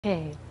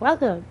Hey,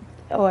 welcome,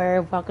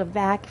 or welcome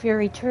back if you're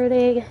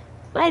returning.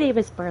 My name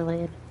is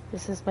berrrlynn.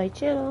 This is my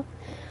channel,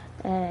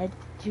 and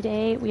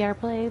today we are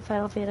playing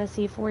Final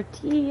Fantasy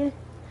XIV.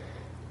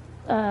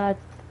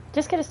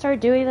 Just gonna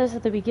start doing this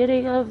at the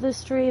beginning of the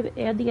stream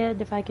and the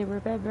end if I can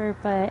remember,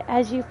 but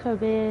as you come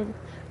in,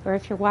 or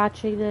if you're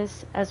watching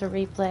this as a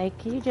replay,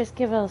 can you just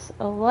give us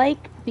a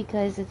like,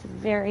 because it's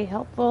very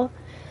helpful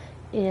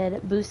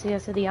in boosting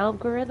us in the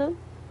algorithm,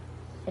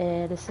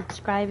 and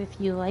subscribe if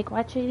you like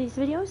watching these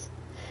videos.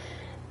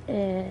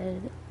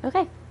 And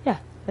okay, yeah.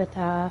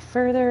 Without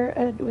further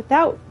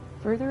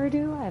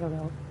ado, I don't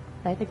know.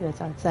 I think that's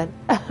how it's said.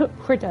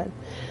 We're done.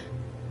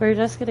 We're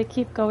just gonna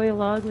keep going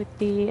along with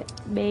the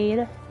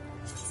main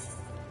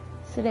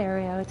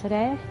scenario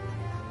today.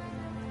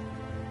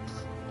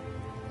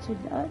 Do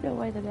not know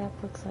why the map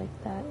looks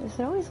like that. Does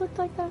it always look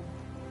like that?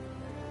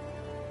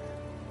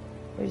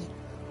 There's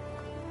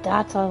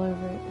dots all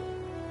over it.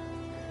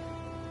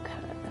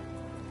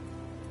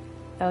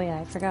 Oh yeah,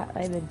 I forgot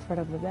I'm in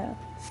front of the map.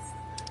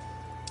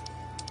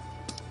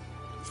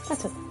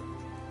 That's it.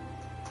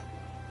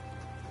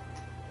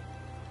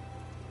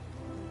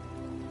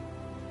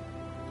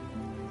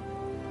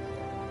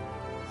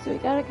 So we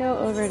gotta go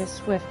over to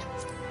Swift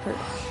first.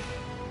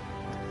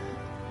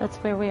 That's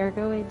where we are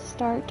going to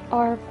start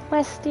our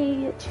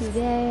questing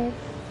today.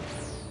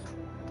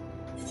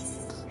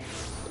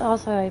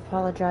 Also, I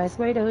apologize.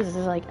 My nose is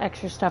like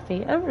extra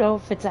stuffy. I don't know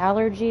if it's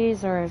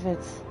allergies or if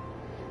it's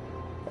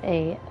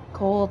a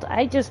cold.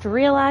 I just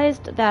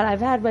realized that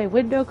I've had my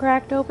window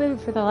cracked open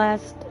for the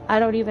last, I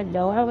don't even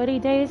know how many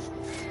days,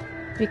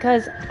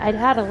 because I'd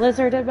had a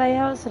lizard in my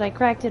house and I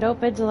cracked it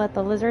open to let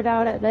the lizard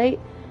out at night,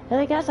 and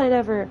I guess I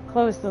never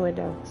closed the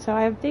window. So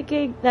I'm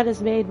thinking that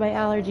has made my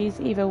allergies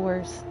even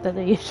worse than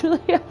they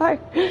usually are,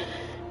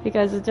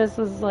 because it just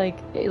was like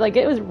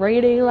it was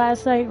raining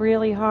last night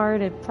really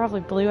hard and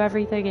probably blew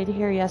everything in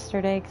here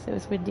yesterday because it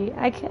was windy.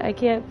 I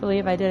can't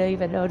believe I didn't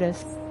even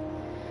notice.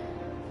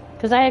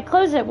 Because I had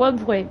closed at one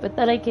point, but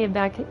then I came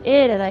back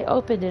in and I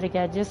opened it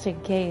again just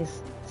in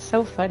case. It's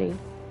so funny.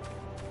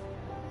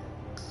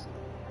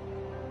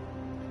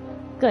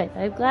 Good.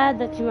 I'm glad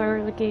that you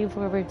are looking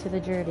forward to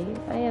the journey.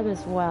 I am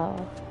as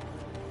well.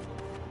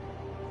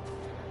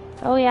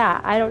 Oh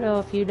yeah, I don't know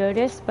if you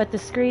noticed, but the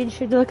screen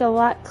should look a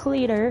lot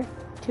cleaner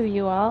to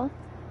you all.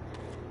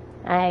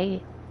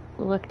 I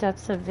looked up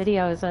some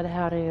videos on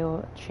how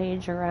to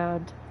change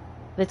around.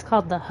 It's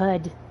called the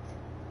HUD.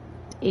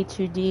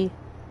 HUD.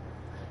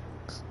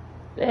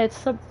 It's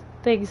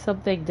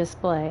something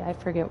display. I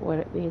forget what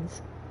it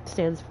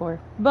stands for.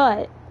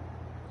 But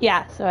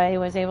yeah, so I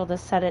was able to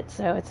set it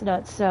so it's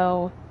not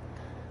so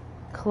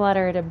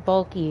cluttered and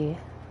bulky,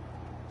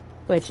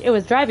 which it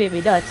was driving me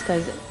nuts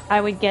because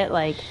I would get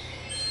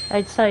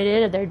I'd sign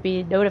in and there'd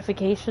be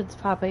notifications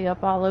popping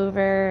up all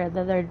over, and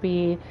then there'd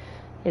be,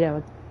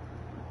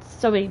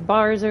 so many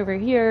bars over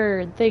here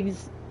and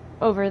things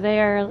over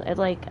there, and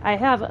I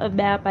have a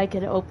map I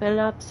can open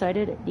up, so I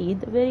didn't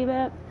need the mini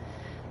map.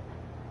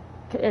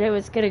 And it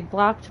was getting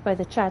blocked by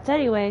the chats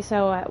anyway,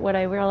 so when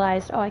I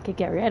realized, I could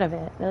get rid of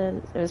it,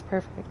 then it was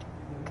perfect.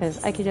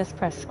 Because I could just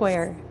press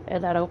square,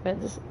 and that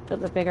opens the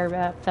bigger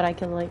map that I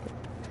can,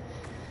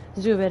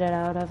 zoom in and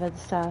out of and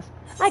stuff.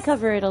 I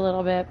cover it a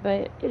little bit,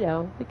 but, we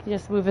can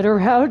just move it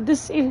around to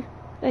see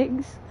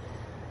things.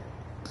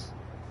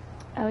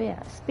 Oh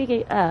yeah,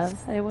 speaking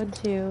of, I want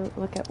to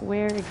look at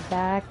where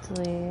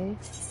exactly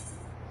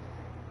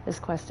this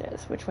quest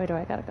is. Which way do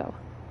I gotta go?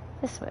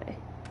 This way.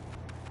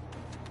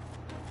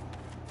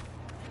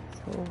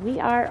 We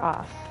are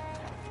off.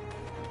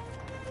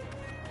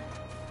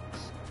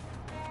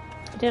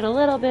 Did a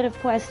little bit of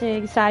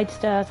questing, side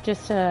stuff,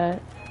 just to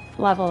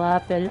level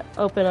up and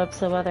open up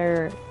some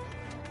other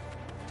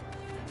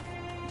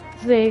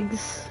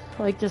things,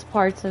 just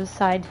parts of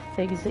side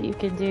things that you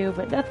can do,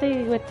 but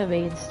nothing with the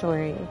main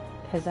story,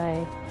 because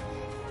I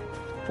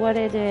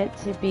wanted it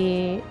to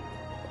be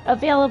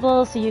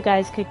available so you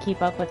guys could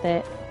keep up with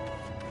it.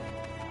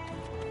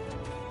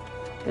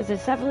 Because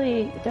it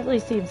definitely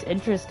seems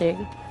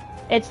interesting.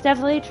 It's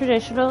definitely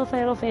traditional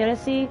Final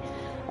Fantasy.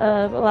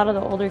 A lot of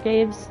the older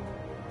games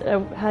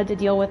had to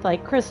deal with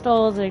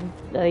crystals, and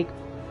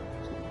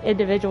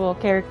individual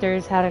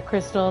characters had a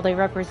crystal they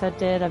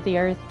represented of the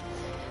earth.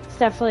 It's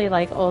definitely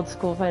old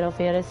school Final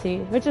Fantasy,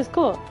 which is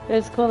cool.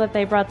 It's cool that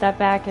they brought that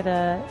back in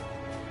a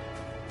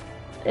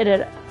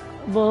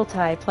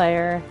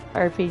multiplayer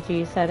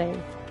RPG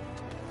setting.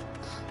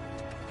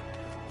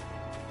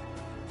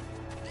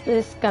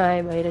 This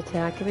guy might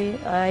attack me.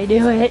 I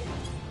knew it.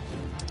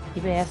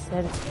 You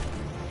bastard.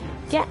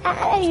 Get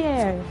out of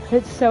here!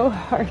 It's so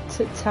hard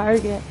to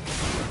target.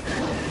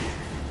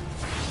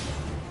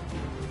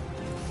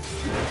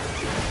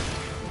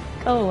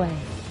 Go away.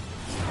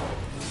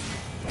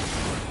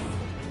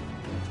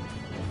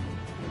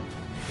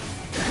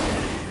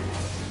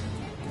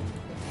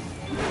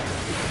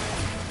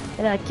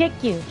 And I kick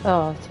you!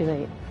 Oh, too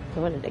late. I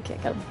wanted to kick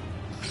him.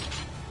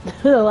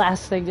 The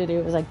last thing to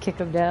do was kick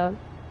him down.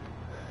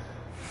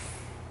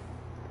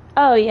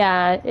 Oh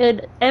yeah,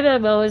 in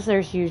MMOs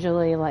there's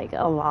usually like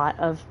a lot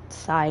of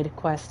side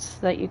quests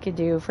that you can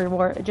do for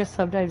more, just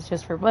sometimes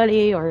just for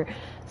money or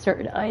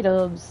certain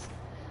items.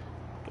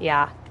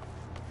 Yeah,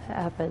 it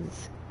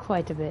happens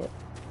quite a bit.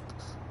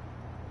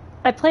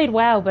 I played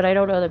WoW, but I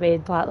don't know the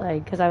main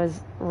plotline because I was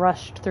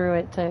rushed through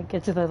it to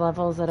get to the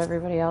levels that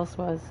everybody else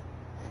was.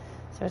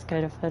 So it's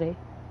kind of funny.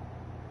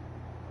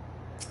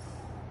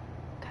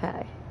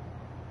 Okay.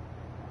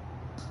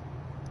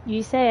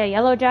 You say a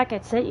yellow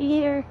jacket sent you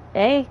here,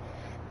 eh?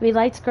 Me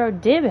lights grown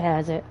dim,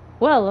 has it?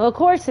 Well, of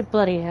course it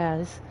bloody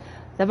has.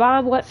 The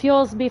bomb what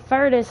fuels me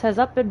furnace has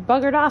up and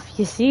buggered off,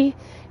 you see.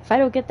 If I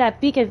don't get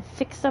that beacon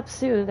fixed up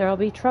soon, there'll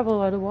be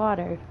trouble on the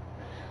water.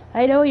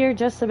 I know you're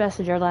just a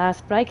messenger,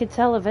 lass, but I can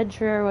tell a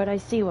venturer when I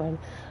see one.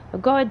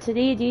 I'm going to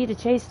need ye to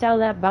chase down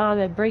that bomb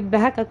and bring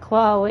back a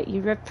claw what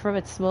you ripped from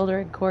its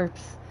smoldering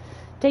corpse.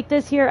 Take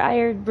this here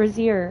iron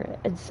brazier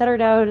and set her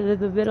down in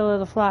the middle of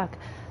the flock,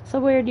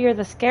 somewhere near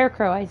the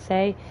scarecrow, I'd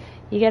say.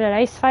 You get an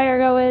ice fire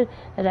going,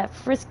 and that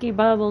frisky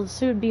bomb will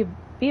soon be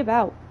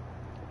about.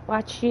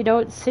 Watch you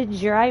don't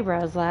singe your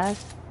eyebrows,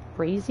 lass.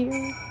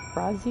 Brazier?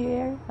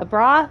 Brazier? A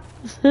bra?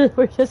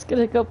 We're just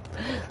gonna go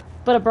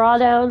put a bra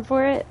down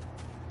for it?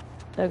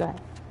 Okay.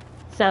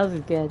 Sounds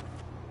good.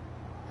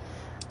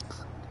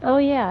 Oh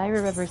yeah, I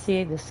remember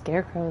seeing the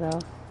scarecrow though.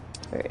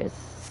 Where is...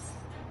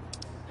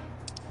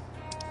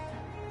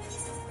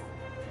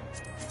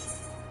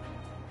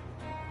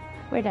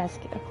 Where'd that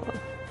scarecrow?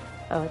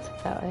 Oh, it's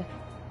up that way.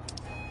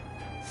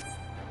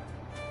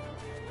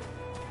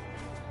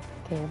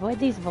 Okay, avoid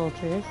these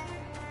vultures.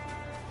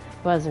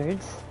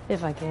 Buzzards,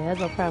 if I can.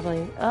 They'll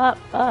probably... Up!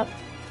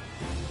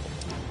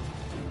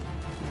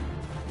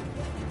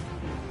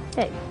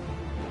 Hey,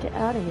 get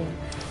out of here.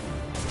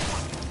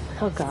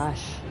 Oh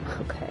gosh.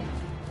 Okay.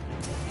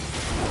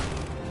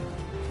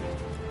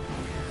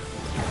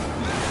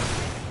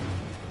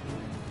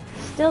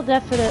 Still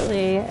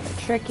definitely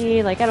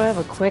tricky. Like, I don't have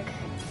a quick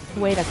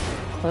way to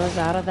close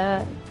out of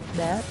that.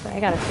 I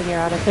gotta figure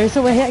out if there's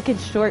a way I can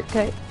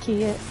shortcut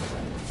key it.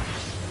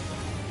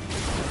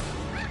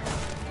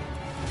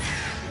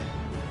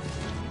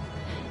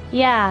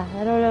 Yeah,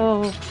 I don't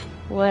know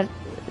what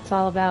it's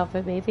all about,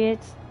 but maybe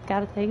it's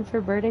got a thing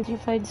for burning you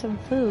find some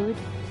food.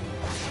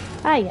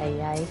 Ay.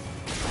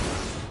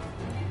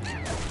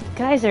 These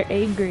guys are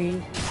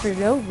angry for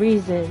no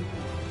reason.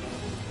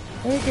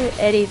 They didn't do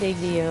anything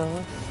to you.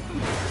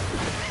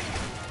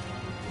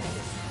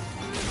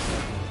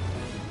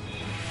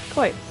 Of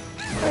course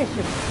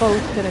you're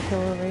both gonna come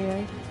over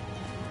here.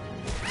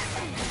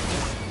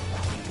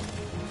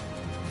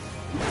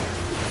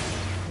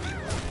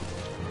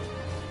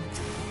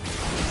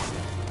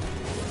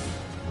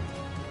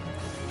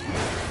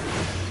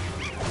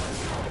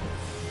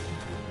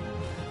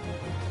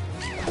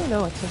 I don't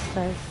know what this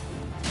does.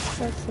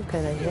 That's a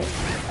good idea.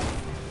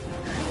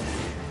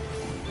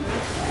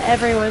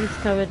 Everyone's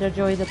coming to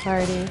join the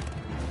party.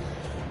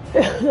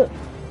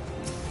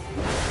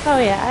 Oh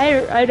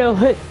yeah, I know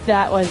what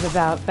that was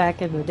about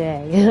back in the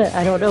day.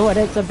 I don't know what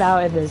it's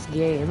about in this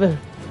game.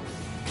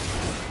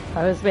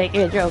 I was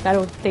making a joke. I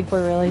don't think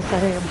we're really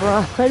setting a bra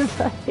on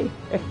fire.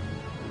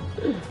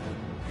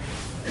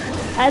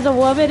 As a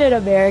woman in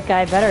America,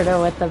 I better know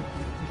what the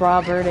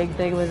bra burning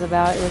thing was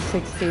about in the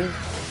 60s.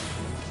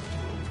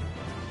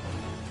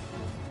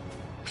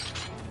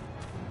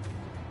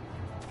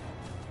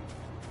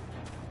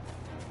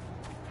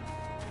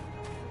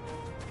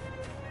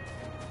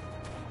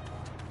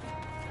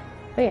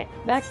 Okay,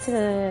 back to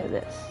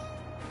this.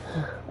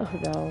 Oh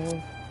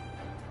no.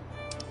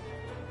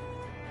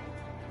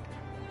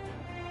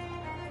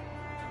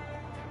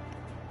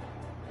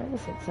 Why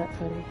is it so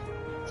funny?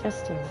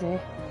 Just Tuesday.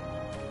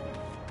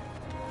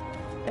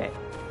 Alright.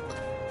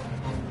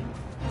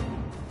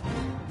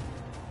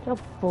 Oh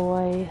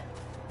boy.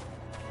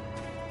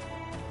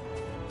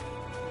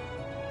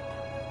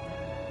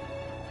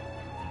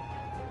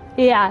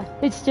 Yeah,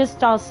 it's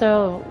just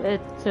also,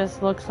 it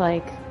just looks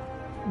like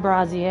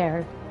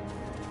brassiere,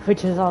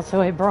 which is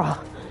also a bra.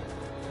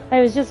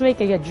 I was just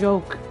making a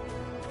joke.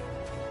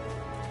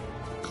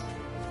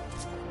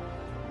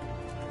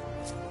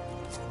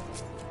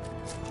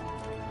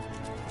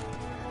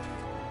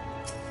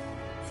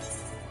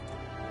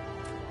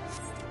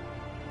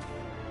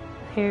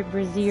 Hair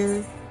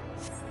brassiere.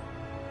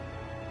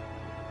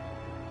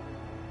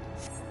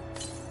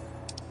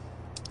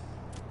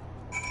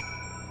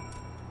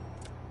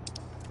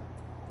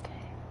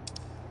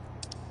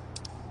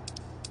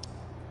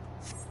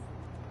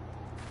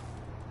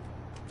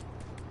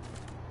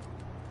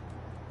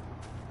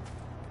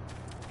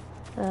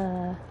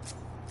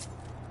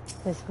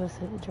 Am I supposed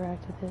to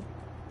interact with it?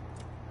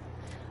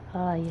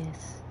 Ah,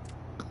 yes.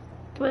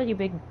 Come on, you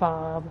big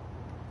Bob.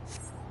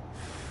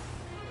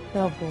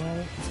 Oh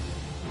boy.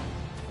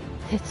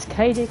 It's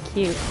kinda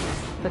cute,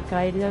 but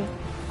kind of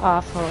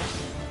awful.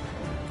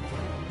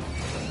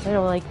 I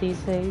don't like these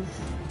things.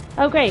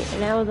 Oh great,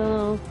 and now the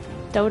little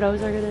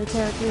dodos are gonna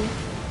attack me.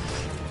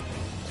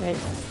 Right.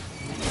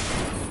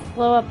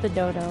 Blow up the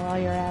dodo while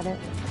you're at it.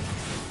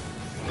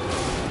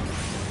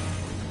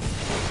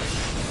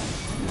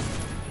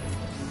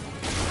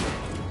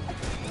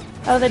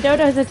 Oh, the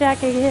dodo's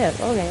attacking him.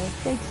 Okay,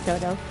 thanks,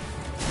 Dodo.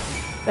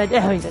 But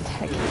now he's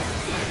attacking him.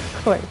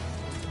 Of course.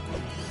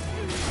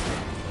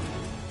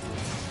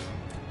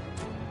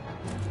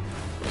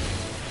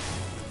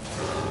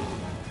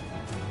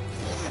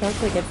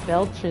 Sounds like it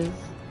belches.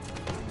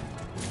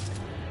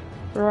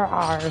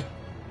 Rawr.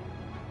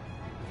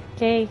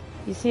 Okay,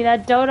 you see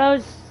that,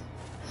 Dodos?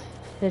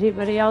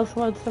 Anybody else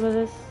want some of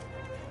this?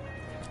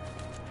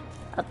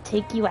 I'll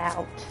take you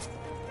out.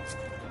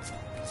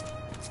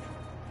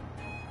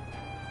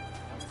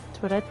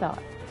 That's what I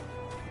thought.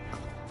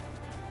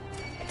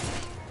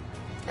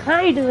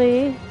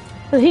 Kindly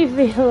leave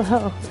me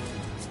alone.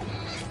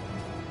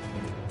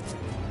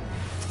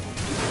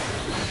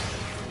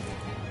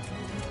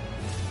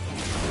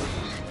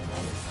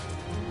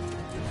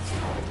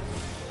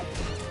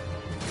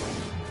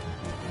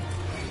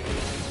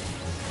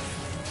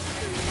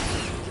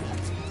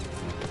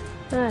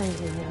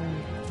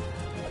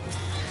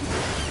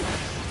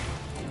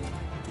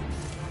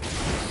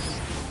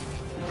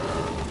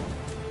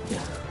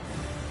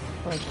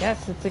 Well, I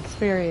guess it's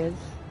experience.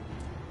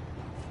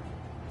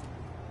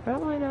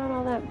 Probably not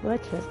all that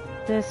much at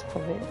this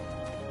point.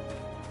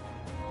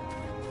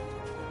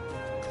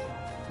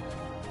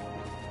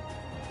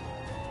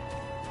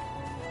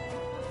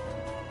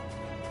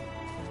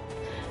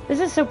 This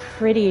is so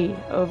pretty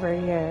over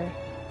here.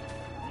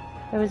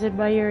 I was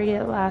admiring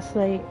it last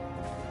night.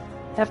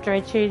 After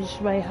I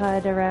changed my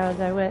HUD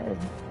around, I went and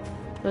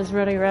was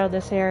running around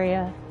this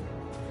area.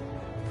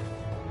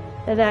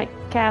 And that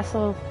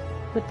castle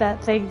with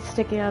that thing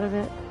sticking out of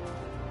it.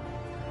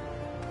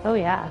 Oh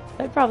yeah,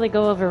 I'd probably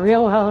go over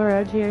real well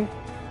around here.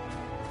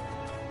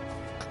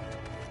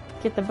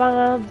 Get the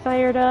bomb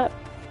fired up.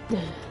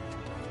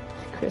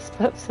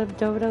 Crisp up some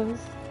dodos.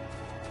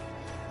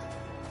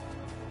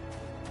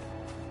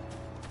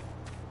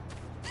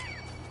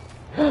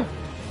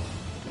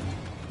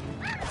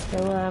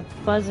 So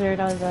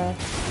buzzard on the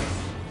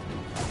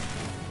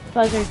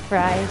buzzard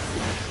fries.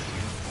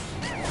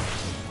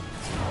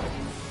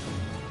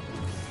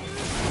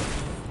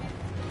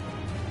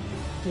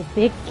 You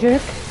big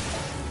jerk.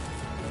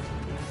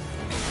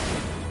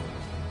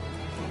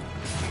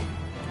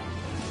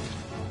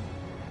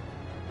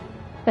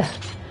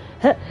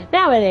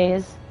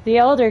 Nowadays,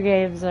 the older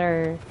games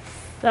are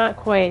not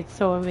quite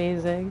so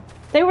amazing.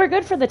 They were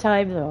good for the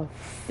time, though.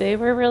 They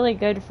were really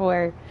good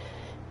for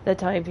the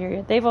time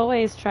period. They've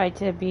always tried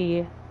to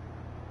be...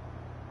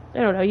 I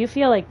don't know, you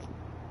feel like...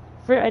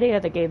 For any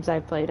of the games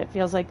I've played, it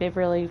feels like they've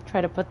really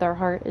tried to put their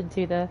heart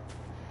into the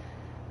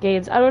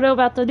games. I don't know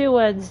about the new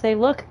ones. They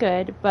look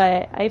good,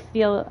 but I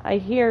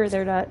hear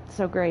they're not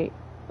so great.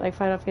 Like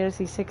Final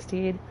Fantasy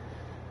 16.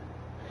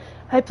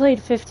 I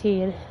played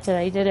 15, and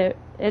I didn't...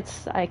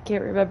 I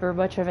can't remember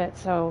much of it,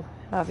 so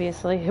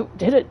obviously it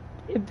didn't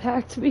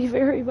impact me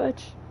very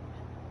much.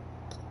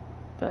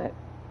 But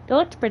it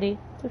looked pretty.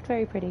 It looked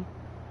very pretty.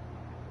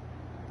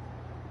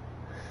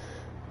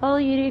 All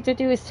you need to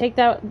do is take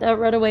that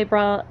runaway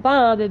bomb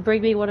and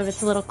bring me one of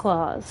its little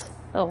claws.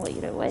 Oh, well,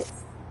 you know what?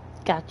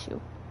 Got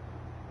you.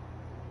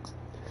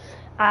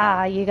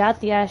 Ah, you got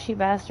the ashy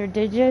bastard,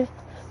 did you?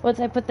 Once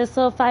I put this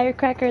little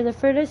firecracker in the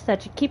furnace,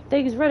 that should keep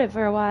things running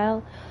for a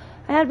while.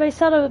 I had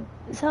myself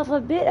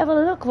a bit of a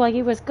look while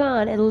he was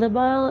gone, and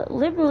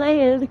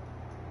Limlayan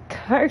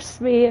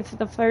cursed me if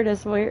the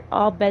furnace were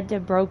all bent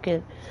and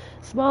broken.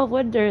 Small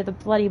wonder the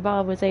bloody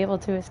bomb was able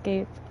to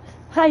escape.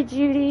 Hi,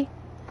 Judy.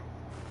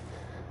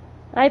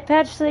 I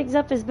patched things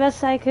up as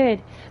best I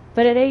could,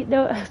 but I ain't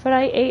no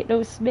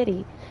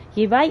Smitty.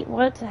 You might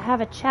want to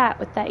have a chat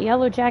with that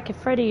yellow jacket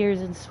friend of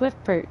yours in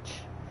Swift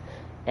Perch,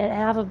 and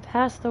have him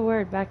pass the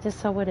word back to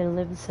someone in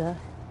Limsa.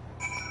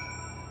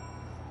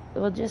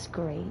 Well, just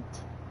great.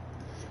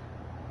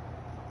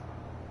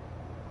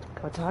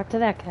 Go talk to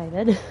that guy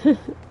then.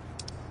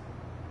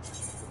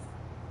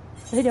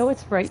 I know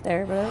it's right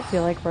there, but I don't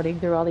feel like running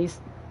through all these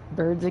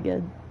birds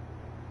again.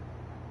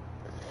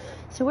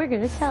 So we're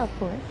gonna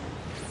teleport.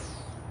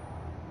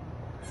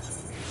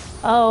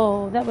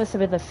 Oh, that must have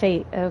been the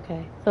fate.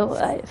 Okay. Oh,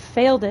 I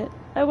failed it.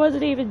 I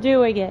wasn't even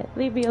doing it.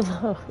 Leave me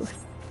alone.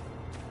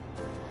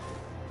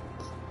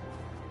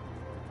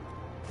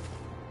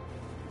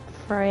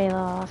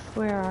 Freyloff,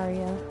 where are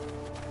you?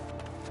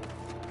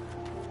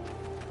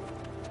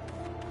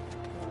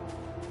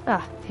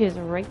 Ah, he was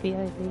right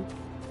behind me.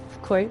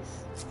 Of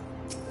course.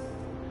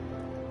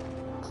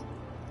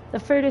 The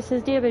furnace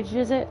is damaged,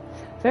 is it?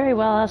 Very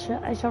well,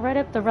 I shall write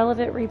up the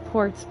relevant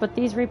reports, but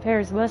these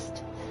repairs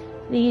must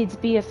needs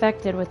be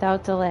effected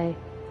without delay.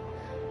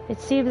 It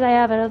seems I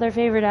have another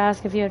favor to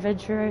ask of you,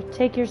 adventurer.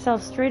 Take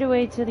yourself straight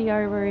away to the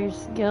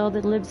Armorers Guild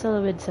in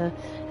Limsa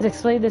and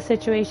explain the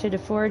situation to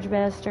Forge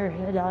Master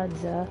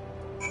Hinanza.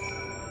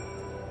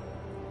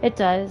 It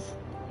does.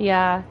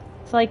 Yeah.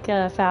 It's like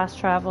fast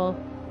travel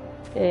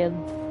in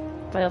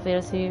Final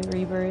Fantasy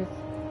Rebirth.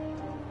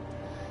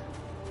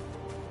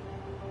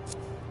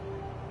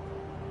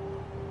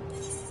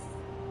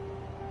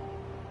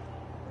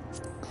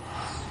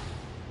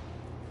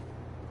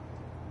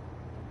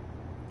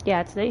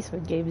 Yeah, it's nice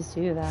when games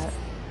do that.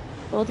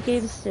 Old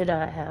games did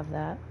not have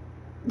that.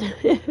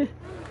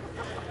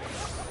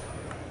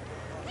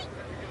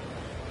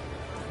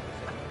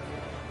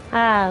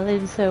 Ah,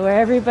 and so where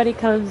everybody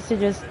comes to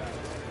just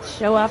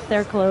show off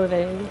their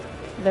clothing,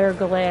 their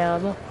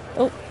glam.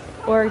 Oh,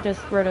 or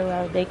just run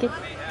around naked.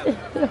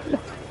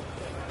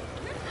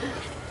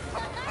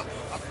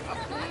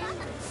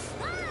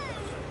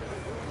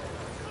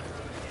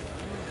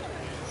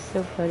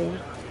 So funny.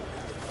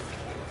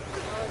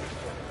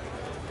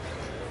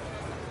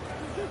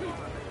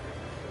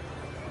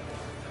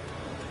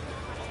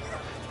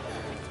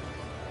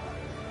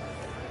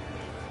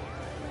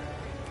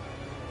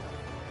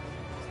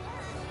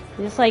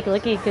 Just like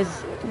looking,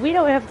 because we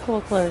don't have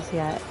cool clothes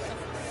yet.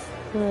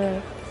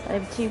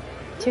 I'm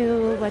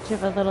too much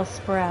of a little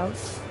sprout.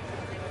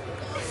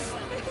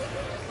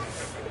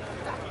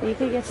 You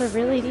can get some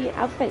really neat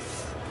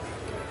outfits.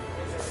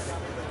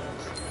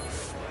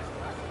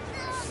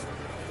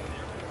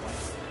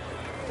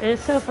 And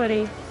it's so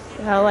funny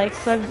how, like,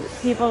 some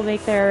people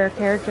make their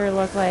character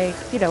look like,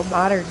 you know,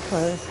 modern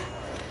clothes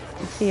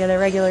you see in a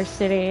regular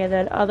city, and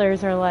then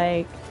others are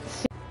like,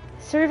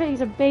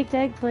 serving a baked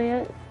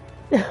eggplant.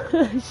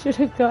 I should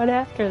have gone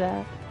after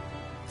that.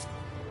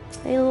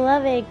 I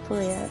love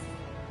eggplant.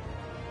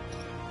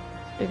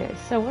 Okay,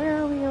 so where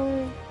are we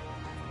going?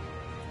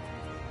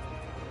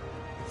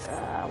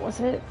 Was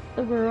it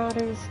the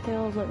Marauders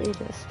Guild? Let me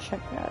just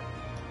check that.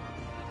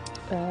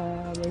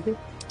 Maybe?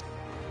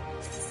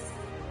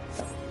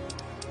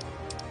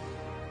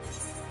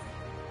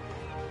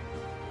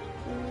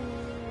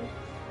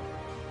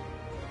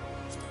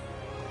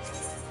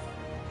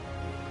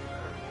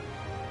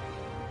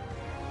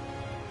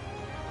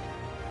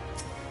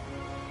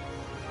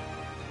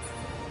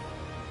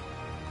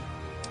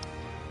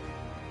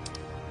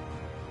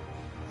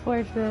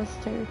 Forge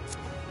Master.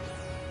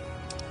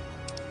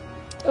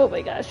 Oh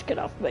my gosh, get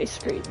off my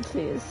screen,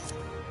 please.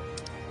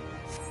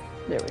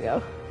 There we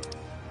go.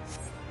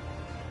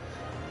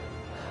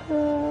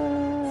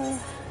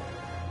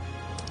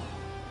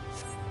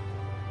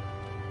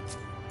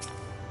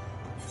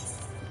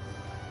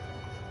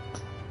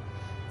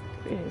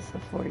 Here's the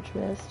Forge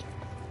Master.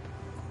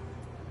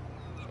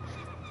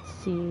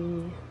 Let's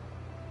see.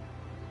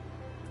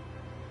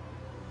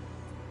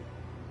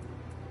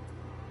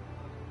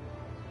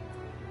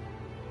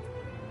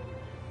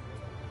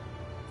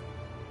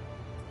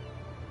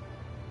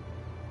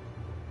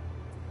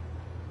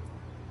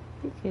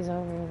 He's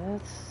over.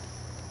 That's.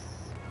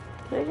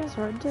 Can I just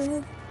run to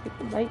him?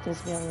 I might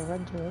just be able to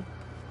run to him.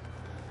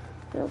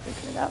 I don't think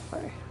they're that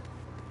far.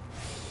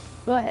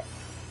 But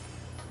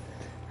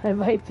I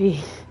might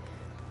be.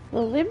 The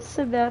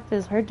Limsa map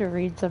is hard to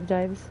read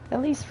sometimes,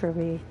 at least for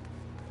me.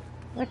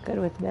 I'm not good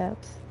with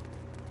maps.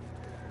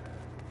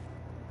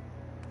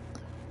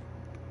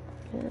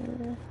 Be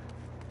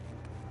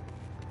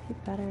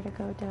better to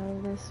go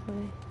down this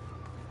way.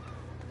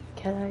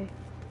 Can I?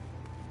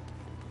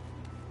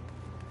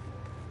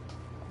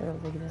 I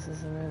don't think this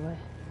is the right way.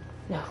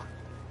 No,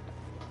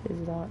 it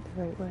is not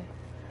the right way.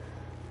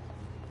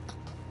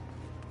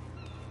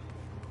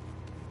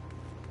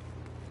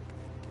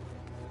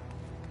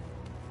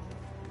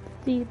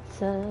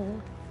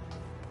 Pizza.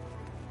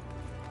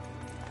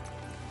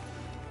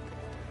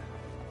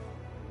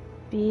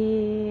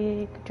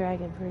 Big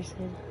dragon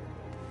person.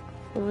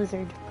 A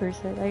lizard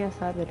person. I guess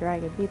I'm the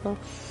dragon people.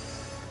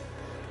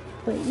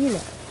 But you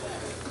know.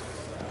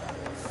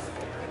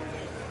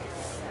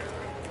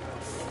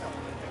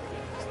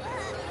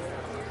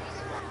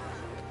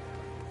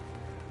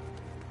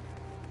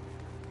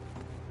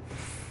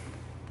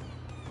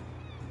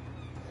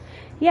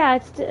 Yeah,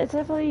 it's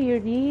definitely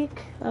unique.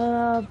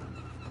 I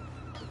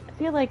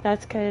feel like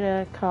that's kind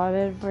of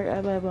common for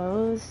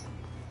MMOs.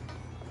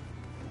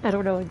 I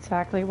don't know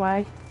exactly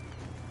why.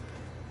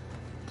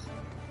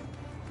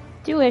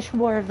 Do wish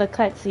more of the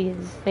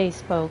cutscenes they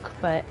spoke,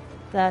 but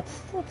that's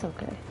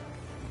okay.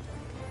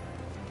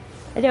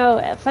 I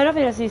know Final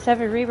Fantasy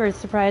VII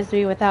Rebirth surprised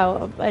me with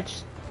how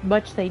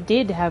much they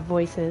did have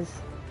voices,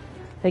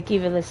 like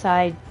even the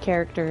side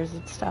characters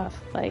and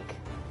stuff, like,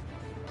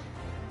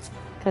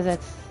 because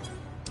it's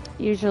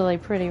usually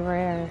pretty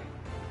rare,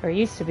 or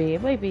used to be.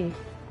 It might be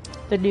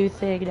the new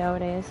thing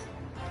nowadays.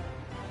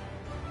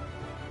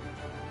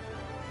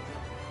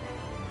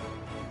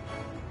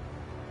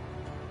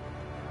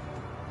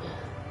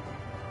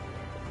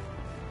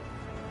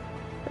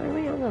 Are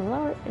we on the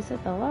lower? Is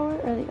it the lower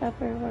or the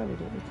upper? What are we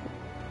doing here?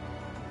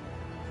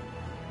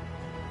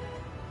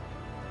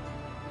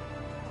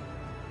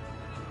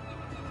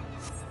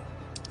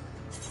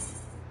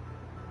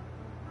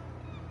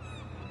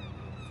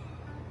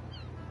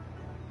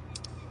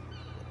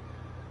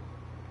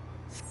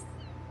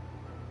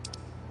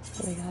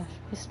 Oh my gosh,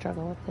 I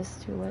struggle with this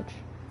too much.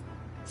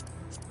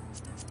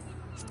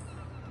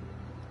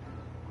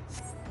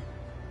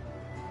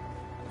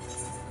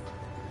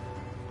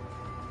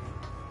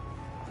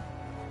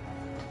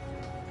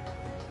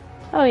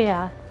 Oh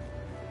yeah,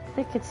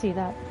 I could see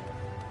that.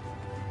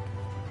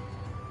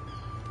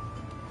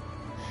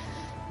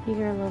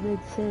 Eager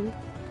Robinson.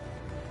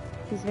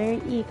 He's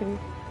very eager.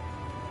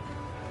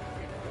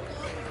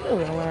 Oh,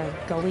 where I'm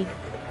going.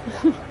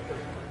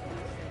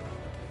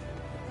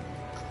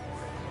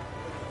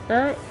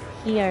 Not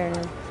here.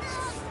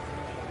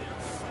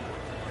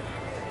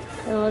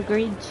 Little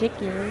green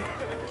chicken.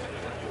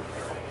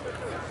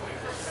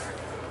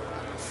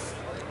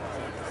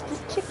 The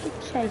chicken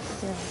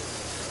chaser.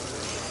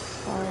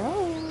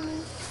 Alright.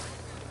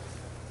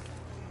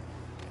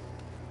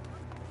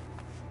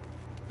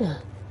 I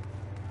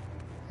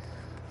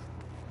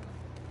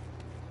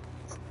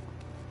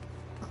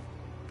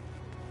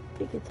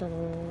think it's on a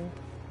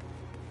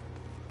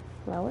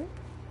flower?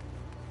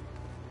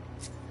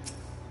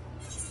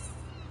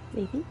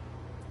 Maybe?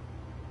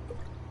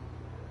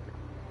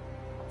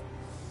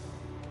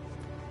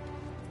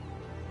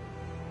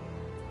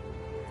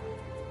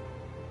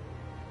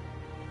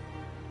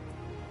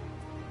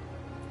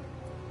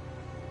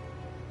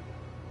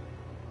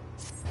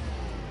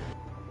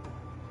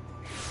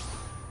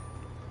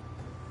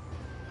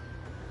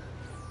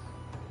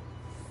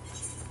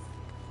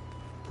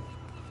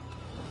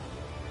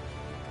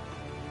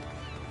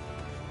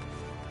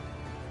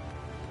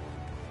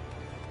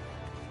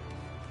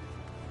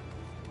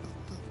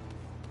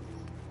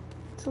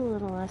 It's a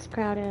little less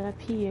crowded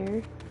up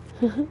here.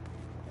 I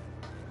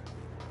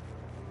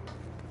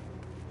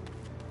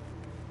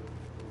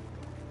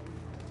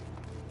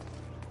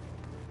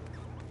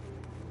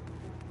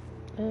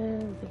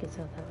don't think it's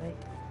out that way.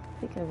 I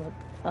think I went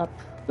up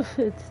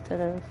instead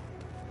of...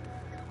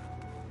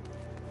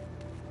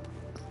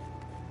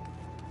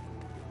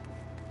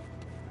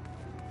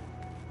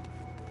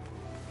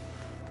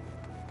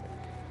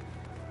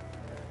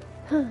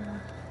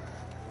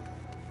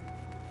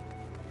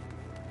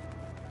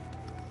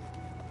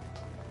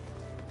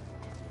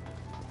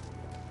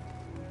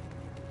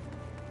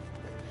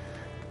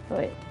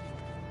 Wait.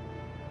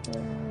 To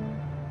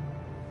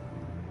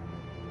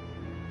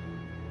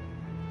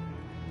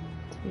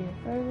be a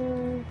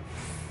farmer.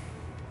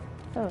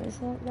 Oh, is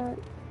that not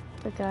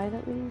the guy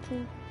that we need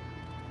to?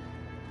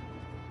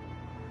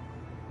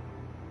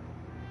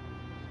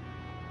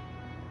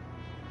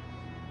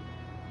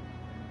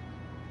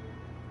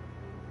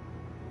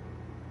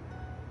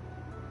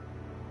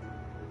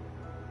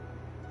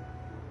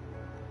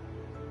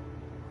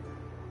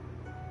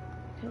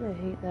 I kinda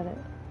hate that it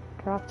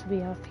dropped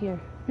me off here.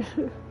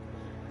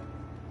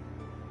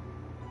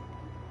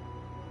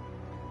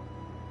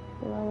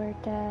 Lower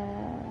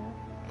deck.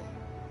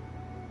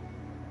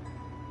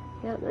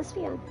 Yeah, it must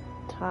be on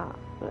top,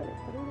 but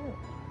I don't know.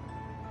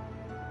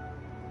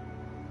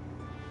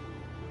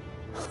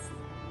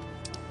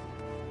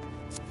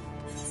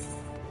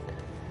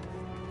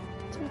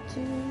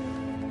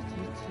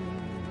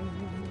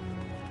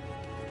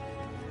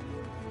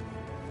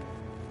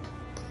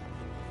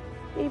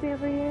 Maybe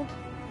over here.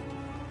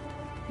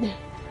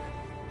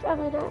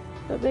 Probably not,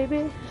 but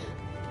maybe.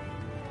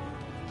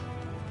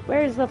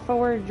 Where's the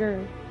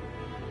forager?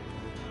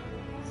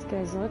 These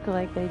guys look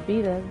like they'd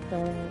be them,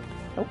 but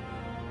nope.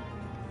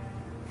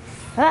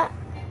 Ah!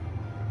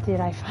 Did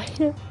I find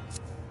him?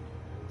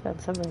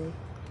 Found somebody.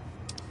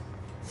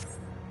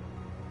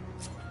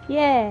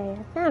 Yay!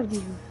 I found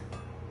you.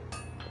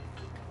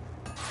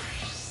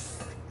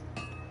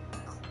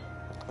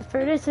 The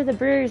furnace in the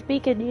brewer's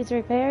beacon needs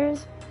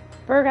repairs.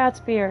 Burgott's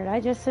beard. I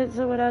just sent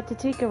someone out to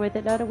tinker with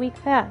it not a week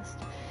past.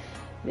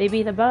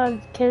 Maybe the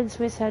bomb Ken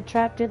Swiss had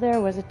trapped in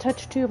there was a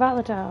touch too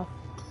volatile.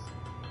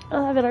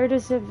 I'll have an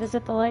artisan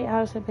visit the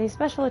lighthouse and pay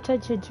special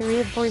attention to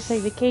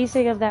reinforcing the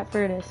casing of that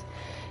furnace.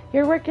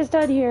 Your work is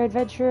done here,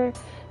 adventurer.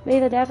 May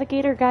the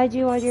navigator guide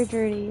you on your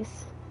journeys.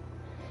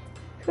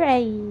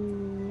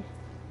 Hooray!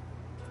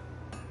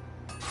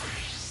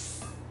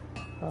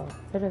 Oh,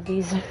 none of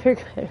these are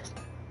good.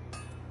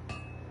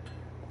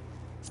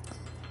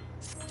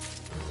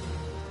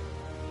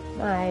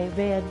 My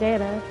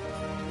bandana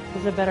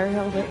is a better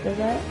helmet than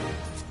that.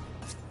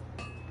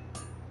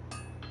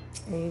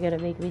 Are you gonna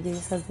make me do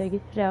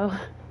something? No.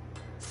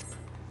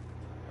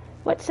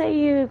 What say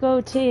you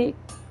what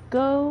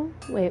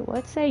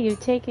say you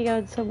taking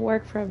on some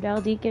work from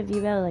Naldik and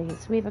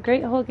Vimelis? We have a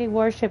great hulking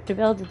warship to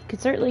build and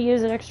could certainly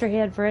use an extra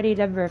hand for any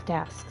number of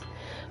tasks.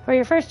 For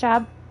your first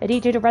job, I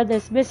need you to run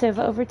this missive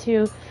over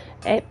to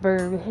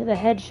Etburn, the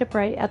head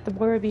shipwright at the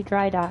Morrowby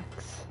dry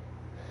docks.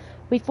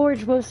 We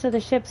forge most of the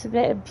ship's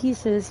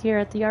pieces here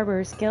at the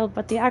Armorers Guild,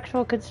 but the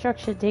actual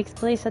construction takes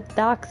place at the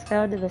docks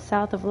found in the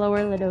south of Lower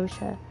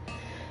Lenosha.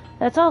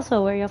 That's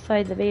also where you'll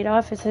find the main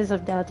offices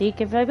of Naldik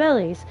and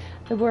Vimelis.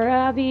 The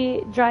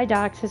Morrowby Dry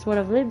Docks is one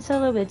of Lim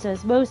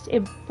Solominsa's most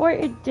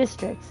important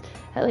districts,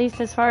 at least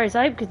as far as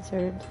I'm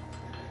concerned.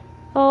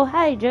 Oh,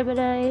 hi,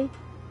 Gemini.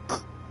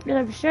 And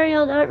I'm sure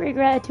you'll not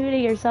regret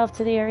tuning yourself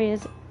to the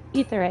area's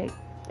etherite.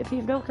 If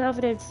you've no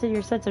confidence in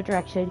your sense of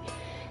direction,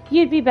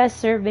 you'd be best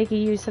served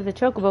making use of the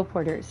Chocobo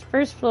Porters,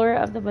 first floor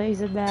of the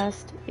Mizzen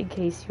Mast, in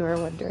case you are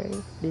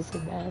wondering.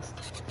 Mizzen Mast.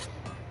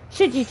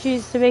 Should you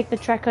choose to make the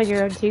trek on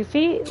your own 2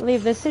 feet,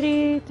 leave the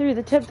city through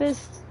the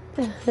Tempest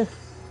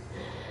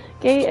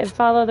Gate and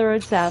follow the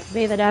road south.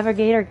 May the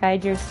navigator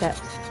guide your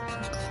steps.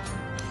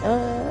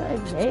 I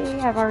may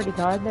have already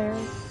gone there.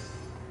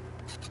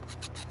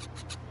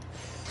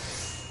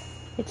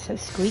 It's so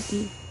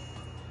squeaky.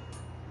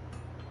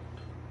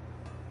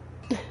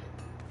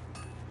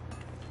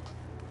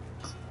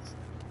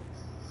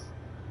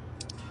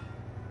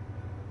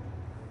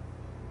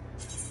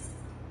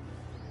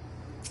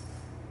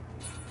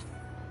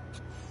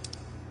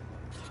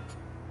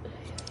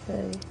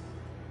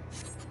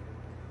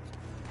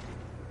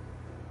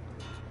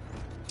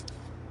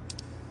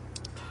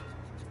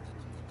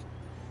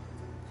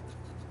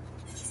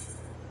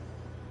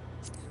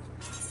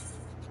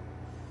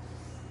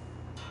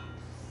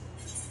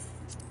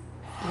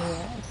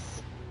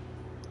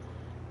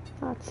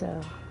 Thought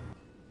so.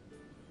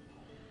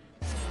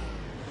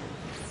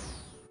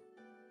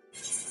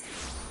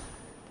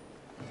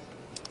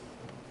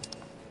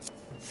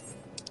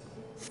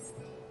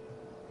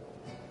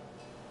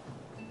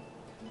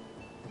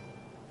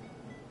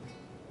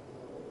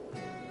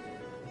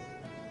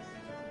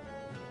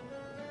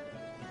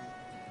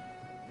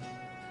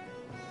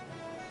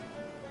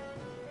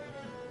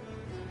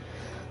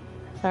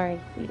 Sorry,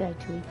 we got a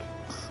tweak.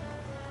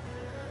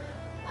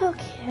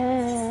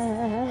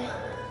 Okay.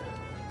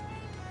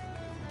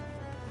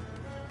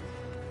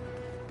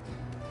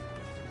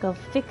 Go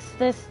fix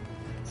this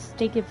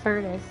stinking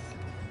furnace.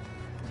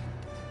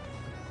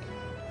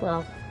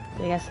 Well,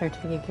 I guess they're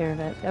taking care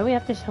of it. Now we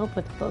have to help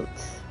with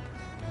boats.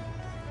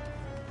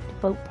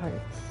 Boat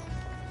parts.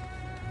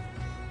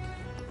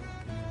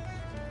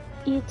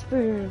 Eat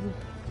room.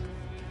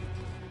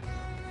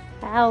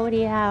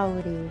 Howdy,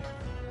 howdy.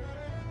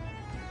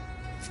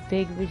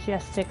 Big,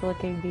 majestic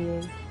looking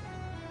being. Do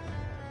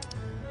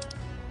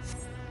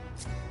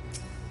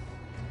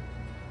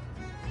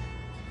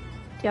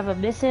you have a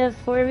missive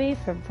for me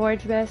from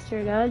Forge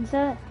Master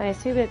Nanza? I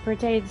assume it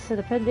pertains to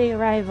the pending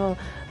arrival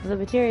of the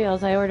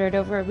materials I ordered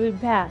over a moon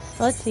pass.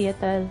 Let's see it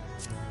then.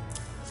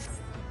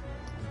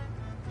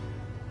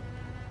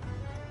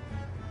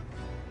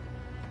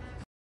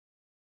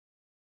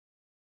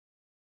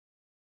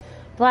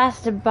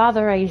 Blasted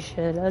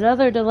botheration.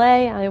 Another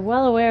delay. I am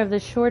well aware of the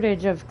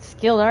shortage of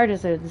skilled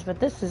artisans, but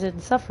this is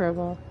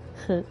insufferable.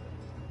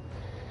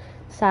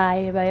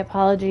 Sigh, my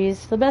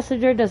apologies. The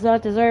messenger does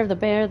not deserve to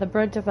bear the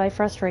brunt of my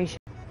frustration.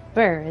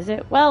 Burr, is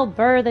it? Well,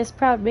 Burr, this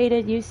proud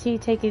maiden you see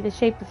taking the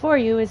shape before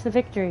you is the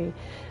Victory,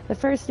 the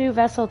first new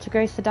vessel to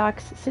grace the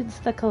docks since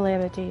the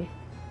calamity.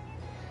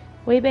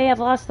 We may have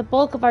lost the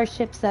bulk of our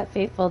ships that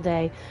fateful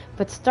day,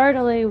 but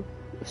starting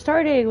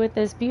with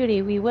this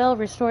beauty, we will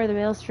restore the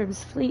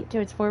Maelstrom's fleet to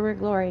its former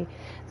glory.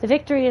 The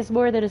Victory is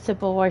more than a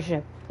simple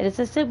warship. It is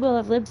a symbol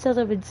of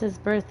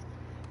Limsa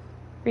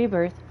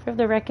rebirth from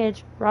the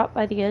wreckage wrought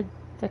by the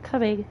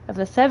coming of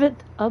the 7th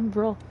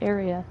Umbral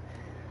area.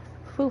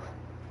 Whew.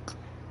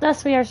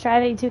 Thus we are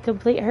striving to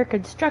complete her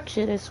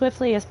construction as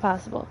swiftly as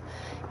possible,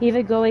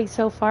 even going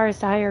so far as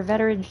to hire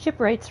veteran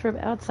shipwrights from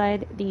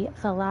outside the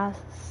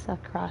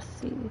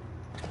Thalassocracy.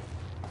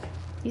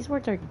 These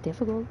words are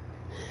difficult.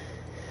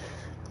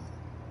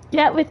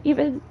 Yet with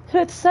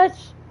such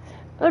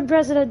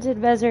unprecedented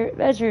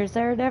measures,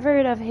 there are never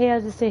enough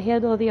hands to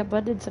handle the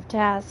abundance of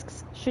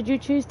tasks. Should you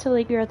choose to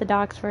linger at the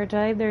docks for a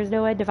time, there is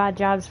no end of odd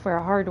jobs for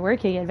a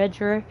hard-working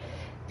adventurer.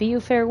 Be you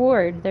fair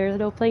warned, there is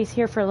no place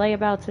here for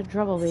layabouts and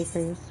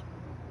troublemakers.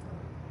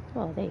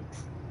 Oh,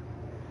 thanks.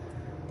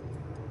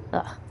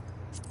 Ugh.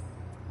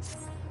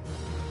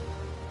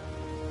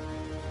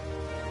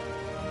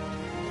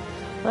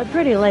 I'm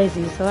pretty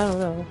lazy, so I don't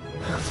know.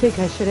 I think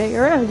I should hang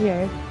around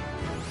here.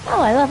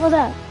 Oh, I leveled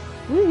up!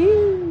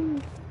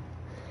 Woohoo!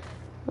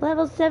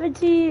 Level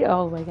 17!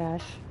 Oh my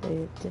gosh,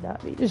 I did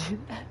not mean to do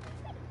that.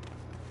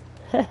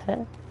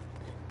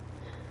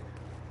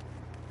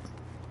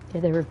 Yeah,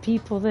 there were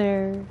people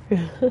there.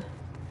 Look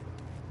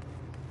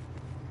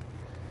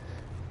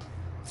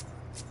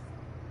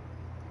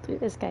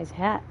at this guy's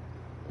hat.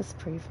 That's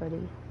pretty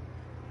funny.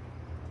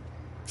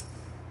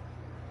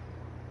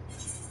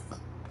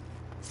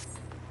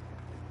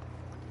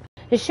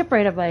 A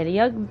shipwright of mine, a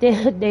young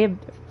man named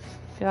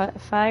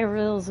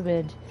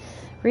berrrlynn,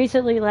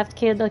 recently left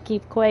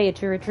Candlekeep Quay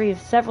to retrieve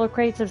several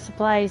crates of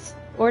supplies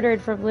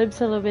ordered from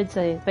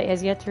Limsa, but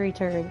has yet to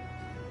return.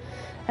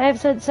 I have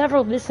sent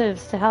several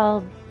missives to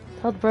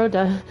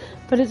Haldbroda,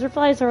 but his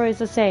replies are always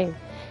the same.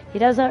 He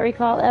does not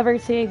recall ever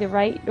seeing the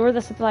right nor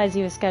the supplies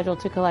he was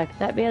scheduled to collect.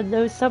 That man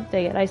knows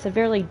something, and I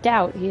severely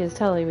doubt he is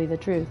telling me the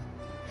truth.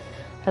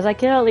 As I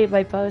cannot leave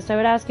my post, I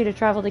would ask you to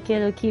travel to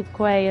Candlekeep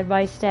Quay in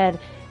my stead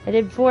and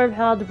inform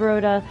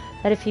Haldbroda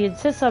that if he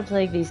insists on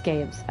playing these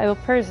games, I will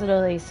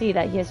personally see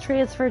that he is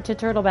transferred to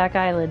Turtleback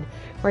Island,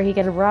 where he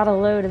can rot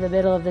alone in the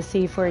middle of the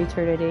sea for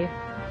eternity.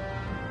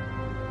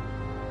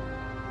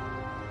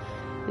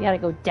 We gotta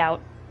go doubt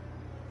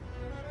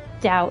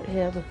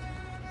him.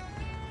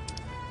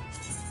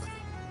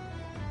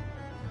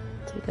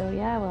 To go,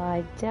 yeah, well,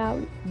 I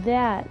doubt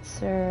that,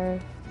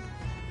 sir.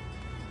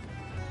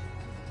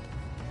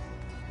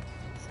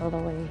 It's all the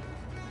way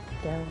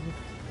down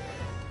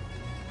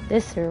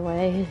this her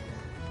way.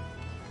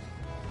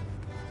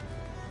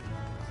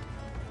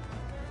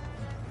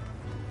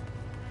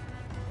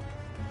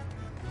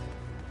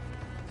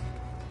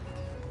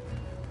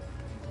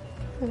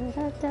 Da,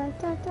 da, da,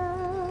 da, da.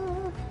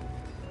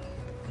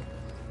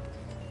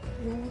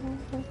 Da,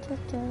 da, da,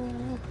 da.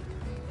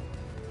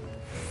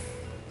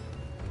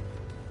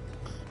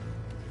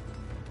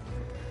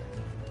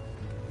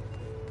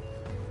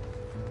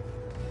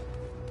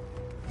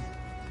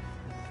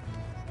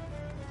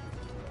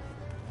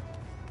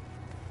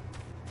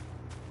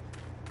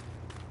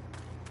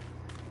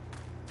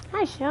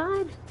 Hi,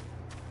 Sean.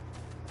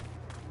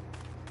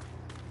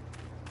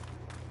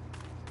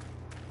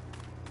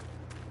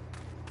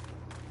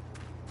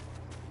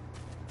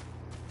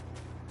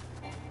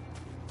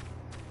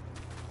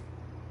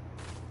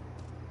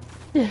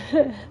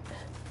 Gotta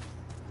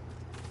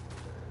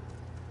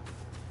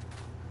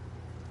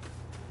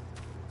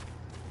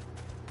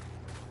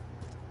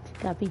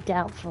be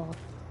doubtful.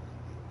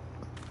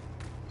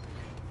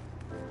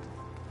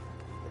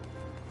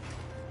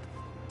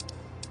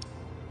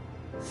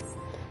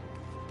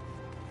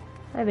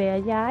 I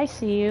mean, yeah, I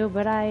see you,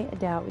 but I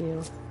doubt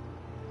you.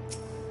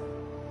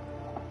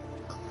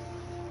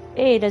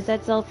 Hey, does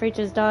that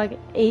self-righteous dog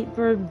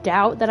 8-room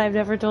doubt that I've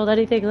never told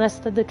anything less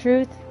than the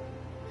truth?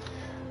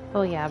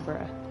 Oh yeah,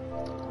 bruh.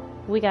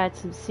 We got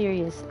some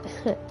serious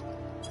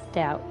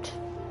doubt.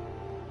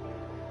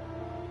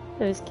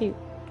 That was cute.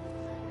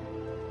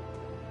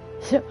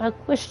 I'll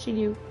question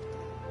you.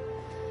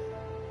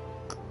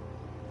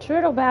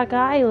 Turtleback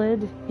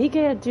Island? He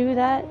can't do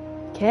that,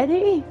 can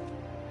he?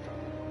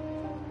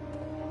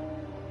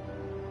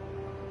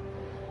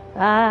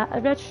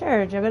 I'm not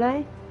sure,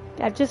 Gemini.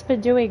 I've just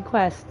been doing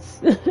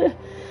quests.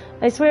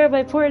 I swear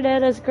by poor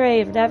Nana's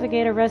grave,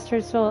 Navigator rest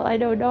her soul, I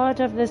know naught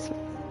of this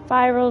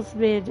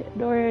berrrlynn,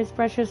 nor his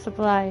precious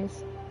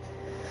supplies.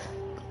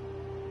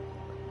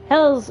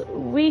 Hells,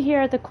 we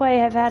here at the Quay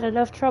have had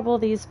enough trouble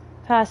these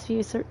past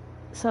few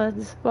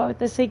suns, but with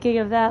the sinking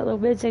of that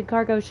Lominson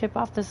cargo ship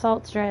off the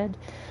Salt Strand,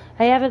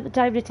 I haven't the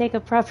time to take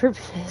a proper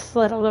piss,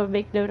 let alone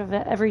make note of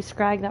every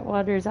scrag that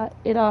wanders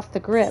in off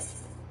the grip.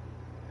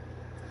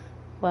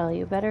 Well,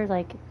 you better,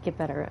 like, get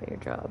better at your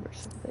job or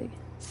something.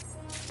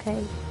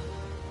 Okay?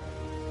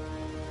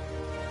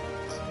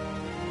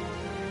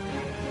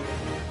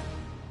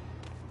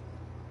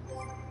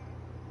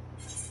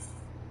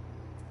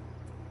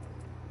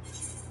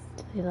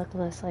 Do they look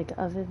less like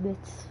oven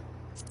mitts?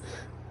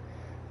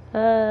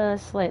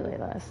 Slightly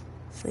less.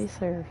 At least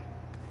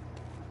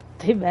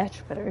they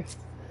match better.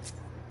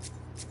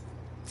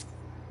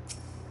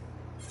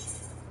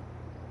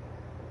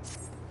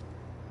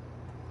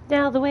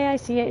 Now, the way I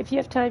see it, if you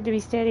have time to be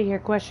standing here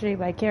questioning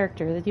my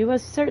character, then you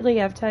must certainly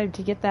have time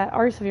to get that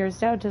arse of yours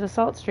down to the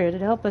Salt Strand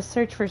and help us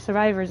search for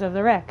survivors of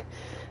the wreck.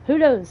 Who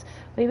knows?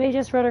 We may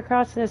just run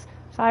across this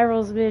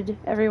berrrlynn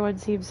everyone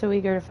seems so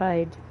eager to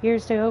find.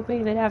 Here's to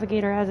hoping the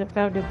Navigator hasn't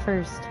found him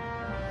first.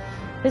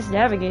 This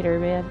Navigator,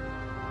 man.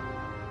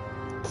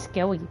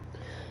 Scary.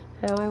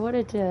 Now, I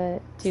wanted to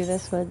do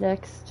this one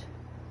next.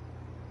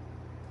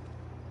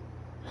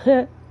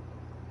 This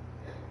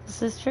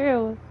is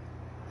true.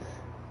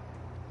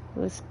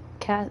 Those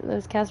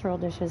casserole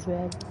dishes,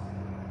 man.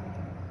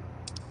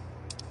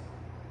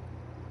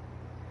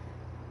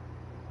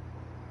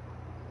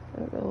 I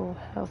don't know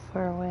how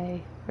far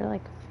away. We're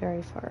like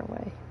very far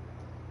away.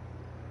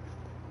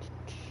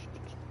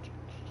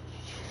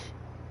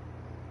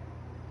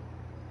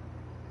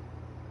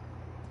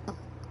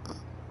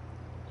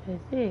 I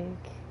think.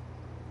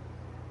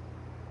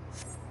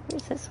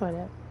 Where's this one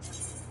at?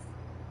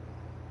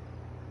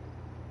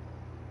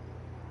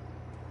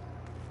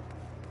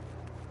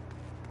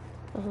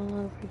 All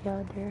over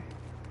yonder.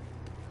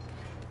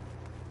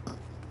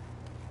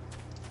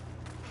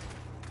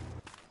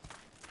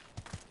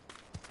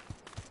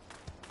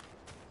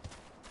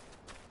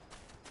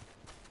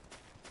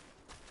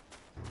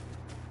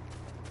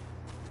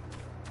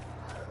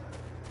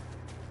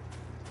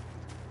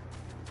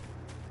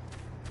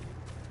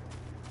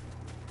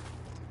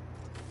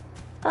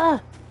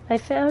 Ah! I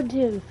found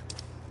him!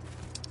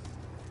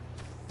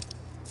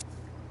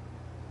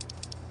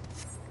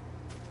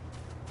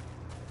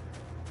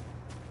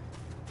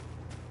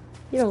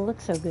 You don't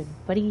look so good,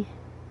 buddy.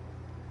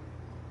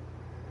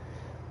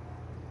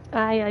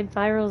 I'm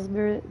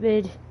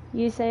berrrlynn.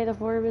 You say the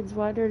foreman's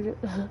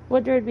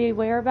wondered me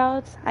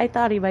whereabouts? I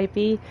thought he might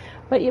be.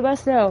 But you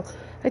must know,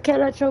 I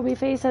cannot show me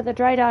face at the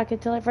dry dock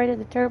until I've righted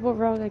the terrible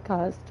wrong I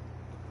caused.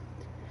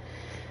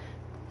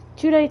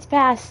 2 nights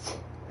passed.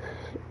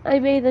 I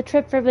made the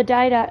trip from the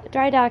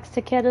dry docks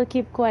to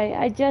Candlekeep Quay.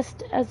 I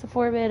just as the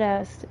foreman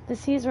asked. The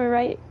seas were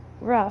right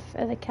rough,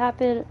 and the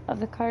captain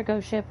of the cargo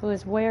ship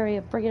was wary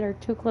of bringing her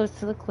too close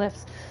to the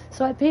cliffs,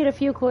 so I paid a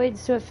few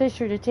coins to a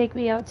fisher to take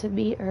me out to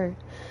meet her.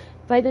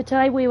 By the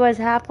time we was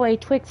halfway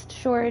twixt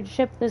shore and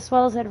ship, the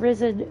swells had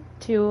risen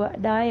to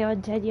nigh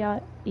on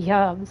 10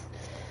 yams,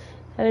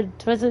 and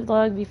 'twasn't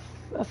long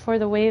before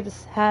the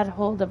waves had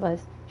hold of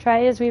us.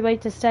 Try as we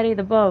might to steady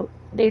the boat,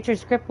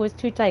 nature's grip was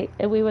too tight,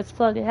 and we was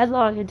flung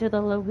headlong into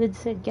the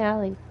Lominson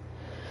galley.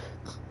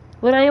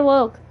 When I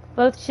awoke,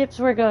 both ships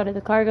were gone, and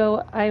the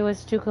cargo I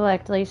was to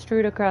collect lay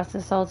strewed across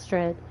the Salt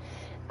Strand.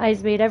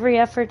 I's made every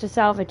effort to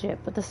salvage it,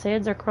 but the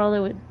sands are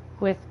crawling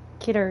with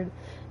kittern,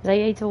 as I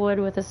ate to wood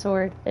with a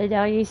sword, and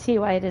now ye see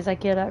why it is I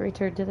cannot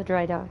return to the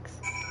dry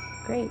docks.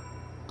 Great.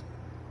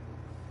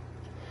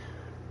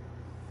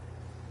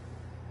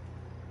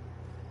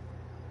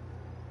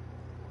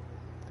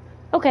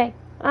 Okay,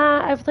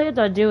 I planned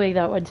on doing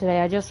that one today.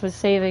 I just was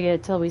saving it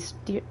until we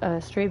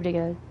streamed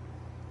again.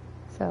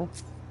 So,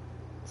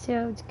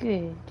 sounds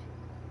good.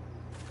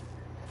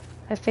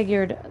 I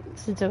figured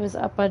since it was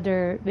up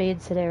under main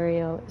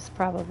scenario, it was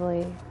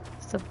probably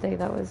something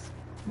that was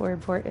more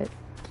important.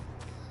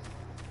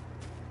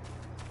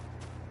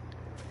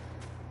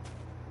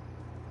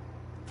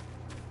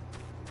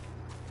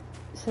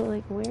 So,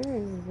 like, where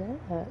is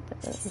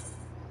that?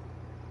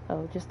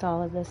 Oh, just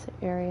all of this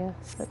area.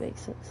 That makes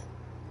sense.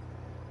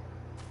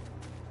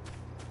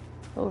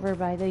 Over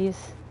by these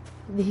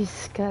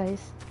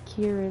guys,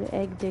 Kieran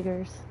egg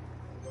diggers.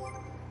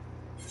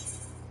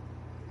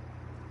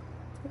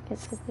 I get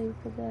something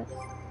from that.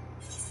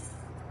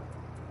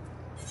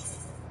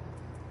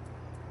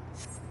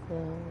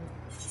 No.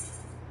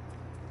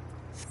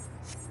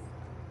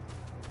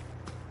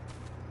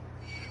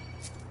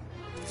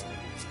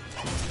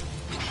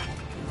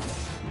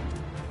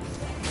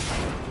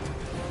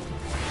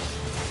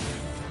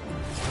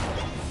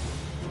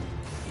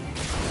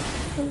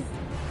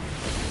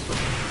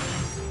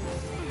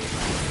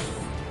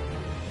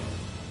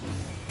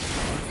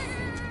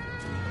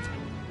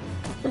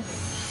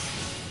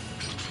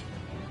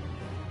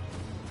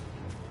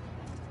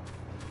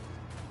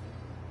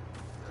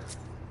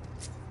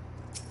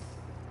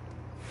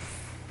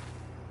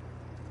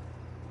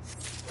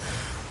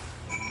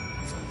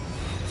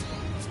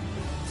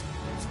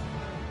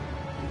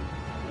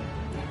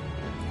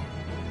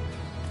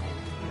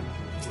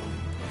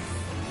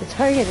 The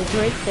target is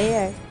right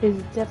there.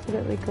 It's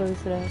definitely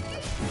close enough.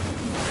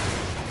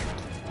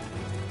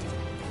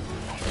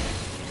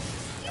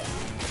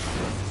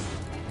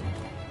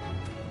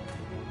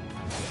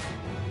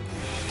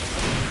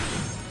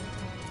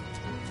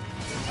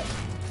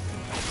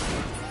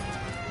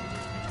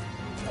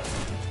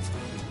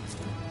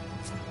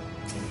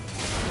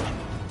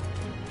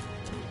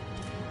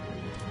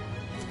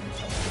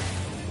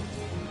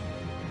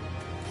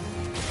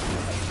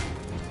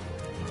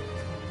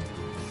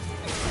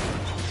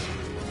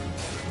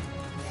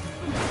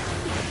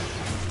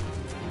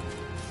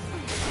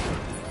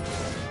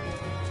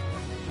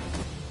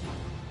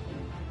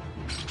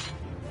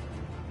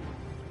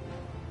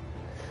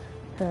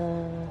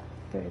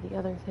 Where are the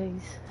other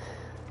things?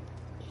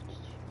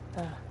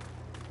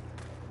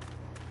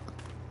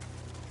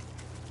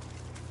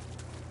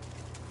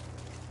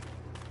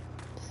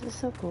 This is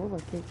so cool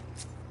looking.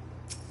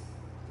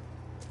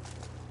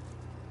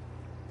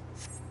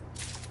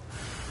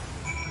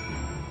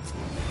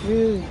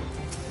 Rude.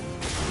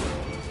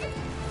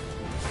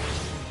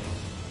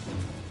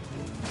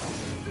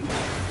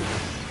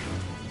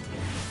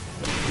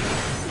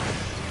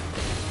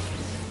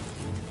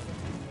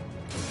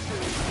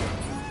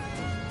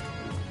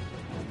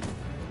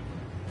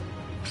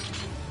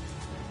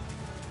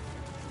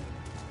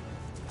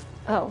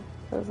 Oh,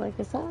 I was like,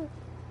 is that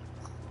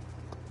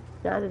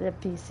not an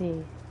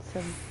NPC?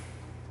 Some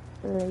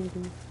lady.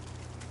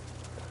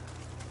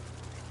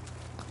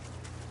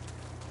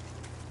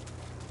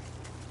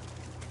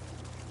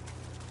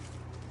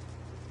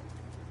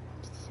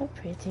 So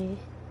pretty.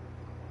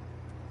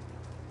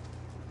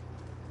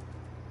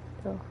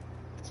 Oh,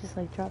 it just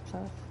like drops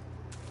off.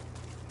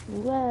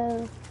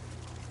 Whoa.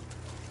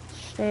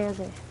 Stay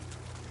there.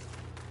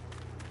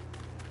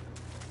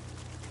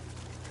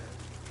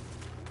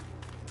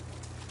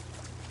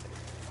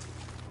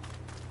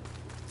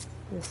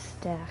 The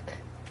stack.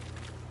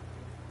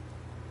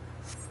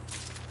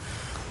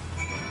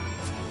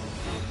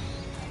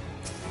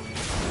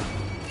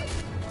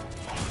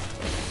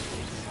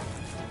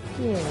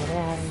 Get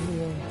out of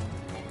here.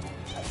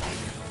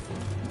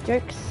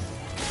 Jerks.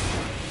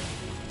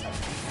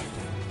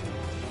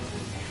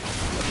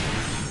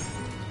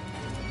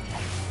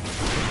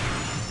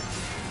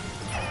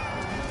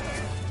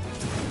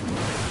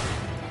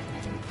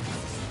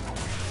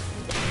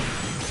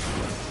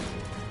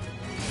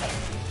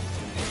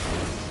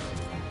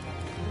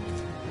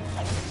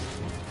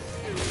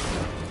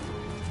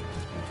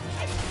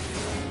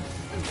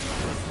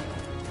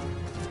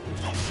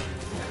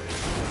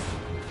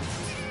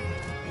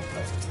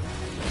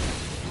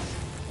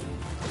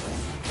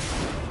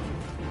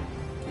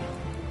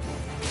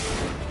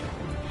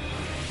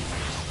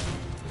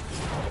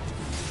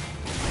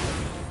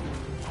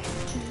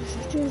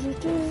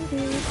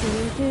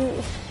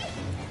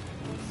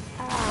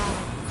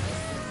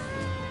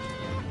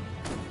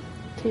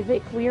 They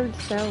make weird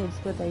sounds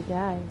when they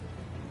die.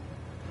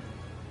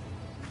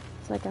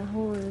 It's like a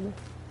horn.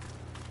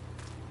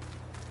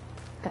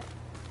 Okay.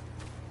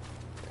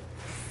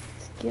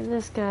 Let's give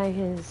this guy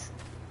his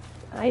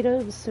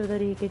items so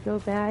that he can go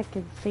back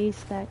and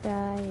face that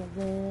guy,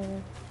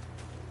 and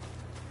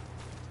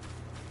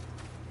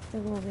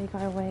then we'll make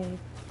our way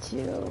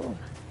to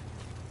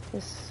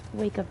this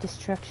wake of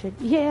destruction.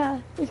 Yeah,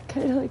 it's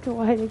kind of like a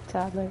whining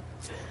toddler.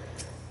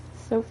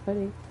 So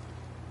funny.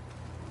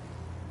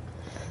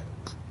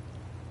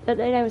 That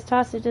night I was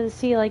tossed into the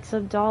sea like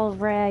some doll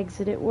of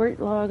rags, and it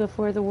weren't long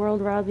before the world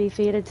around me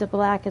faded to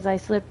black as I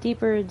slipped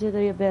deeper into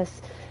the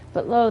abyss.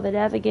 But lo, the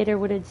navigator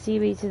wouldn't see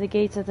me to the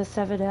gates of the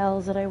seven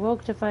hells, and I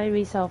woke to find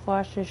myself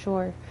washed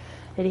ashore.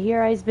 And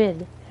here I've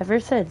been,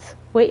 ever since,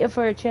 waiting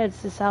for a chance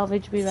to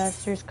salvage me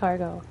master's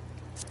cargo.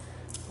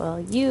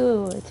 Well,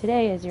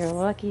 today is your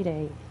lucky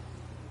day.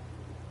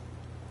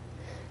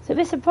 So,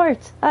 missing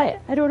parts, I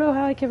don't know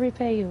how I can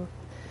repay you.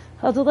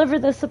 I'll deliver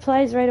the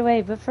supplies right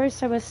away, but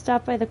first I must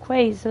stop by the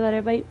quay so that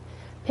I might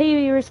pay you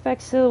your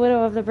respects to the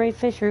widow of the brave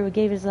fisher who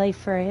gave his life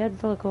for a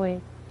handful of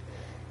coin.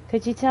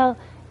 Could you tell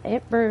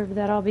Aunt Berb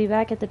that I'll be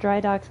back at the dry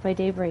docks by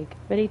daybreak?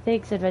 Many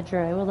thanks,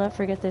 adventurer. I will not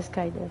forget this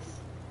kindness.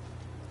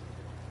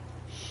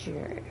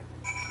 Sure.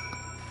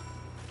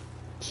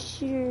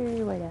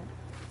 Sure, why not?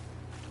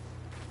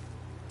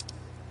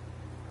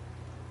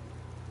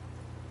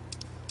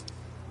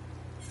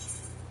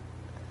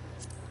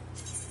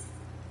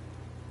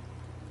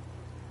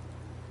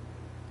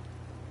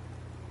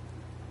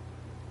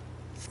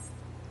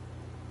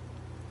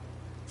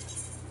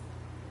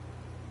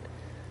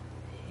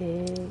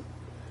 Hey.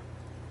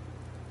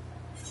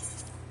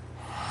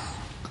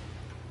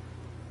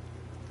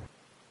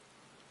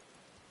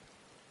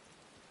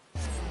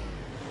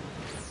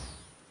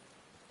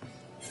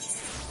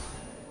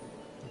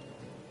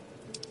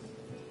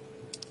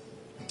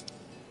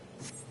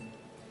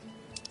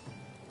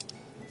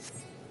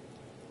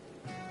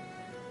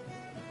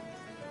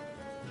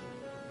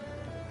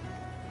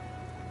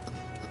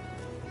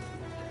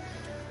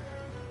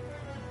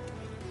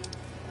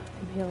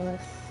 Be able to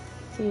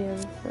see him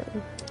for...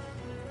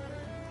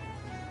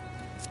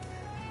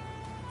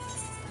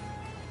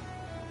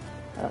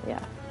 Oh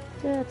yeah,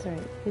 that's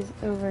right. He's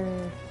over.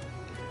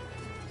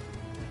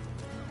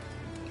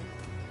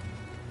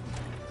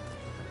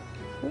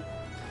 Oop.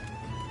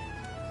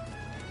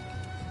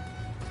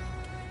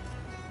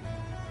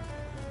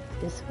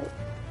 This way.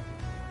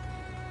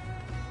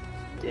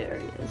 There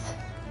he is.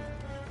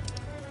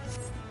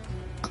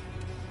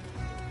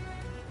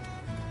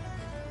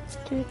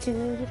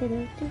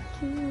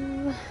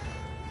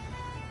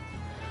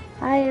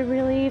 I am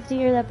relieved to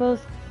hear that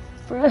both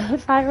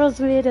Firel's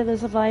meat and the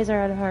supplies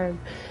are unharmed.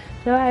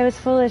 Though it was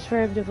foolish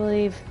for him to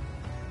believe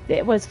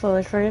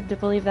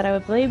that I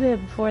would blame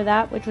him for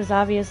that which was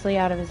obviously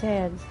out of his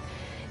hands.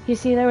 You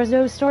see, there was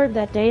no storm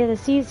that day, and the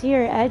seas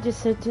here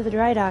adjacent to the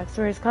dry docks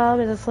were as calm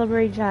as a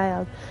slumbering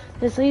child.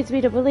 This leads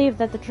me to believe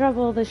that the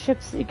trouble the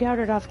ships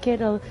encountered off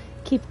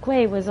Keep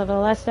Quay was of a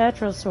less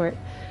natural sort.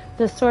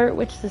 The sort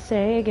which the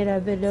saying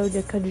had been known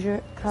to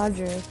conjure.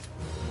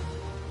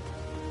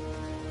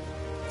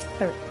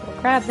 We'll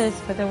grab this,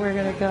 but then we're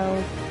gonna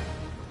go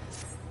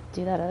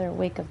do that other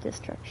wake of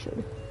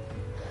destruction.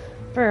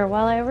 For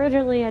while I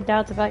originally had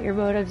doubts about your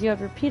motives, you have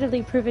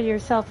repeatedly proven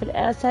yourself an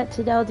asset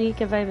to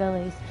Neldeek and my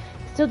Melis.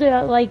 I still do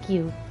not like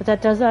you, but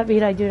that does not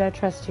mean I do not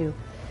trust you.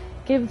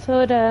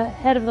 Gimfoda,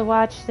 head of the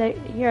watch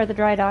here at the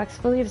dry docks,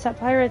 believes that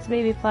pirates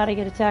may be plotting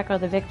an attack on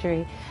the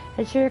Victory,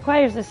 and she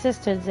requires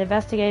assistance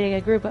investigating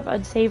a group of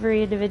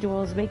unsavory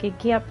individuals making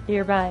camp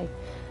nearby.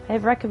 I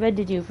have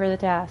recommended you for the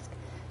task.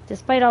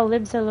 Despite all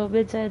Limsa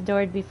Lominsa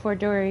endured before,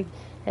 during,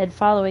 and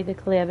following the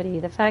calamity,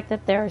 the fact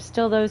that there are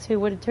still those who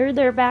would turn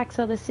their backs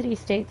on the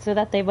city-state so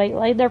that they might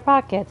line their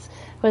pockets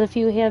with a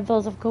few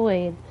handfuls of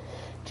coin,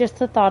 just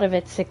the thought of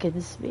it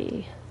sickens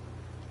me.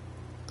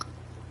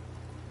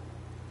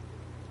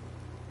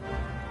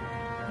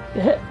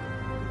 It's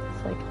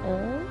like,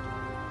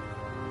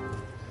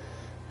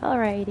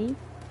 alrighty.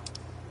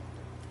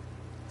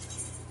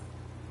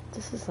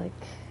 This is like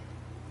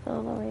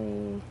all the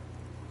way.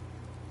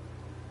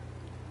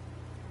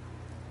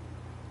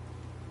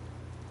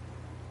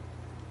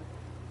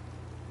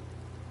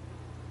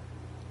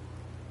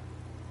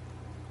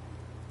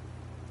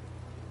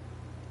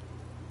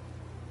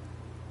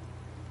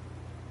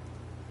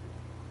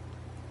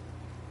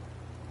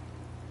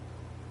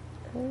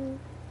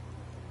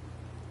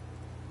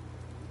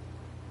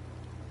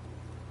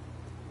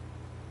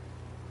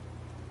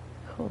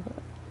 Hold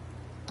on.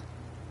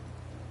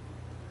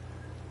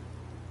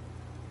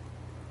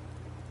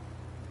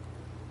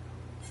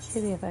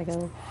 Maybe if I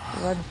go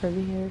run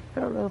from here. I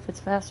don't know if it's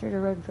faster to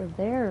run from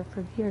there or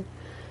from here,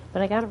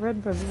 but I gotta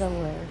run from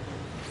somewhere.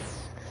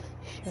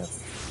 Sure.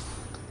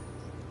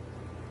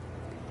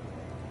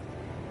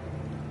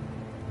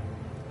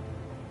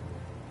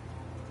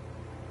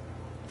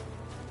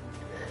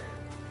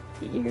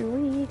 Here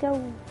we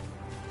go.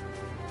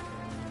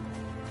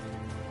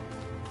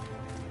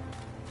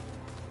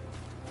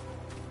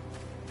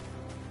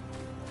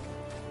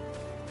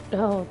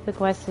 Oh, the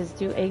quest is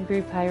do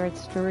angry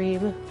pirates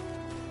dream.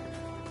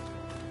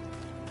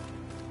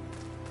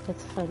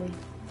 That's funny.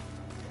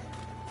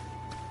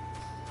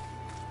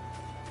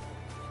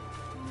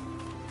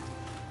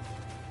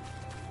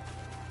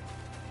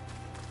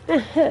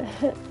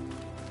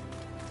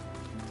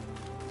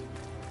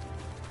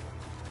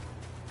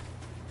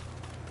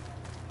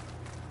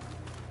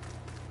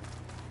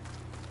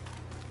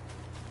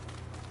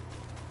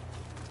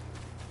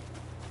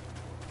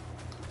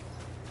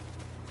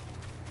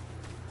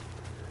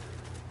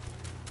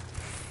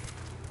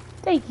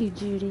 Thank you,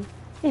 Judy.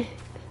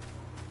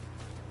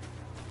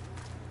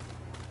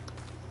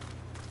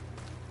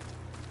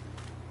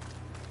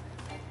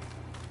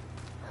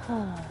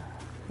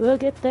 We'll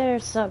get there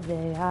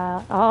someday.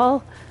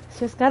 I'll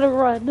just gotta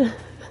run.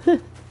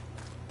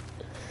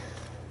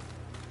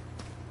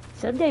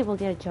 Someday we'll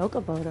get a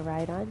chocobo to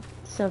ride on.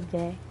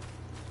 Someday.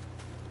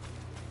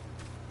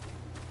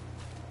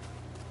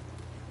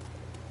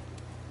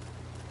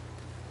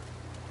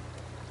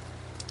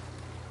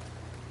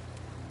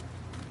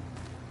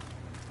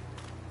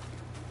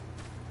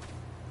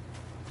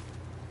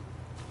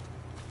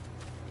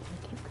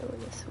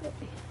 this way.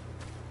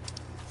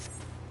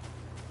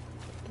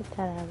 Get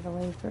that out of the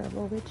way for a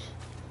moment.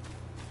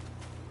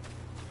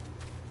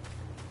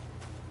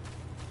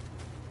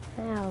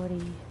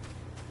 Howdy.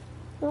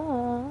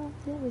 Oh,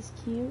 that was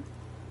cute.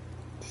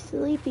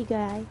 Sleepy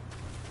guy.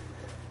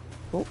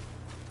 Oh.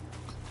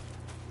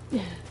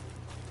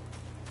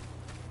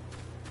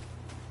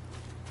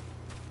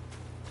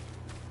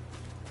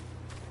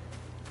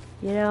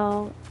 You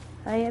know,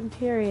 I am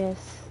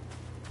curious.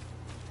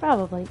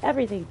 Probably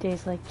everything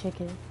tastes like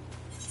chicken.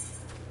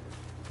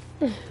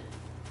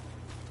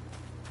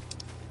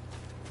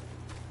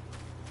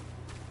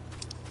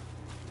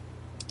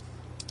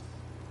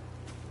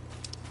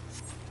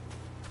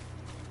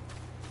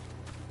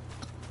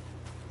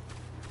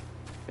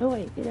 Oh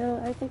wait, you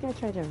know, I think I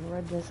tried to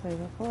run this way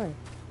before.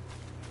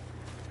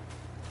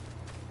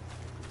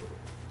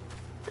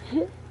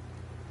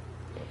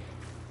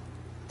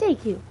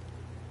 Thank you.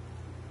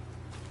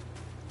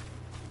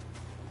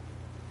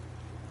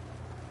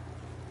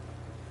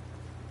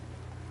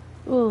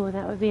 Ooh,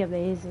 that would be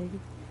amazing.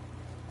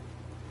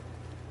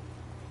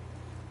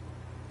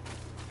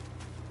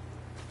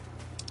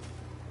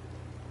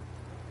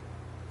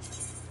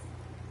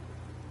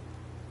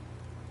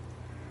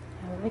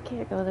 I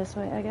can't go this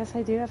way. I guess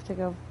I do have to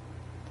go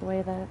the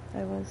way that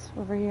I was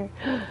over here.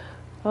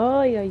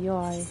 Oh, yeah,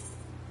 yeah.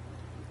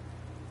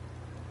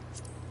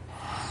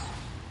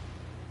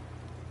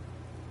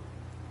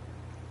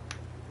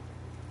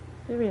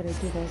 Maybe I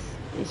did do this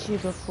issue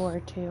before,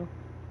 too.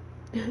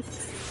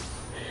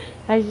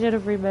 I should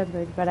have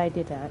remembered, but I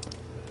did not.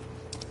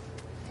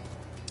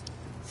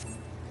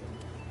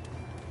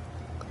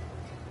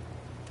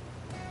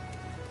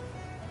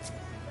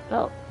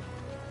 Oh.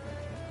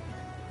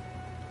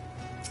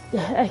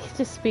 I can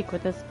just speak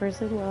with this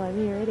person while I'm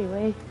here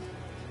anyway.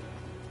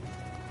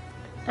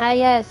 Ah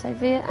yes, I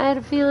had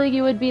a feeling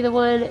you would be the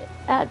one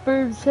at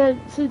Burn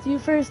since you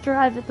first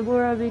arrived at the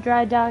Morami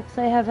dry docks.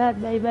 I have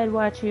had my men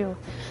watch you.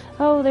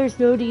 Oh, there's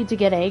no need to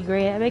get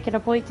angry. I make it a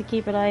point to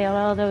keep an eye on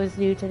all those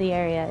new to the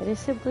area. It is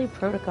simply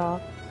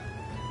protocol.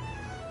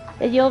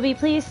 And you'll be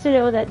pleased to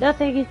know that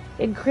nothing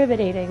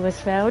incriminating was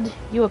found.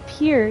 You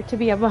appear to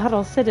be a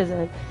model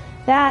citizen.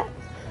 That,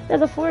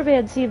 and the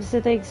foreman seems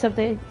to think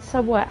something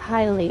somewhat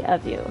highly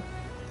of you.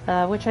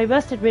 Which I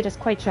must admit is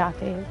quite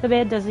shocking. The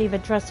man doesn't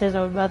even trust his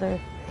own mother.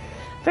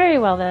 Very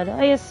well then,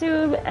 I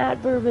assume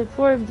Adverb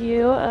informed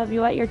you of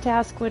what your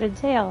task would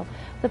entail.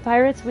 The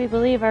pirates, we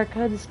believe, are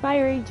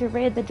conspiring to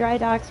raid the dry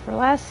docks for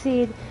last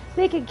seen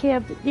making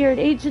camp near an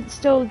ancient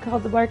stone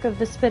called the Mark of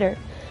the Spinner.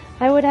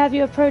 I would have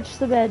you approach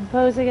the men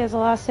posing as a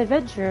lost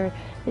adventurer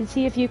and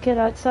see if you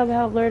cannot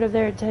somehow learn of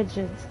their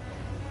intentions.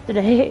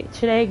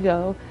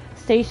 Chenango,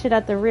 stationed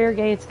at the rear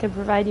gates, can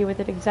provide you with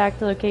an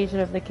exact location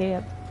of the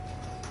camp.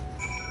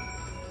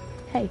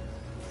 Hey,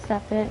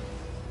 stop it.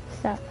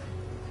 Stop.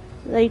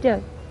 What are you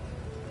doing?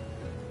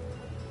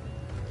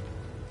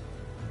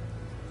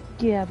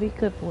 Yeah, be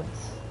good boys.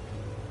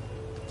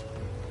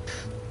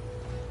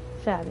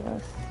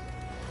 Fabulous.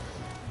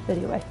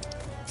 Anyway.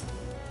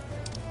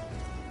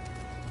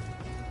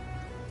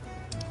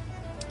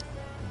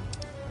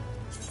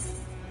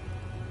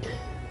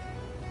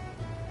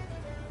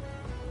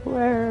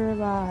 Where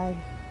am I?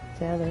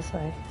 Down this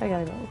way. I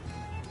gotta go.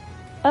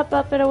 Up,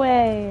 up, and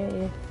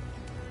away!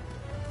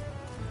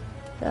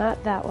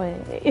 Not that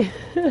way.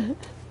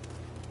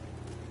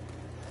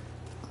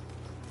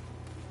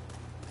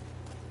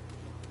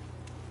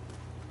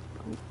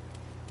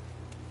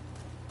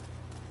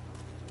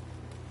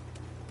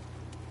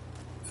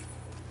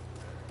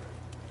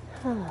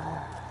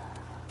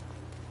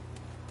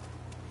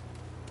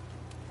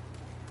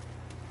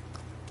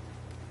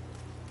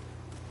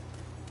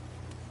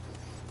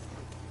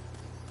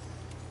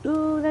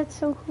 Ooh, that's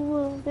so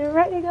cool. They're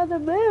riding on the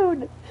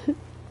moon.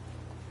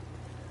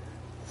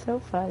 So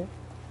fun.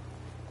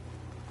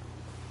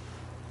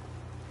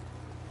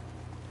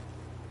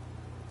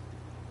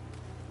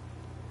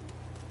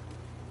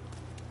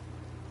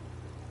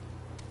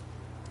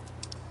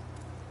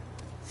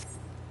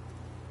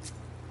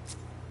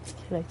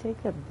 Can I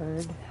take the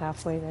bird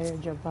halfway there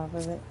and jump off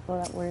of it?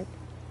 Will that work?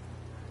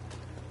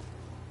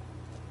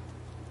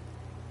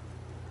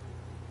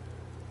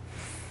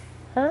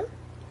 Huh?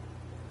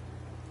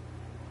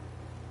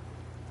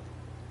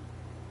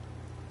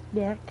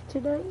 Nap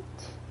tonight?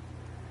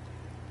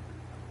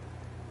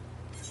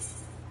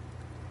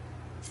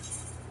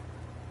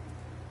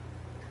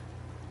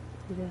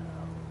 No.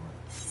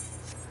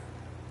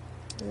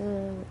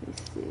 Let me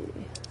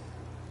see.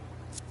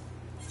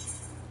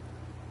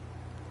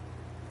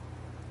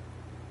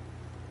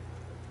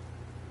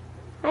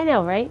 I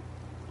know, right?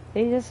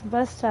 They just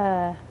must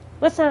not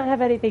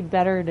have anything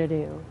better to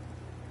do.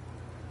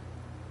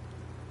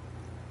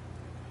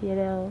 You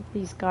know,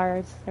 these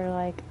guards, they're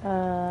like,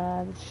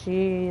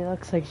 she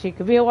looks like she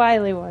could be a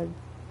wily one.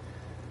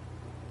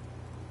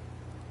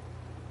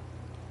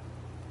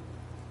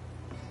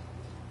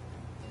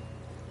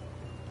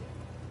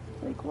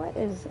 Like, what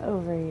is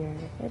over here?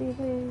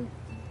 Anything?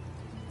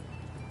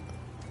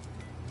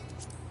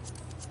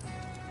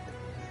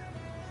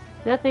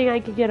 Nothing I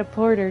could get a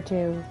porter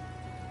to.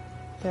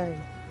 Sorry.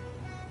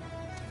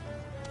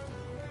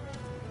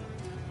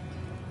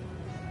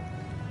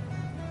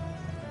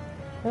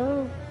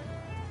 Oh,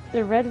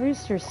 the Red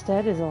Rooster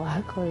Stead is a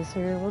lot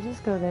closer. We'll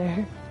just go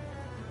there.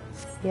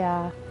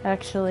 Yeah,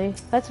 actually.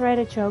 Let's ride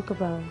a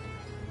chocobo.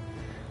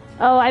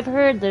 Oh, I've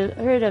heard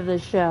of the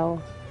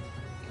show.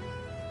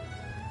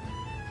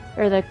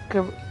 Or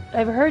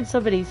I've heard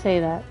somebody say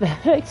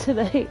that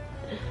tonight.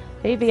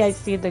 Maybe I've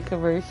seen the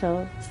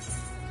commercial.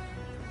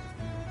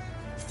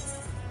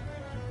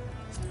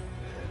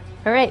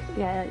 Alright,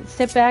 yeah,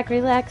 sit back,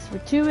 relax for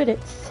 2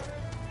 minutes.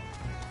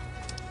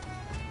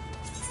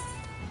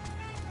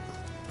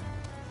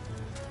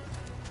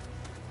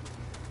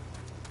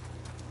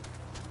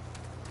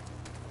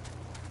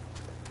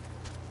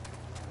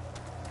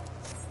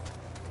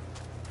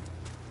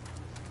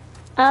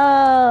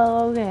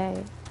 Oh,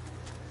 okay.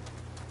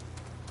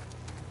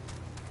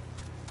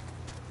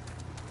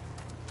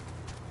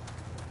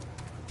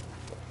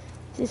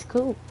 This is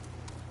cool.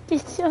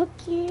 It's so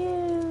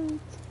cute.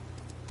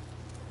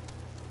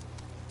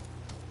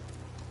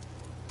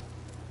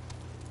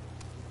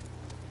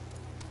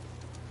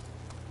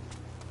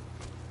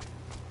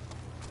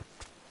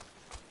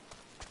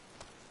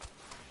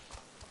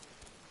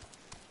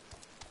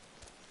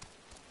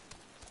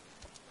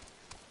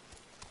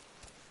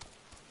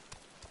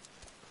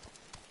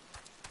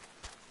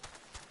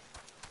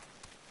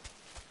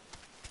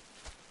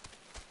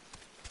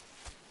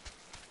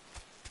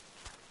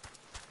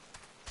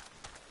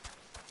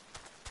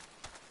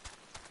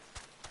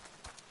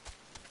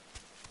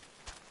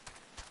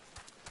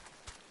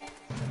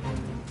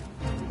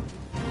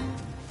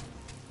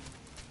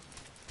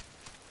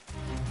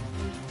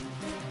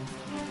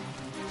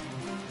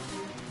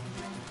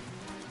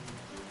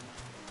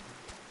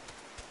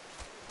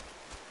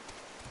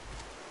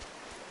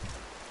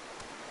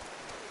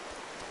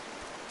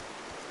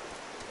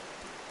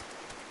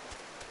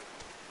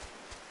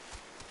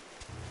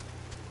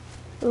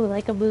 Ooh,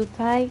 like a moon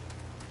pie.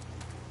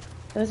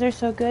 Those are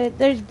so good.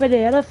 There's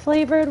banana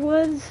flavored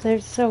ones. They're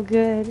so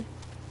good.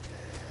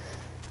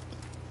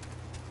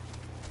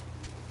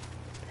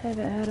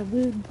 Haven't had a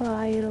moon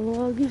pie in a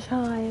long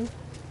time.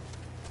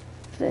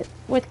 But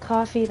with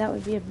coffee, that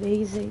would be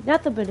amazing.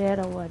 Not the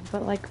banana one,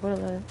 but like one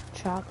of the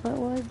chocolate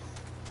ones.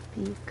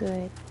 Be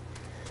good.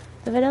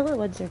 The vanilla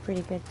ones are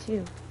pretty good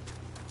too.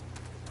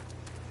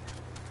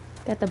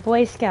 Got the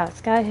Boy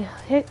Scouts. Got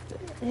hit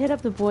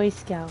up the Boy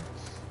Scouts.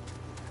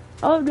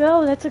 Oh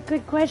no, that's a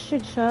good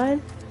question,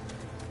 Sean.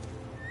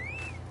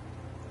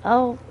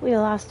 Oh, we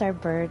lost our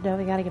bird. Now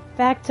we gotta get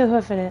back to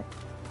hoofing it.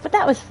 But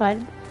that was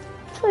fun.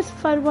 It was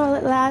fun while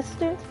it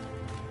lasted.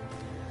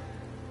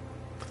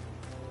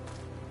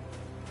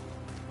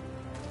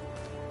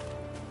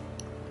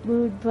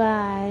 Mood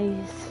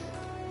buys.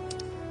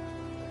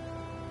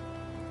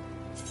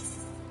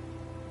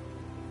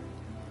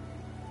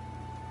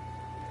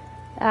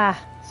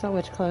 Ah, so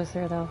much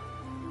closer though.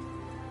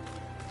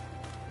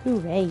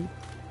 Hooray.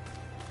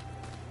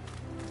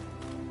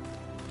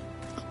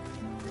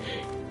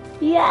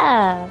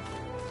 Yeah!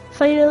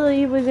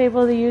 Finally was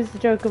able to use the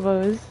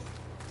chocobos.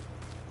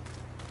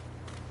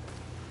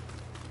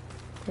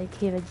 They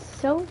came in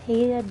so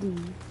handy.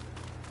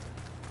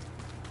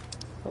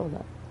 Hold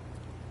up.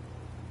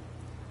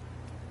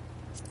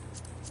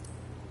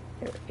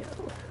 There we go.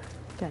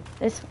 Good.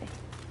 This way.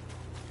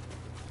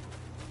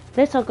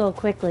 This will go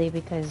quickly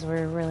because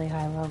we're really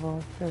high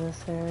level for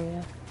this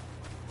area.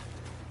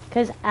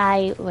 Because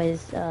I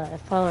was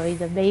following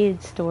the main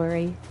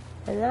story.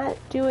 I'm not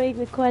doing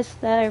the quests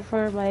that are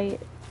for my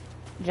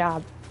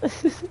job.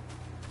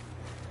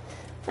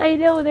 I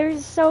know, they're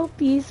so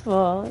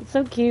peaceful. It's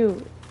so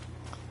cute.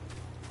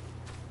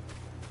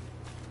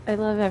 I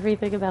love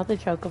everything about the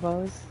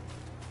chocobos.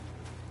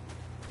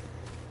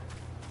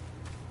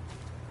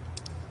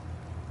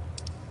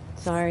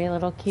 Sorry,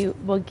 little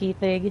cute monkey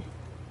thing.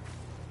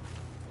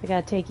 I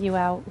gotta take you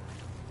out.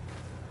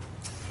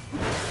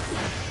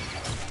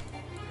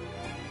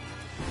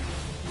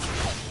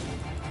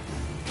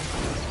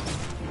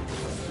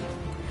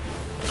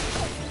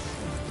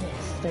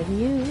 Than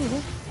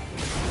you.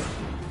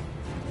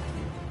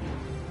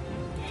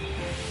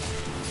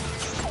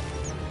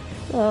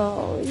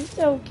 Oh, he's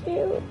so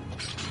cute.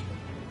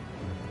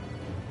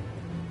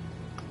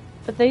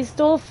 But they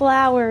stole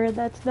flour, and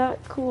that's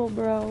not cool,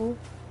 bro.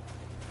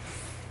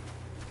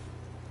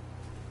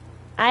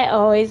 I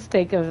always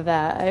think of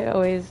that. I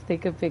always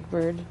think of Big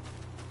Bird.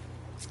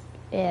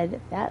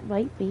 And that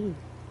might be.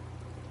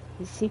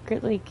 He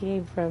secretly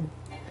came from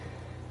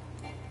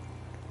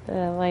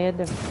the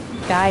land of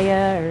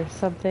Gaia or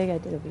something. I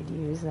didn't mean to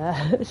use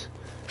that.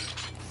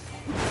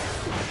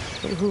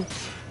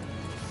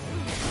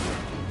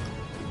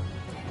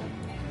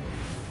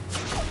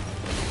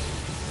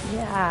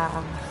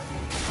 Yeah.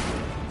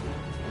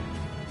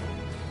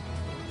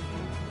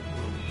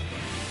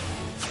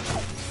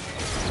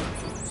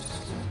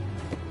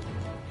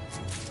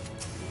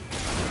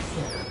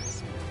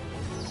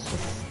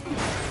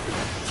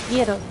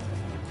 Get him!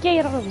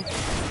 Get him!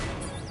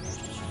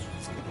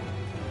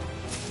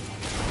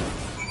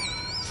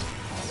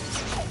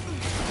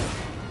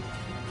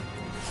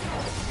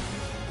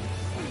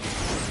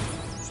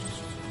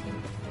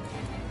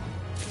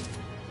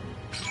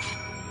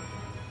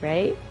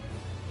 Right?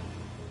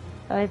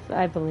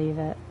 I believe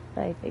it.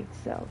 I think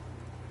so.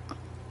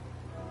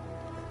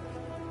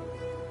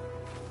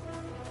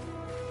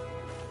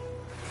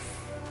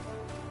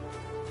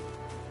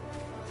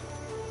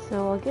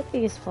 So we'll get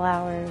these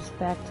flowers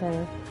back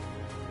to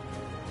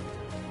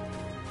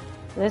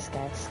this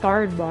guy,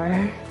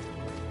 Scarnbar.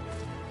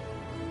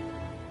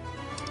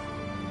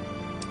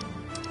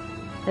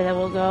 And then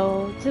we'll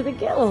go to the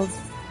guild.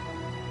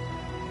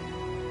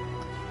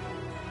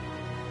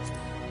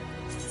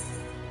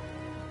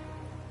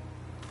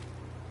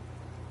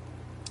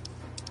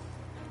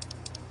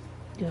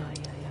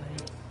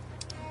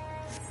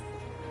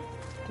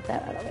 Get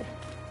that out of the way.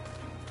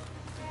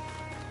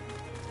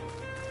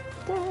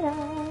 Ta-da!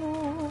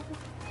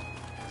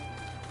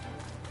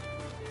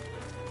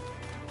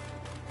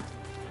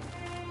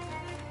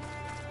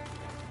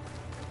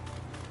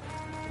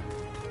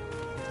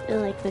 I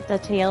like that the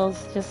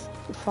tails just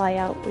fly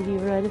out when you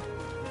run.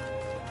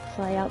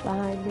 Fly out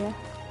behind you.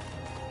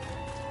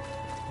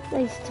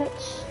 Nice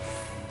touch.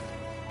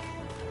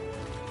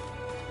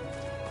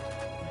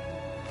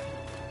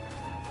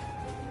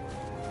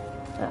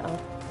 Uh-oh.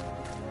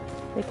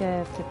 I think I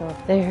have to go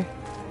up there.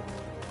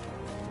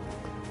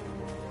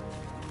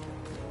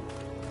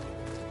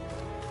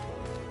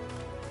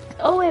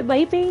 Oh, it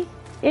might be.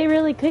 It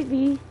really could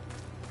be.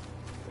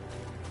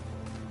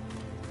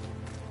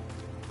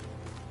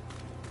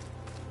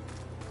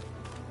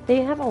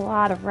 They have a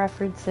lot of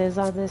references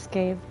on this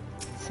game.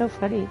 It's so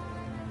funny.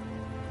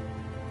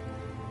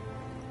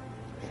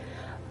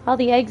 All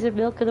the eggs and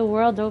milk in the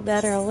world don't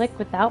matter a lick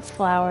without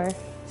flour.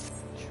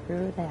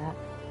 True that.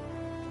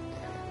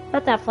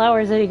 Not that flour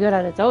is any good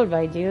on its own,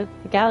 mind you.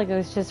 The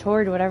Galagos just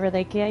hoard whatever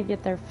they can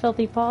get their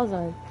filthy paws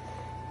on.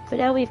 But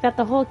now we've got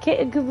the whole kit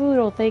and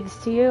caboodle thanks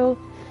to you.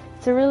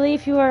 It's a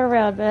relief you are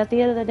around, but at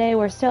the end of the day,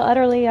 we're still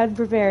utterly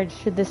unprepared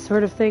should this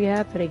sort of thing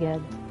happen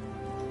again.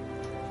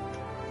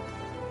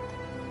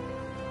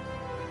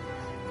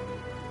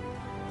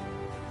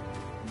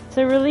 It's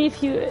a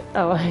relief you...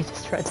 Oh, I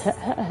just read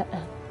that.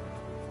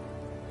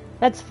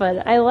 That's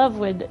fun. I love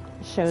when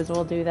shows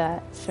will do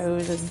that.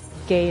 Shows and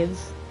games.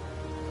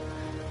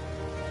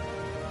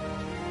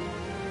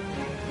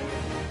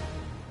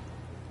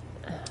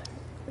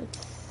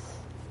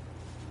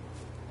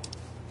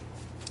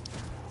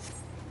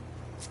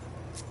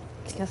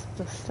 I guess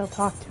I'll still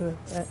talk to him,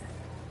 but...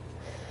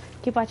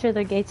 Keep watching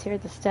the gates here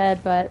at the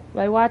stead, but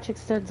my watch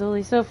extends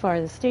only so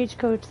far. The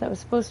stagecoach that was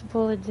supposed to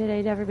pull in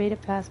today never made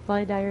it past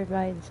Blind Iron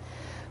Mines.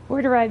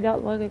 Word arrived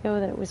not long ago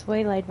that it was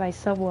waylaid by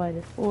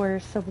someone, or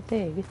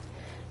something.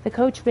 The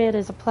coachman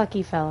is a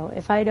plucky fellow.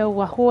 If I know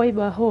Wahoy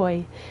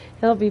Mahoy,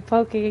 he'll be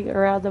poking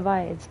around the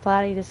mines,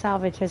 planning to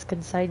salvage his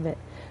consignment.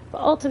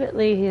 But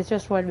ultimately, he is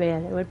just one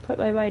man. It would put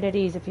my mind at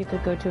ease if you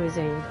could go to his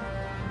aid.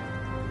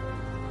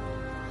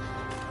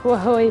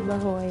 Wahoy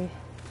Mahoy.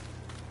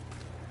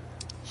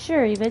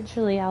 Sure,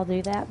 eventually I'll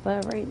do that,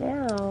 but right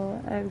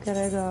now I'm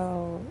gonna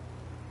go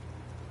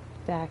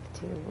back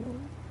to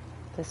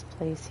this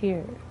place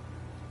here.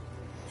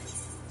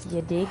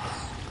 You dig?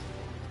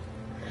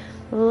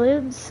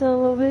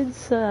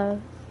 Linsa.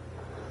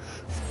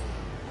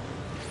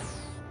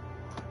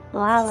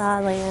 La La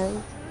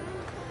Land.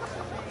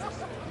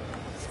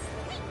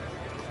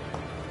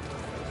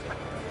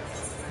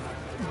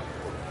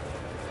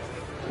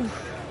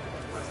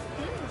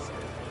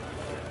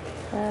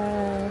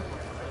 I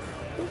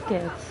think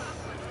it's...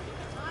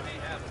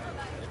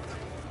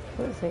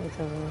 I would say it's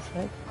over this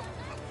way.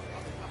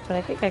 But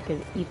I think I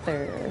could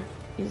either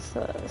use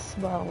the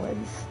small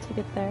ones to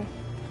get there.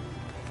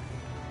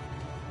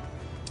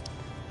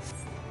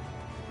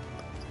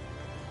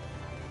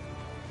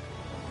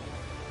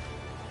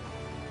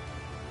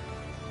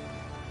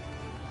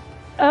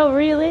 Oh,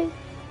 really?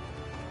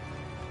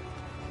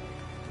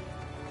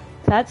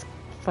 That's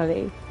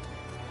funny.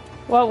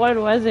 What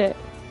one was it?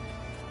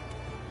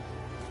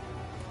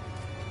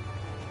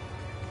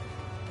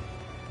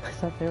 I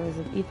thought there was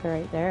an ether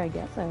right there. I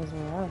guess I was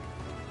wrong.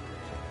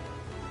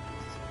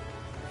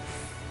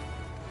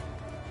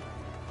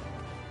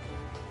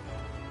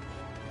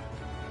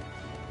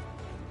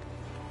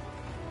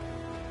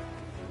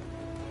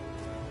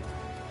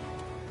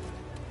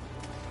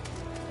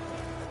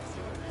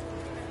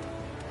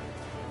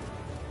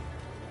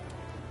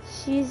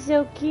 She's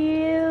so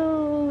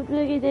cute.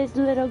 Look at this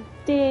little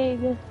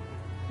thing.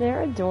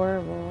 They're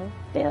adorable.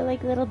 They're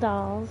like little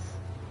dolls.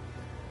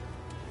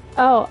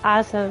 Oh,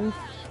 awesome.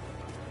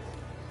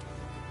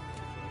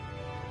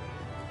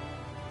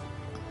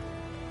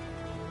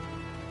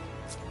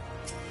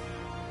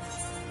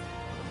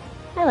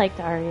 I liked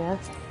Arya.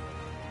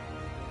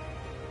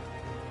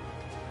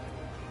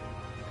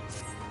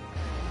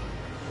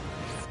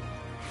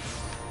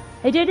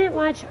 I didn't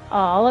watch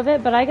all of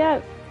it, but I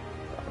got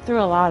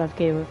through a lot of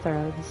Game of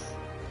Thrones.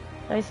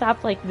 I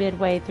stopped like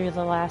midway through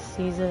the last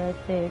season, I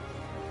think.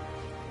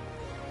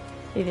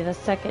 Maybe the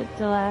second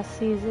to last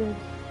season.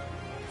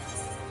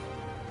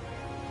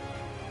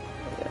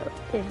 Go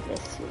in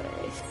this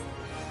way.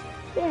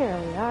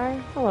 There we are.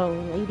 Hello,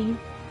 lady.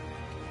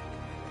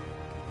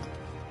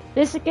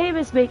 This game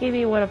is making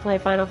me want to play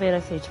Final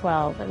Fantasy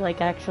XII and,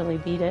 like, actually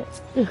beat it.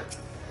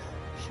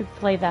 Should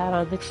play that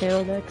on the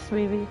channel next,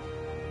 maybe.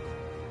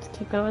 Let's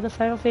keep going with the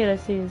Final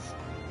Fantasies.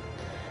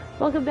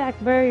 Welcome back,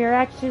 Burr. Your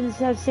actions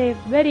have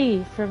saved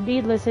many from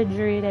needless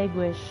injury and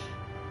anguish.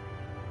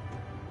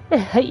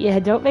 Yeah,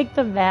 don't make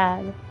them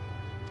mad.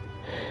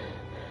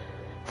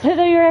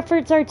 Though your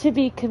efforts are to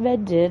be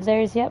commended,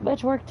 there is yet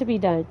much work to be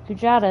done.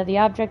 Kujata, the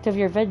object of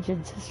your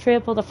vengeance, has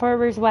trampled a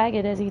farmer's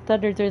wagon as he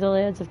thundered through the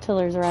lands of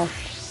Tiller's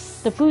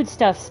Rest. The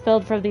foodstuffs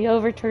spilled from the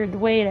overturned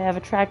wain have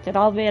attracted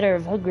all manner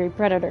of hungry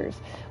predators.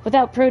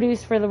 Without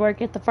produce for the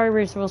market, the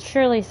farmers will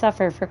surely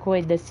suffer for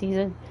coin this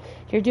season.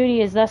 Your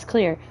duty is thus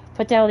clear.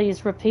 Put down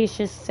these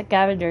rapacious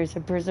scavengers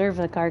and preserve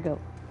the cargo.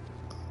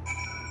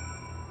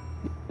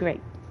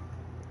 Great.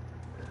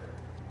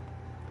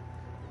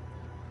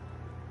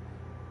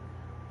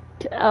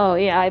 Oh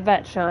yeah, I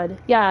bet, Sean.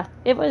 Yeah,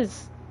 it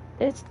was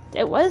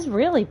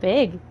really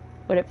big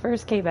when it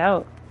first came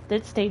out.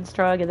 It stayed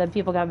strong and then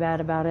people got mad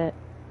about it.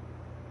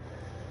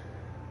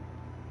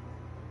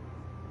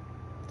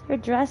 Her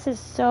dress is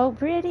so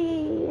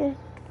pretty.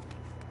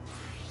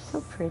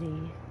 So pretty.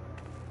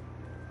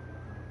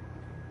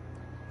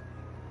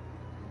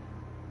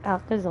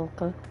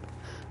 Alka-Zolka.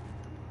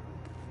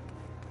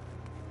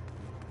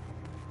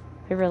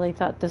 I really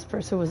thought this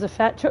person was a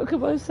fat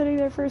chocobo sitting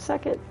there for a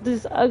second.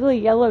 This ugly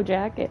yellow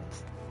jacket.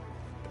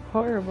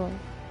 Horrible.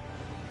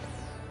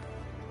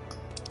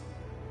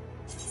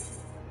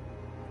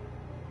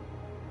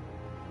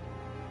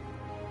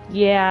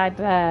 Yeah, I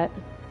bet.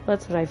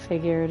 That's what I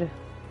figured.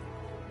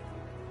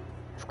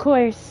 Of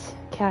course,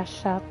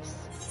 Cashapps.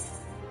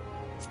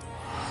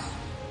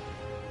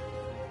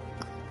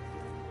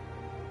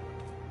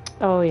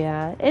 Oh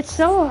yeah, it's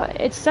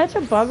such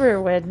a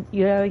bummer when,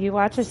 you know, you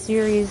watch a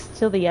series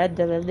till the end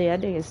and then the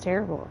ending is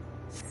terrible.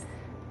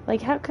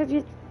 Like, how could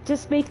you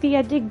just make the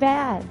ending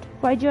bad?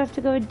 Why'd you have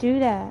to go and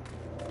do that?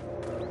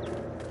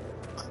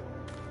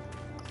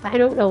 I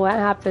don't know what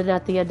happened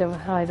at the end of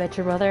How I Met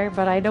Your Mother,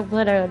 but I don't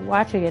plan on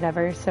watching it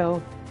ever,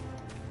 so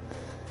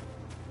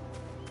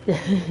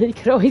you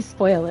can always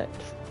spoil it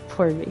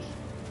for me.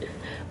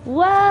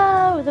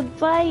 Whoa, the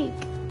bike!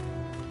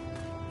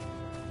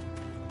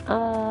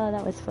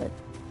 That was fun.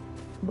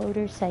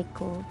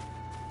 Motorcycle.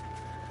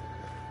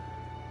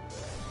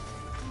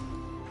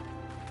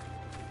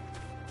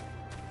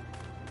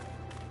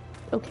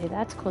 Okay,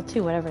 that's cool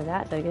too, whatever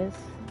that thing is.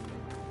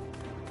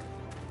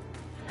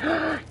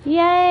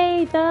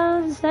 Yay,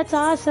 thumbs! That's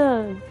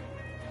awesome!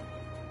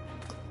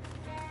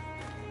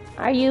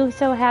 Are you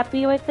so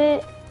happy with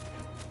it?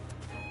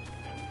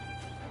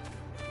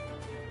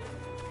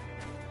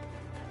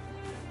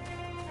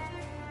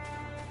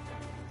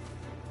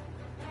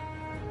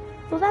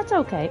 Well, that's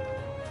okay.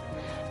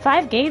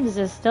 5 games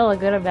is still a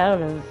good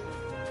amount of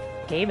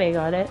gaming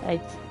on it,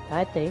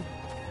 I think.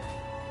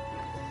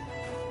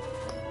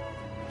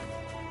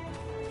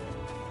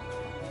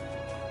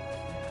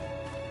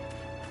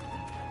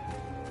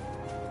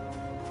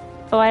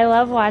 Oh, I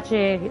love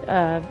watching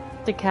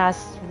the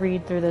cast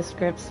read through the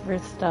scripts for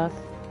stuff.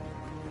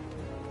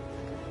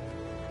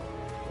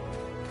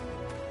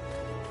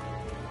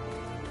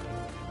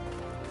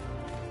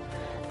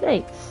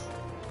 Nice.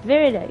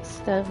 Very nice,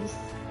 Stubbs.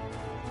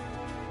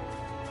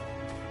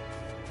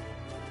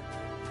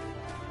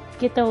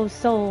 Get those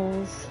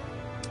souls.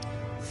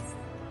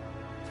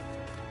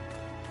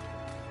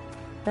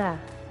 Ah,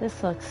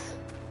 this looks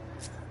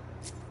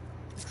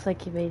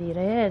like you may need a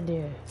hand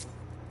here.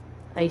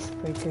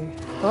 Icebreaker.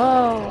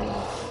 Whoa!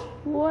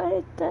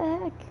 What the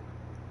heck?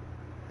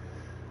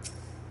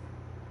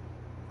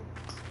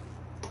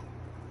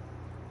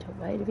 Don't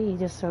mind me,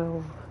 just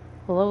a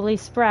lowly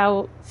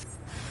sprout.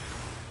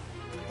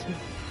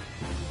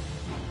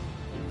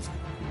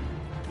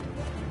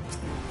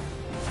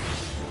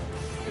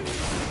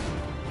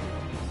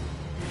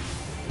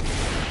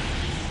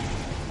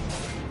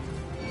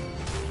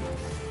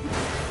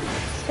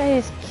 This guy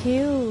is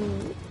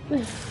cute.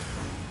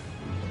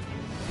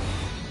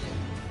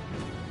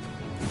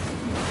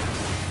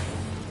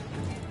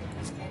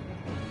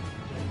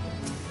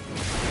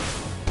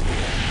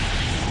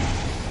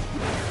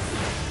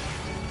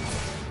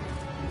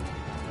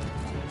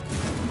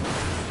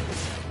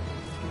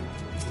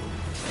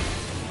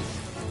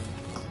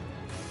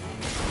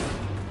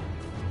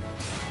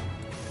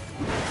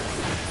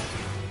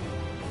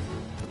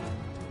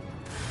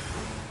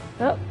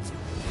 Oh,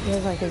 he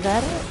was like, is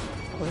that it?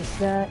 Of course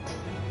not.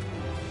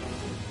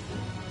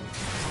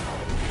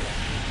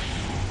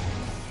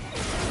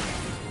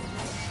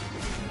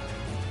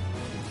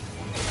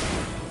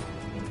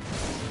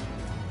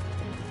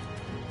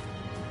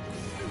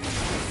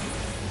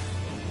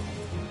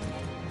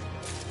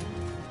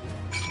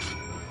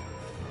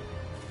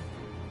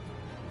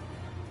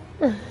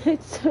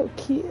 It's so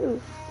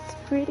cute. It's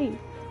pretty.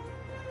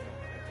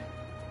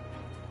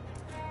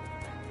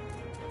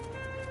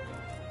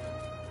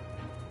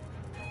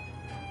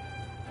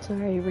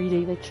 Sorry,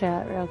 reading the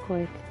chat real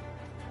quick.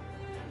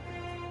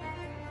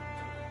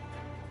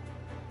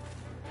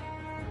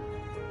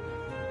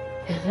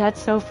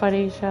 That's so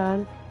funny,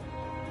 Sean.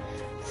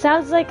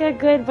 Sounds like a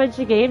good bunch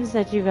of games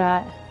that you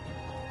got.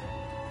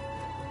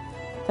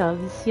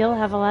 Thumbs, you'll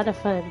have a lot of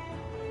fun.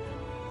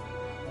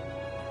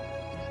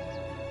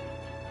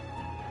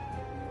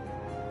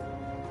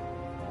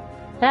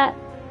 That.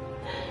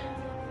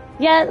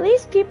 Yeah, at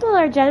least people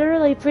are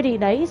generally pretty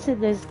nice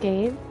in this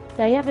game.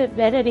 I haven't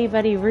met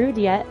anybody rude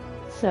yet,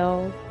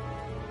 so...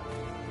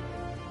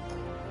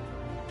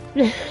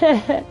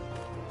 You're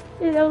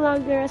no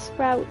longer a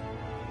sprout.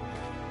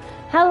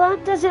 How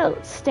long does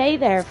it stay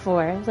there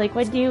for? Like,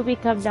 when do you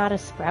become not a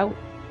sprout?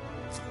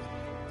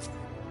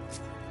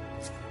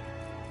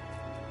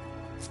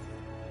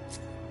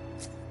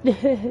 Well,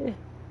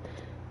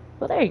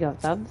 there you go,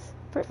 Thumbs.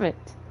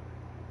 Perfect.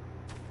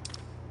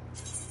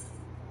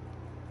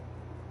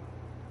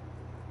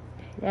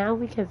 Now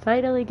we can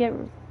finally get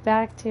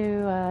back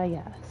to,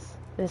 yes,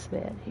 this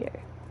man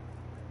here.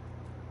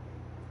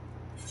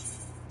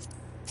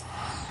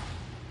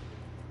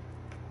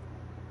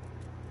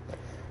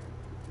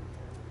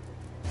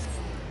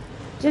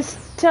 Just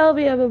tell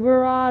me I'm a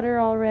marauder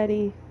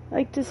already.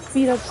 Like, just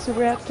beat up some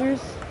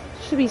raptors.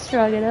 Should be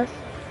strong enough.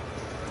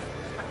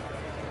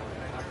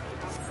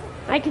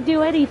 I can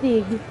do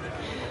anything.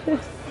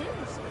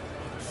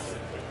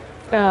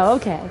 Oh,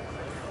 okay.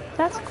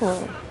 That's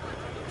cool.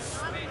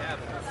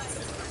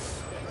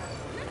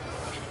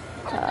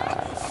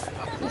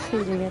 Just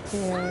need to get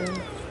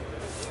to...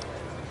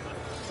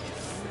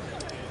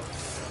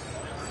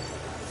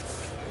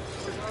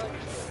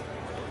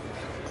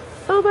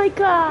 Oh my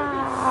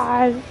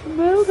gosh!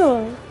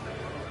 Moogle!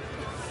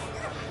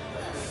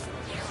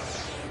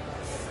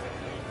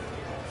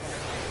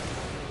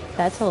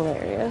 That's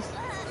hilarious.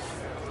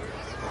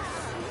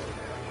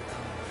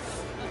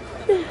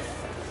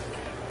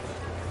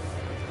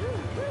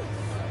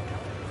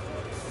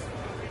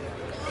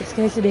 This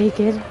guy's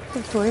naked,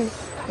 of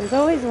course. There's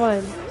always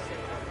one.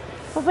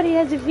 Nobody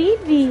has to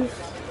feed me.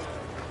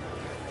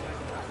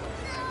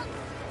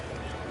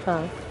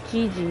 Oh,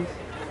 GG.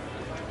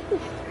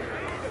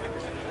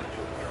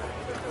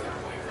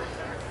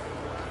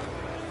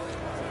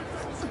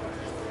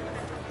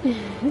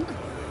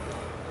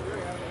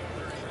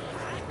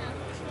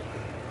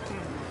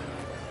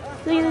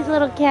 Look at this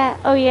little cat.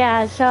 Oh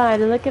yeah, Sean,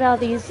 look at all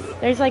these.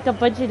 There's like a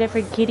bunch of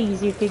different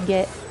kitties you can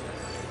get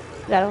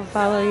that'll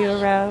follow you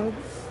around.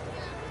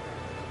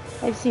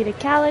 I've seen a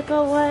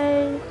calico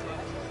one.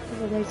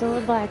 And then there's a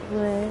little black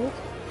one.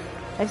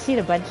 I've seen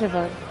a bunch of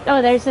them.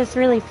 Oh, there's this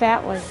really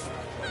fat one.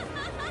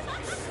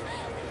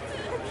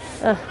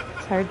 Ugh,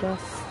 it's hard to...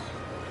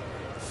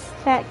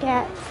 Fat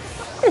cat.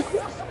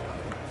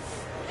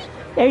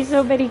 There's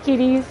so many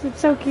kitties. It's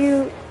so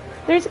cute.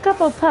 There's a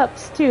couple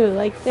pups, too.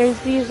 Like, there's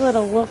these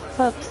little wolf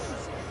pups.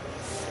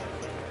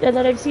 And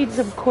then I've seen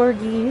some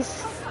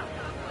corgis.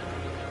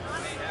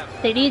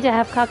 They need to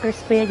have Cocker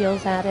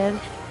Spaniels added.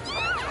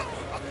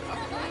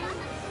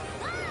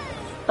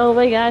 Oh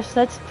my gosh,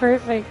 that's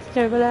perfect,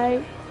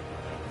 Gemini.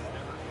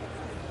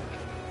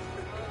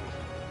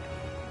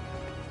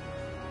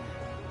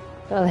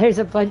 Oh, there's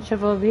a bunch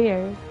of them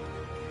here.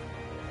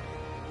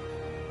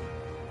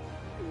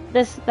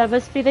 That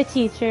must be the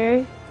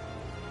teacher.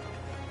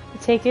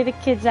 Taking the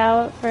kids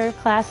out for a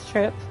class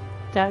trip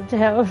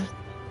downtown.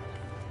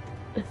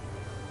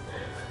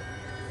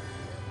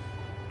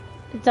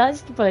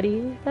 Dust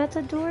Buddy, that's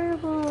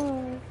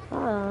adorable.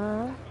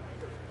 Aww.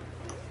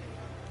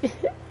 She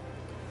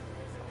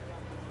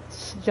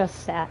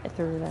just sat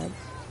through that.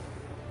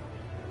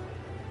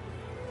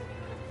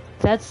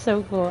 That's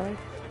so cool.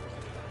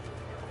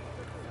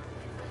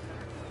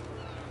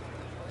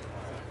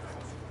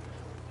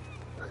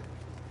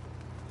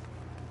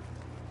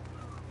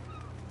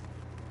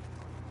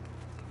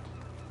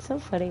 So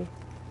funny.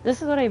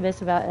 This is what I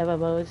miss about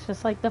MMO. It's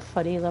just like the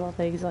funny little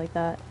things like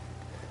that.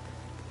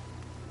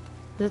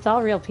 It's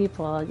all real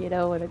people, you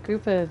know, when a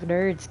group of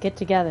nerds get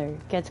together,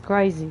 it gets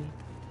crazy.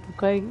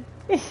 Okay?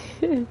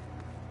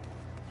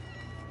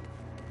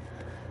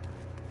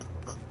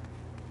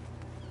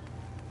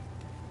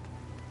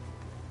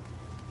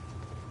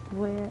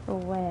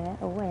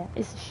 Where?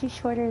 Is she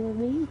shorter than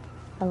me?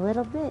 A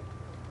little bit.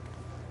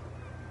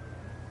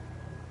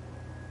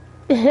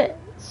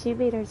 She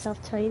made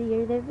herself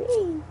tinier than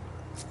me.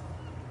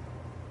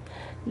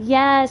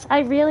 Yes, I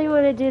really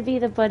wanted to be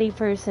the bunny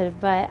person,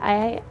 but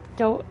I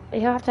don't...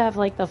 You have to have,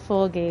 like, the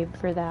full game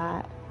for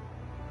that.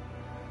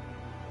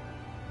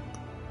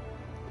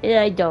 And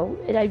I don't,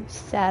 and I'm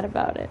sad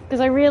about it. Because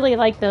I really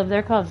like them.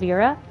 They're called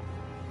Vera.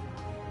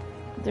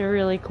 They're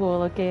really cool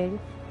looking.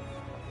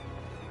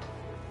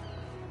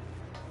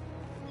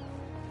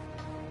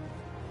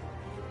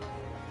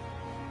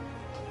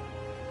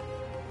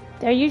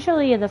 They're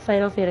usually in the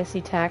Final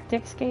Fantasy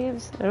Tactics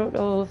games. I don't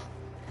know if...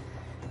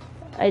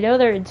 I know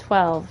they're in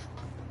 12,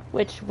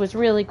 which was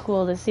really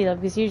cool to see them,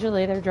 because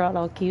usually they're drawn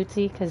all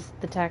cutesy, because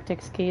the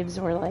Tactics games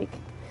were like...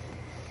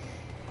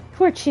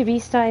 were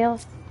chibi style.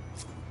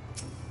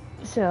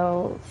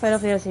 So, Final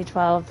Fantasy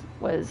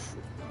 12 was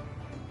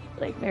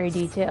like very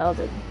detailed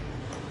and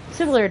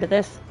similar to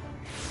this.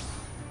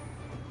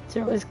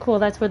 So it was cool.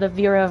 That's where the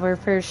Vera were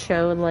first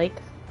shown, like...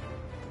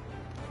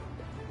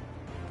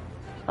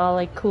 all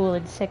like cool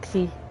and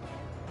sexy.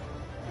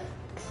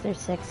 'Cause they're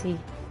sexy.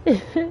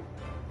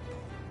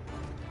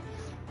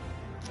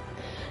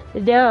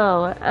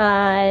 No,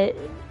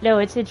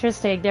 it's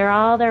interesting. They're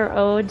all their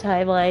own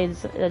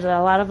timelines, and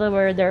a lot of them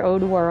are in their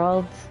own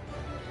worlds.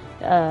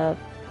 Uh,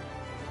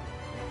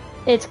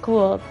 it's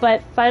cool,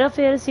 but Final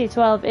Fantasy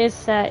XII is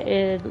set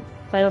in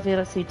Final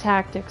Fantasy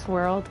Tactics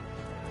world,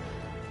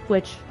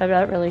 which I'm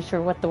not really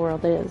sure what the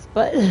world is,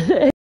 but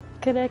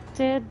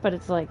connected, but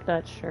it's like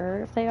not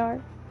sure if they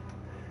are.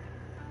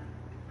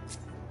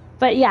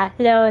 But yeah,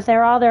 no,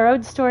 they're all their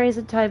own stories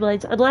and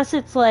timelines, unless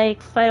it's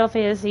like Final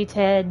Fantasy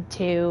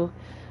X-2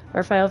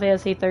 or Final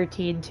Fantasy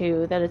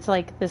 13-2, then it's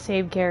like the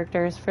same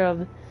characters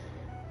from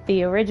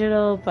the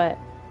original, but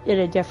in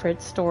a different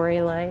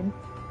storyline.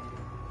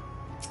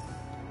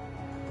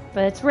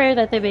 But it's rare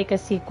that they make a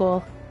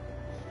sequel.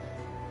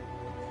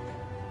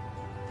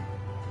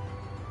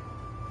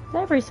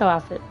 Every so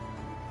often.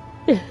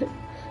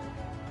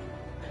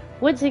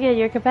 Once again,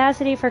 your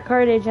capacity for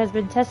carnage has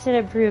been tested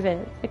and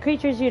proven. The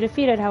creatures you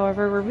defeated,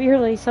 however, were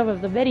merely some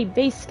of the many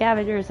base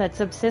scavengers that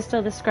subsist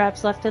on the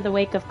scraps left in the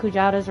wake of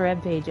Kujata's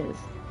rampages.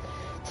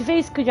 To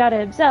face Kujata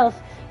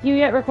himself, you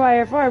yet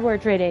require far more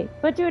training,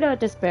 but do not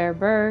despair,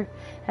 Burr.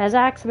 As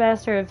Axe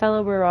Master and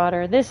fellow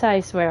Marauder, this I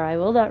swear, I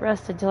will not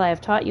rest until I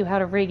have taught you how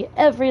to wring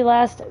every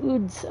last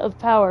ounce of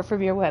power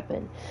from your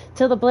weapon,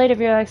 till the blade of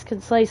your axe can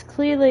slice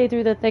cleanly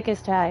through the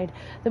thickest hide,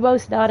 the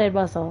most knotted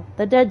muscle,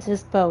 the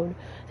densest bone.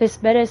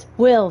 This menace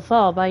will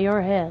fall by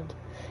your hand.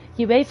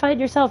 You may find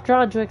yourself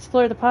drawn to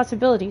explore the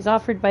possibilities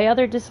offered by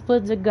other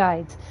disciplines and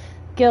guides.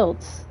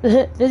 Guilds.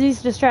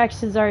 These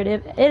distractions are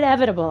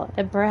inevitable,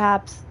 and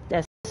perhaps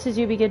necessary as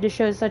you begin to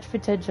show such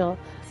potential.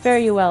 Fare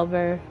you well,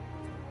 Burr.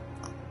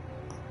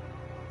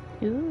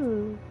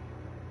 Ooh.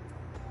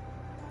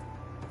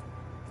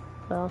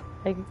 Well,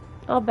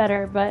 all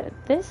better, but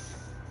this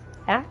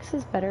axe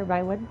is better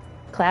by one.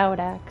 Cloud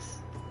axe.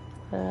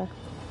 Well,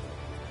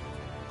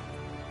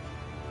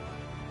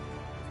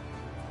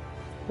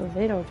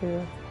 they don't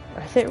do.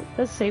 Are they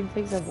the same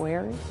things I'm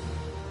wearing?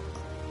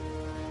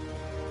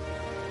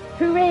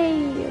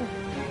 Hooray!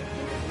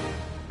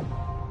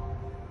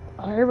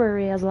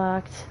 Armory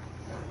unlocked.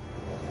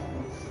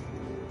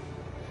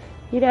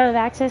 You now have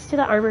access to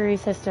the armory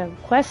system.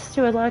 Quests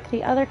to unlock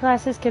the other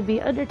classes can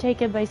be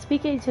undertaken by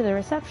speaking to the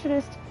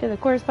receptionist in the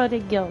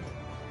corresponding guild.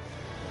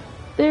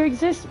 There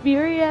exist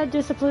myriad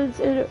disciplines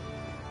in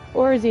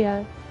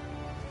Orzia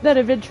that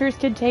adventurers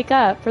can take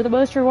up for the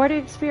most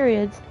rewarding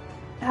experience.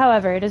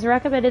 However, it is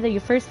recommended that you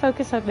first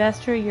focus on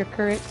mastering your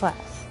current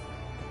class.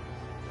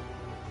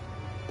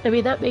 I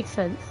mean, that makes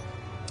sense.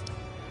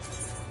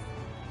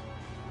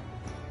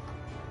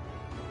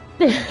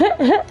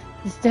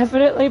 It's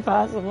definitely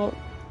possible.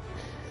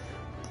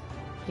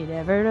 You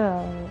never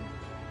know.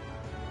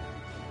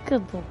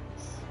 Good boys.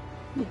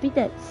 You be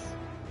nice.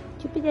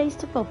 You be nice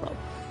to Bobo.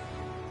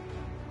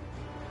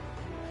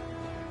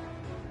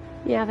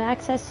 You have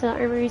access to the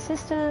armory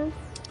system.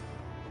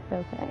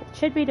 Okay. It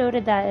should be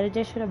noted that in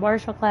addition to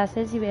martial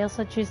classes, you may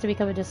also choose to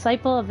become a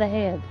disciple of the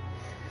hand.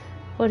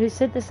 One who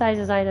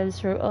synthesizes items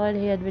from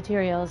on-hand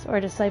materials, or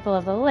disciple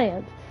of the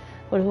land.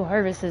 One who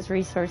harvests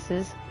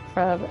resources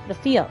from the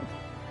field.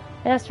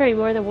 Mastering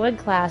more than one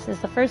class is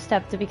the first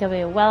step to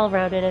becoming a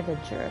well-rounded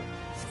adventurer.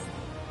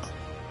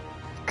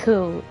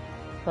 Cool.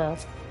 Well.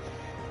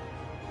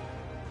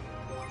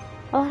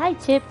 Oh, hi,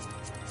 Chip.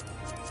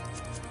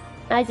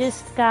 I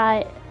just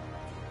got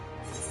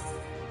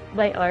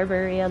my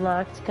armory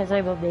unlocked because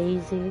I'm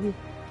amazing.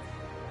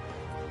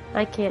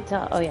 I can't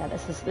tell. Oh, yeah,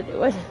 this is the new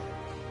one.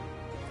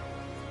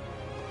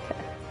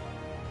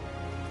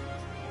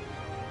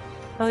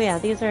 Oh, yeah,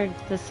 these are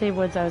the same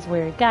ones I was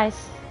wearing. Guys,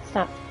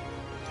 stop.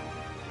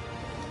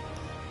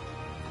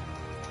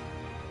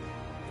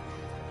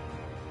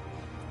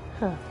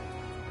 Huh.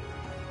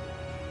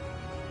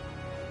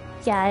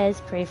 Yeah,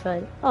 it's pretty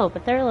fun. Oh,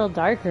 but they're a little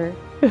darker.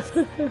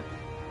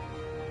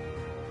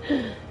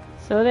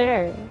 So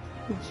there.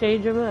 You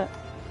change them up.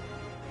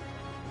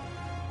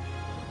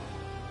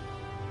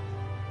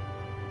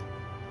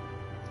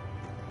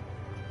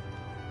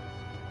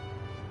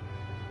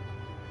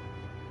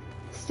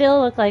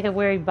 Still look like I'm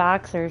wearing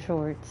boxer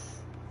shorts.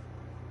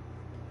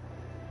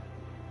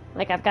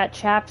 Like I've got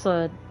chaps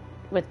on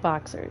with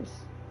boxers.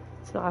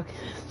 It's not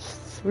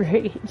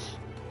strange.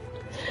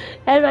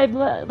 And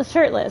I'm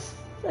shirtless.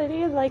 I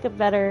need like a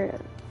better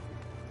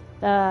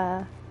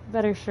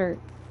shirt.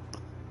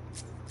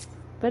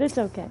 But it's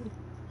okay.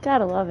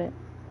 Gotta love it.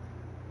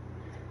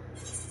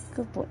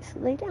 Good boys.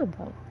 Lay down,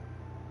 Bo.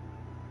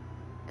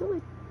 Go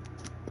on.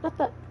 Up,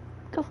 up.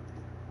 Go.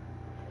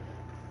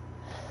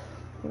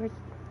 You're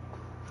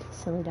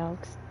silly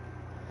dogs.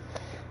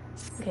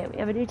 Okay, we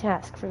have a new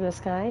task for this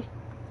guy.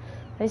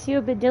 I see you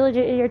have been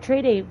diligent in your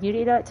training. You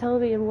need not tell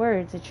me in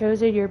words. It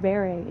shows in your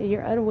bearing, in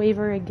your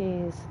unwavering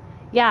gaze.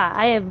 Yeah,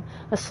 I am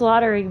a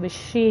slaughtering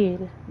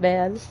machine,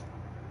 man.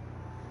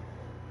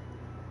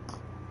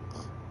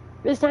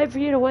 It's time for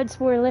you to once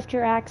more lift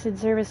your axe in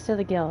service to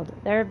the guild.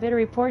 There have been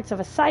reports of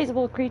a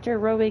sizable creature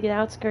roaming the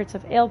outskirts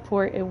of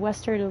Aleport in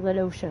western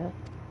Lenosha.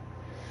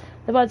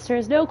 The monster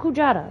has no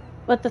Kujana,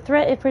 but the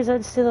threat it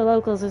presents to the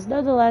locals is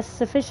nonetheless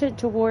sufficient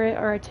to warrant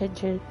our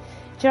attention.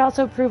 It should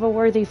also prove a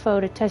worthy foe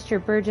to test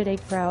your burgeoning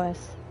prowess.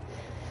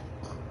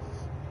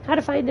 How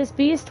to find this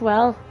beast?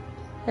 Well,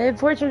 I am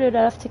fortunate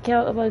enough to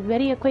count among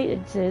many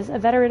acquaintances a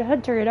veteran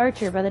hunter and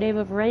archer by the name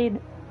of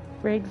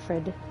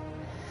Rainfriend.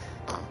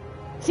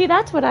 See,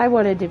 that's what I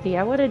wanted to be.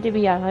 I wanted to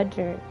be a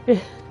hunter.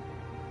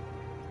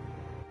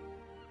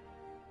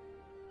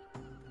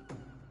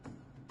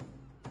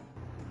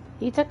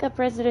 He took up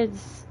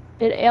residence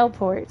in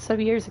Aleport some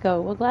years ago.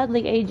 Will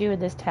gladly aid you in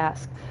this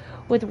task.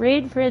 With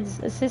Rainfriend's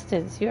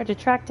assistance, you are to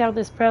track down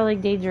this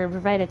prowling danger and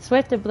provide it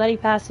swift and bloody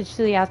passage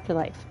to the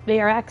afterlife. May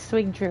our axe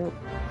swing true.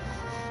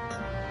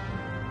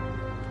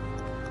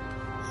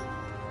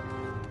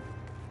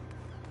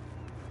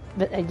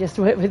 But I just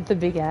went with the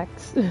big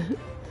axe.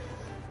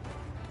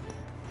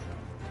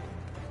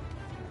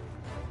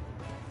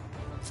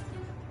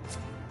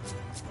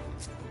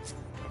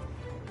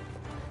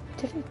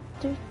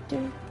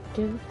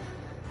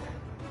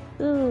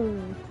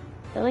 Ooh,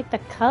 I like the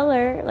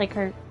color, like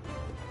her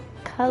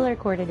color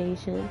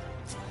coordination.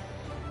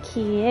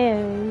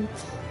 Cute.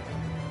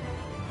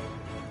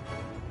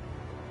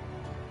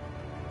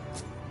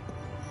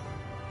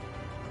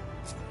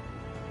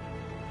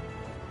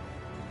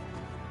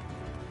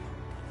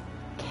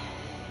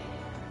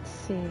 Let's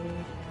see.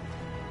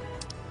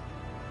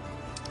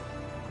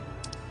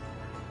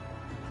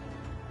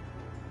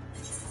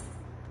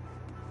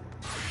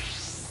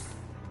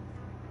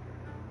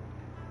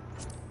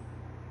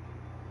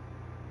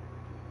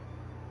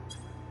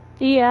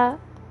 Yeah.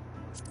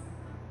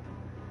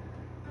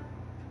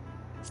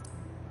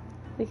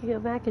 We can go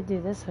back and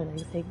do this one, I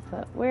think,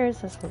 but where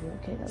is this one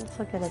located? Let's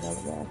look at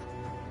another map.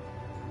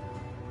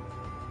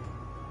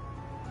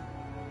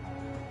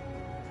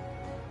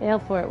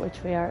 Aleport,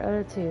 which we are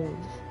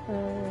unattuned.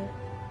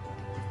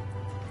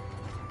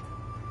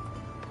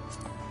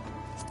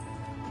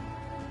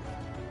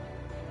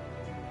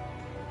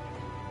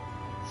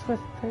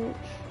 Swift perch.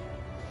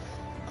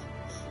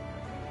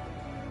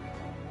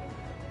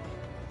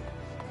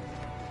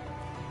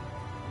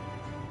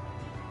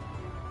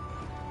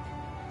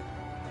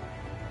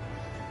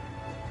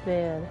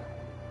 Man.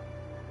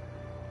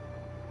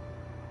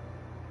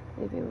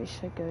 Maybe we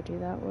should go do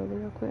that one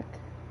real quick.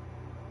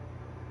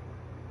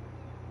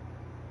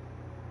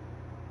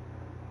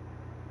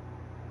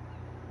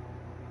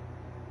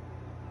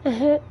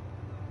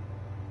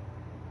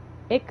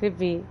 It could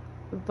be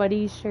a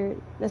bunny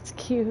shirt. That's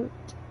cute.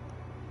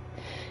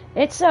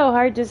 It's so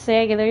hard to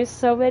say. There's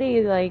so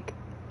many like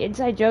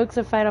inside jokes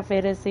of Final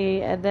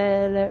Fantasy and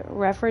then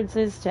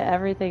references to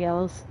everything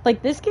else.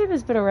 Like this game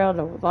has been around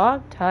a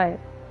long time.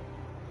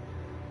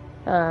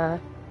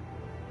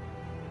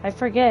 I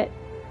forget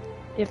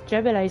if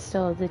Gemini's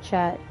still in the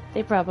chat.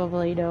 They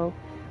probably know.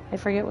 I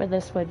forget when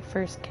this one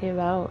first came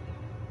out.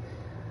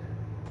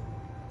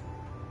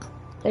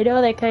 I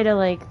know they kind of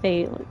like,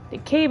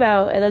 it came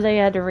out and then they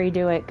had to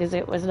redo it because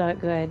it was not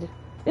good.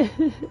 I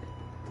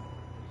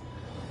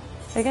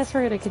guess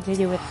we're going to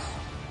continue with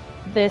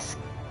this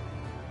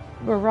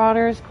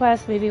Marauder's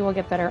quest. Maybe we'll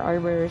get better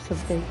armor or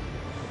something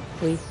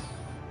if we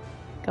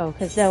go,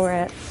 because now we're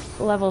at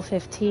level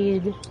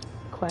 15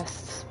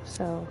 quests,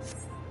 so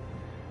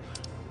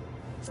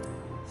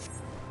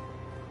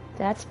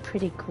that's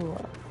pretty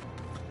cool.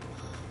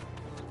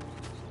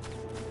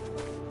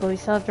 But we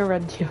still have to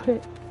run to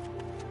it.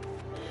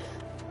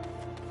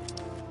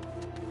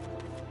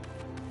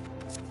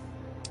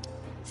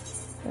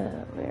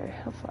 Where?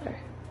 How far?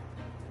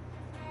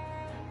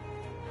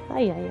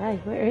 Ay,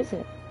 where is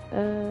it?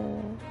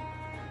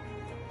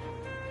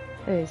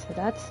 Okay, so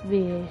that's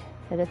me,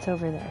 and it's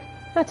over there.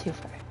 Not too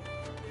far.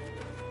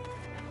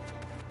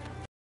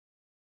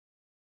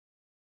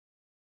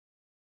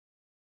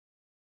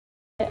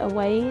 A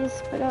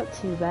ways, but not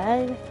too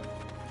bad.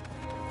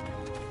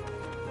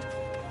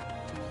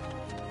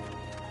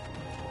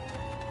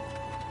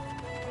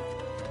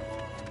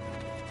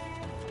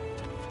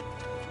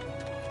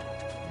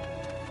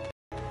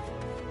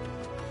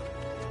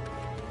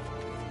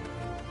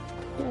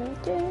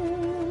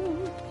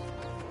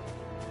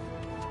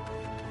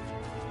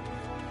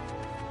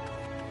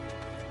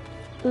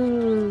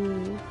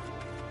 Ooh.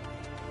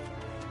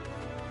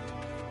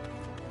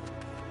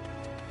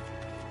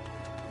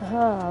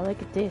 Oh,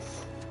 look at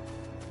this.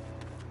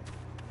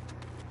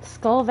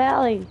 Skull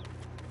Valley.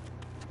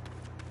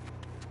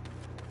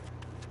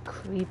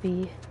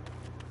 Creepy.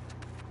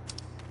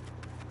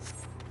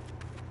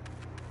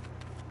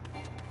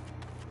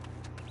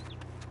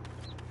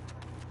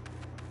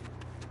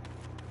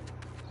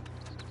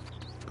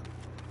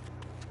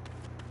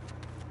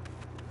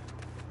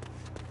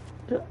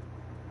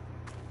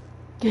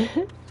 What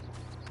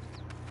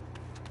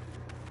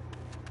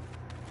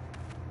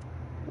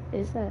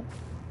is that?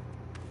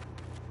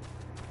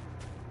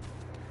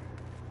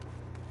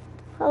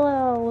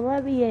 Hello,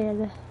 let me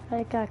in.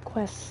 I got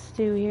quests to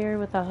do here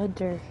with a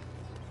hunter.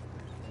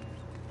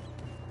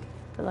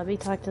 But let me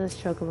talk to this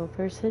chocobo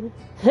person.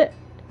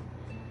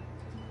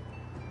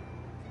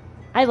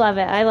 I I love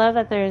it. I love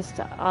that there's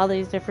all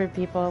these different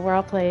people. We're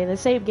all playing the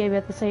same game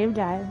at the same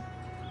time.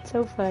 It's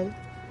so fun.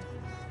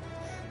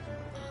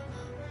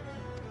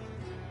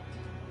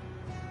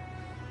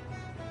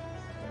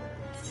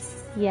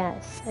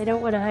 Yes, I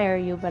don't want to hire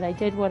you, but I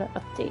did want to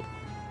update.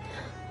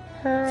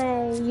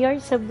 Hi, you're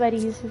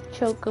somebody's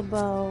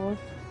chocobo.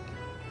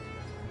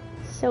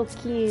 So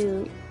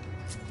cute.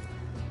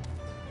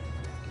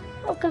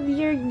 How come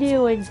you're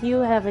new and you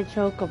have a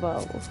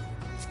chocobo?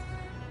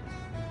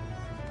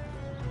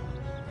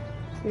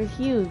 You're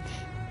huge.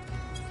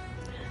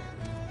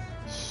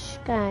 Shh,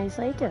 guys,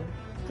 lay down.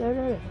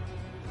 No.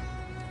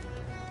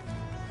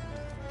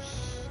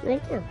 Shh, lay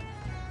down.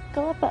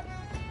 Go up.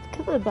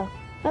 Come on, Bo.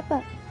 Up.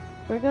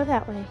 Or go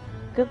that way.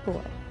 Good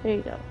boy. There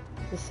you go.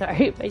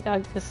 Sorry, my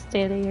dog's just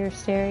standing here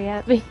staring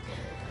at me.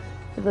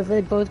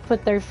 They both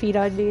put their feet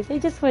on me. They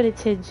just want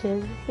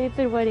attention. They've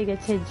been wanting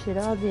attention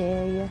all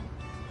day.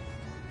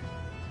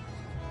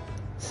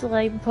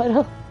 Slime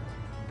puddle.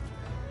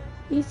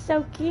 He's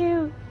so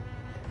cute.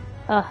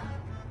 Ugh.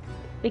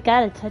 We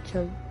gotta touch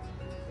him.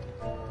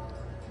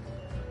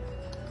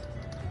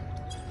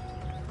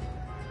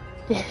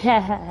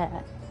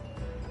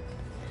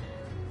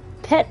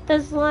 Pet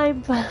the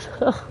slime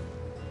puddle.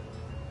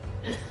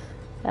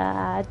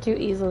 Too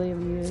easily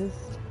amused.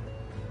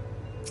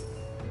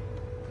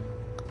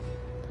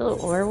 Hello,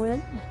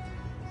 Orwin.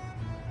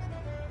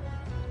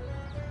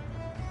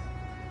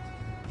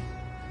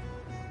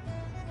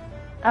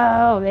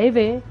 Oh,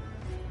 maybe.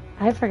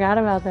 I forgot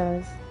about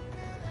those.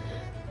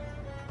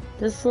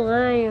 The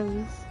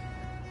slimes.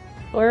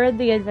 Orwin,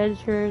 the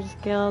Adventurers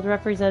Guild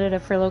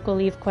representative for local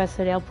leaf quests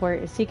at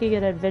Airport, is seeking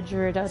an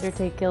adventurer to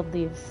undertake guild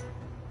leaves.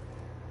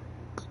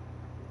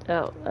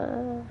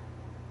 Oh,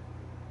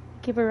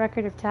 keep a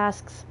record of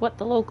tasks, what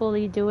the local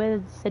lead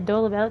doing, and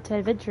dole them out to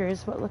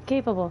adventurers what look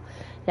capable.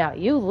 Now,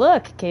 you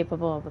look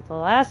capable, but the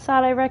last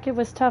thought I reckon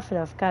was tough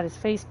enough. Got his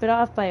face bit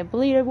off by a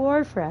bleeding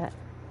wharf rat.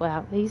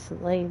 Wow, he's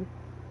lame.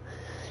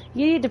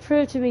 You need to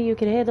prove to me you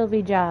can handle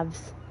me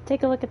jobs.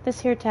 Take a look at this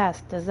here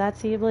task. Does that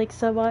seem like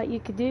somewhat you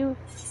could do?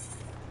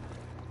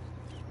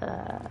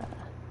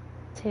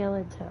 Tail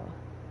and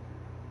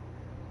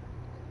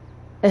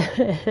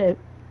toe.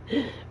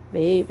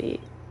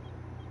 Maybe.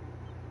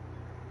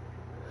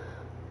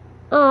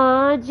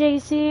 Aw,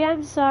 JC,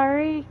 I'm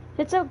sorry.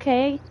 It's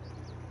okay.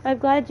 I'm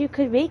glad you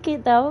could make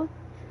it, though.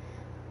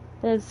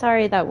 And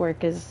sorry that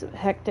work is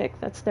hectic.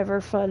 That's never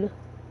fun.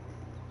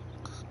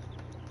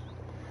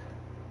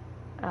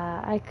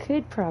 I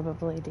could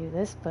probably do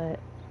this, but...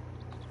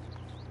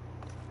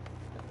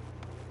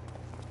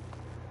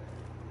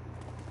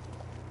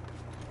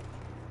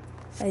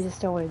 I just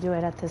don't want to do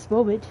it at this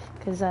moment,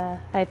 because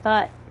I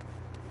thought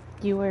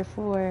you were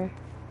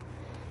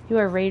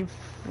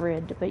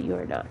Rainfriend, but you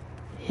are not.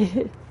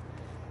 You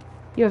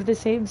have the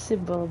same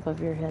symbol above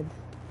your head.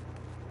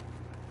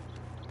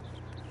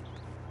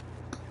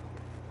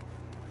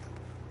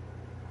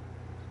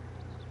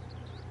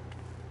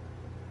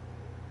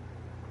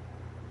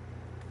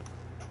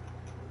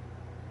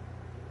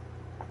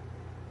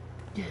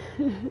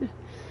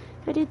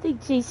 I didn't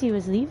think JC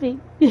was leaving.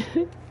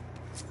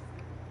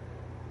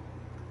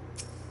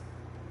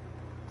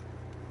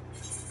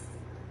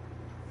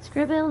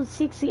 Scribble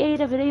seeks the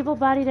aid of an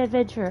able-bodied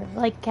adventurer,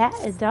 like cat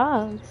and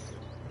dogs.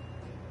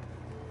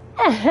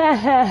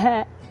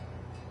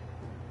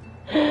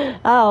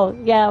 Oh,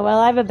 yeah, well,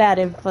 I'm a bad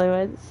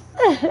influence.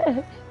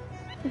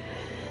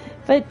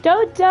 But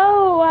don't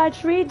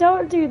watch me,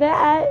 don't do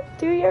that.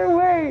 Do your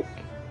work.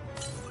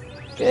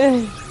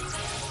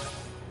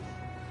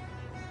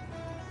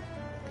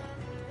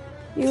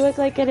 You look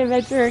like an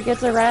adventurer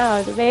gets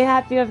around.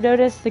 Mayhap you have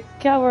noticed the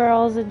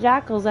coveralls and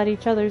jackals at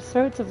each other's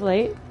throats of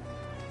late.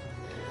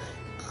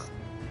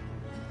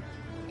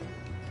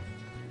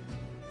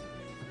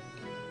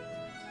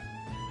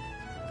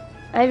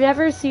 I've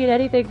never seen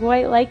anything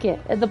quite like it,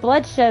 and the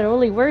bloodshed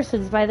only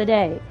worsens by the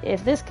day.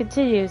 If this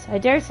continues, I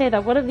dare say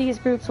that one of these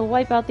groups will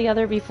wipe out the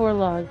other before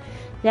long.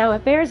 Now,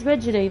 it bears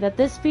mentioning that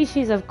this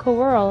species of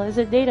coeurl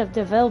isn't native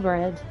to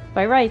Velbrand.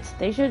 By rights,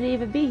 they shouldn't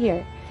even be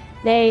here.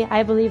 Nay,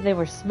 I believe they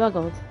were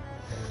smuggled.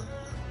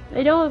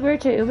 I know a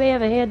merchant who may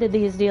have a hand in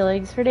these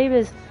dealings. Her name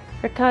is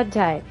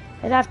Rakantai,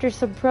 and after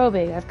some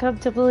probing, I've come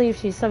to believe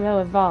she's somehow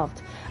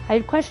involved.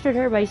 I'd questioned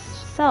her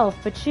myself,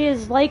 but she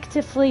is like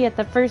to flee at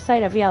the first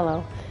sight of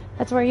yellow.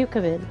 That's where you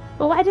come in.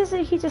 Well, why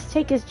doesn't he just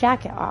take his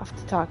jacket off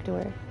to talk to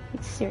her?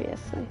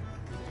 Seriously.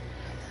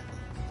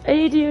 I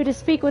need you to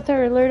speak with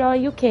her and learn all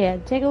you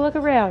can. Take a look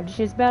around.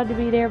 She's bound to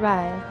be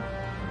nearby.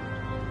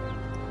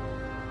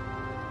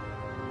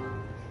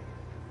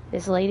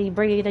 This lady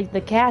bringing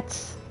the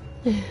cats.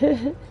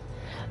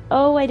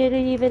 Oh, I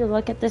didn't even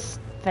look at this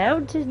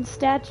fountain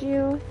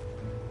statue.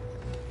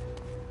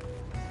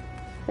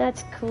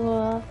 That's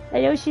cool.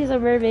 I know she's a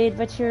mermaid,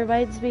 but she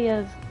reminds me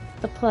of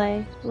the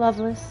play,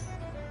 Loveless.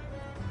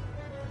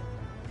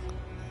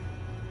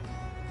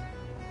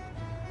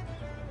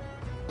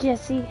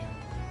 Jessie.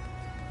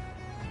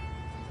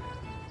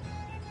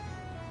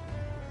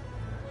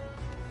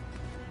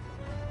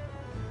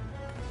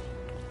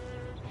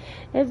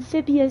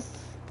 Amphibious.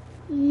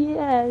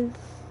 Yes.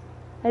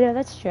 I know,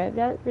 that's true. I've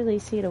not really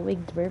seen a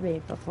winged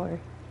mermaid before.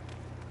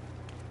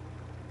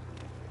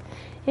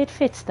 It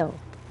fits, though.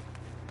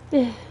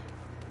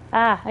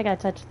 Ah, I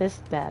gotta touch this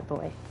bad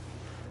boy.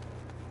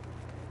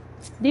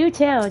 New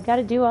town,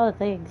 gotta do all the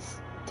things.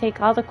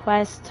 Take all the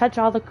quests, touch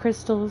all the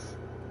crystals.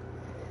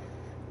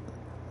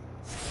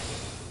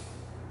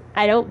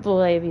 I don't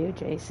blame you,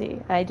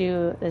 JC. I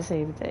do the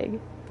same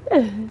thing.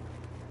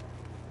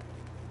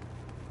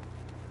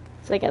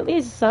 It's like at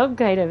least some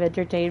kind of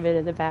entertainment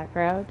in the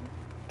background.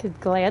 Could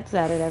glance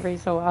at it every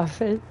so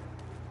often.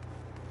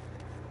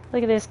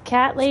 Look at this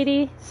cat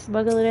lady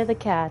smuggling in the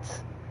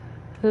cats.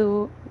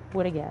 Who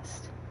would have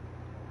guessed?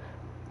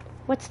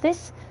 What's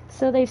this?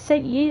 So they've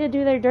sent ye to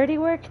do their dirty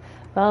work?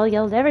 Well,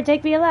 you'll never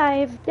take me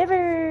alive.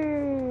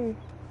 Never!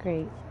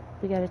 Great.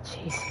 We gotta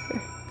chase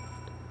her.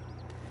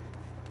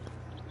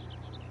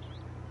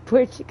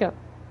 Where'd she go?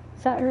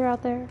 Is that her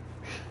out there?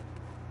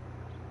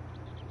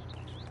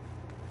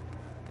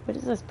 What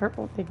is this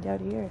purple thing down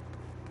here?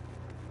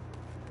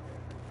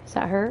 Is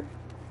that her?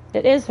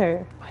 It is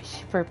her. Why is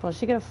she purple? Is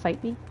she gonna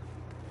fight me?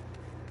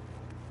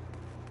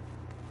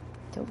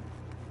 Don't.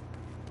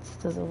 This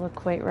doesn't look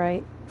quite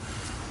right.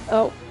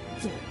 Oh.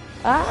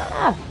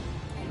 Ah!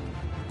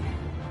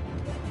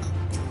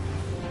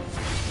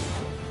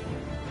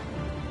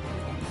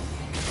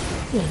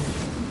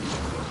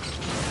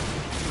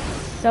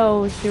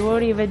 So she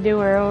won't even do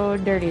her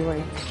own dirty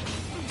work.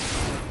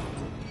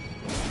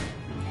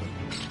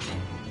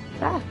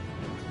 Ah!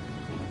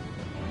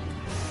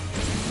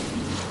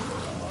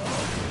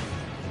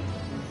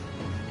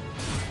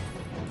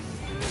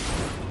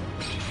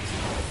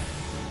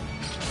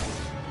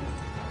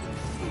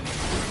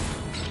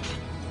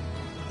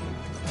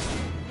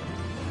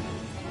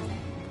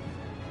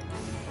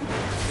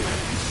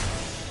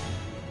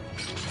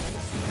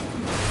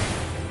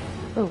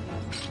 Oh.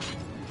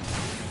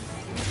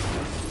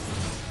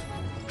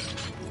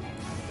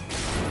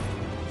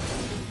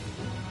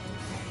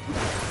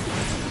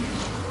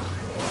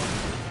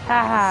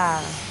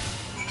 Haha!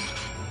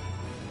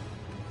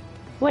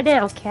 What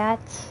now, cat?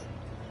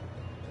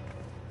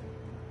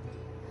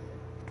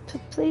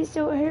 Please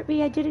don't hurt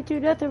me. I didn't do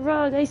nothing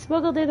wrong. I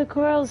smuggled in the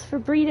corals for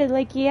breeding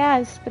like he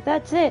asked, but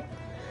that's it.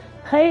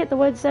 I ain't the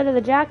one sending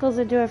the jackals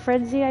into a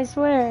frenzy, I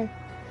swear.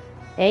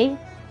 Eh?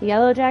 The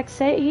Yellowjack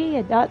sent ye,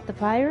 and not the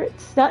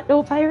pirates? Not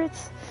no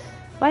pirates?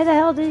 Why the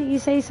hell didn't you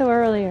say so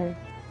earlier?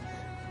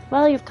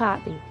 Well, you've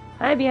caught me.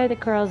 I'm behind the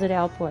corals in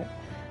Alport.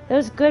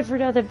 Those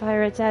good-for-nothing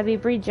pirates have me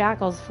breed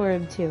jackals for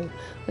him, too.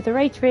 With the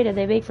right training,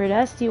 they make for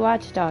nasty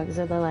watchdogs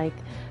and the like.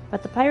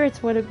 But the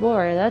pirates wanted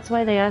more, and that's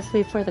why they asked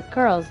me for the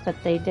corals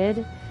that they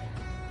did.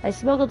 I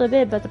smuggled them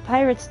in, but the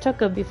pirates took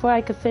them before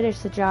I could finish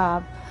the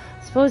job.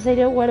 Suppose they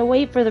didn't want to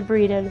wait for the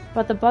breeding,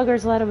 but the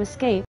buggers let them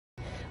escape.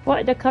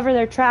 Wanting to cover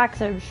their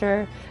tracks, I'm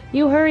sure.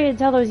 You hurry and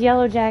tell those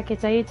yellow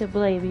jackets I ain't to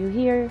blame, you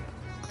hear?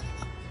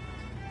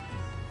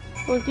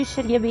 Well, you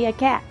should give me a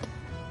cat.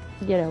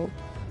 You know.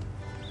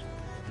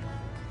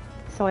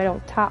 So I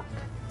don't talk.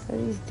 Are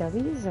these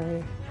dummies,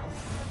 or...?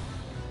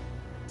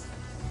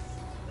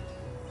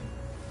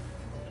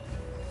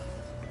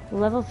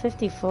 Level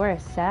 54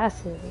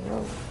 assassin.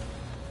 Whoa.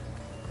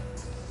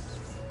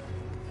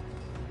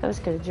 I was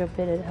gonna jump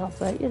in and help,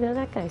 but, you know,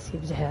 that guy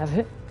seems to have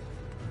it.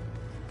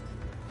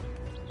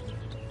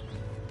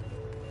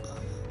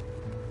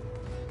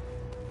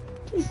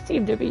 He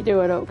seemed to be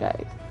doing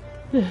okay.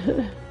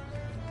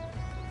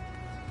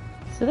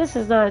 So this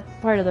is not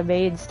part of the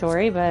main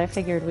story, but I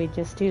figured we'd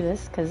just do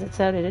this because it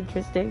sounded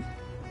interesting.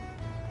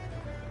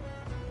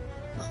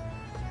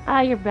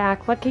 Ah, you're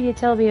back. What can you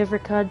tell me of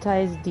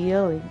Rakantai's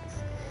dealings?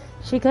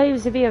 She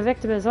claims to be a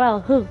victim as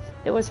well.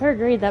 It was her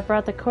greed that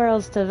brought the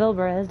corals to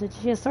Vilbrand, and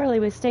she is sorely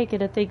mistaken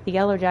to think the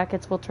Yellow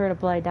Jackets will turn a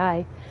blind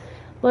eye.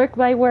 Mark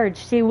my words,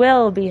 she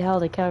will be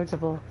held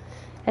accountable.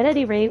 At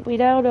any rate, we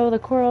now know the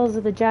corals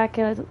and the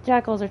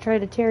jackals are trying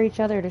to tear each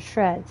other to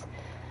shreds.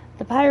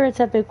 The pirates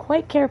have been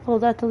quite careful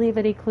not to leave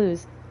any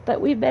clues,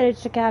 but we've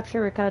managed to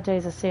capture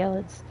Rakantai's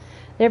assailants.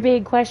 They're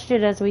being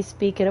questioned as we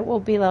speak, and it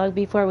won't be long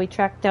before we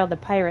track down the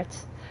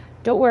pirates.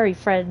 Don't worry,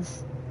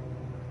 friends.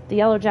 The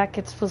Yellow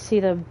Jackets will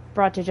see them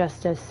brought to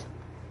justice.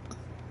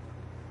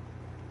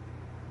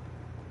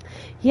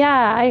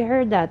 Yeah, I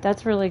heard that.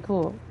 That's really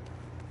cool.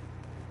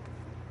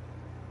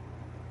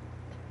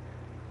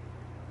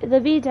 In the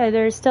meantime,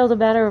 there is still the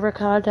matter of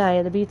Rakantai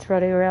and the beasts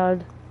running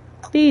around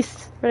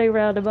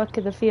amok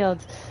in the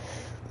fields.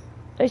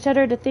 I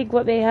shudder to think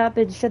what may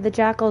happen should the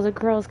jackals and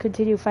crows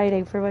continue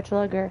fighting for much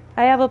longer.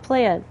 I have a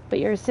plan, but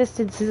your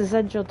assistance is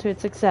essential to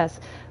its success.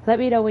 Let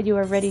me know when you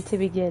are ready to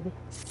begin.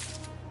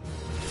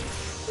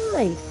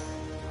 Nice.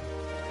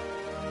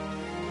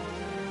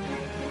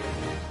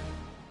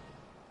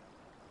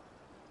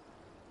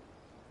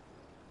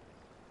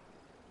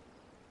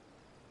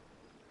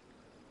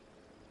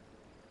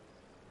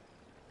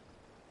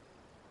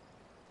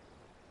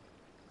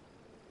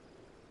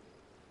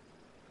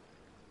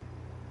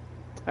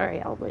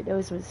 Alright, all my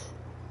nose was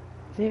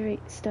very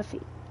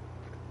stuffy.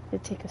 I'm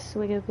gonna take a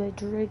swig of my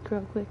drink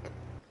real quick.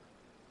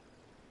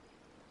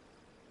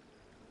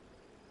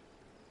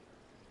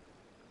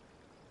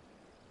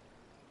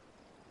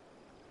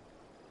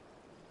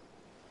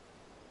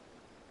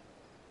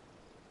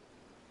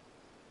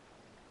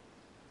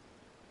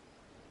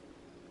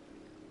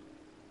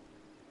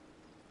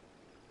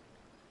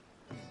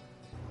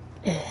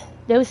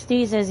 No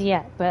sneezes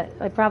yet, but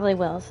I probably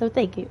will, so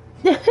thank you.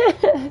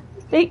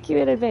 Thank you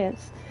in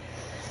advance.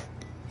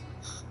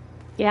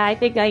 Yeah, I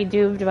think I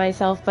doomed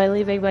myself by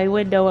leaving my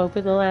window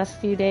open the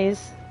last few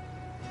days.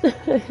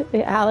 The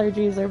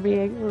allergies are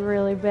being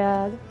really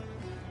bad.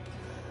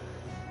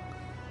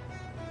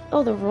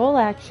 Oh, the roll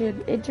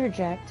action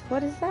interject.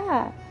 What is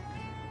that?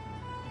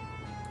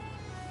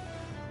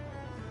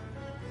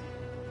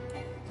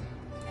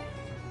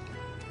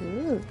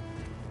 Ooh.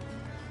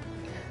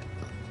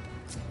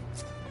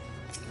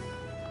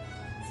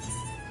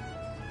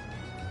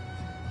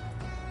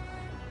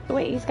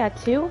 Wait, he's got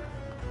two?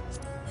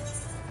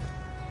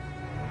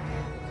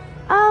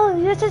 Oh,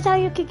 this is how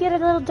you can get a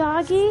little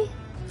doggy?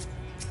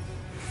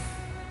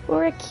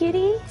 Or a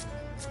kitty?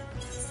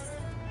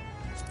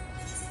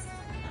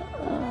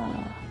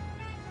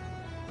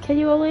 Can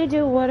you only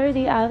do one or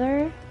the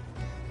other?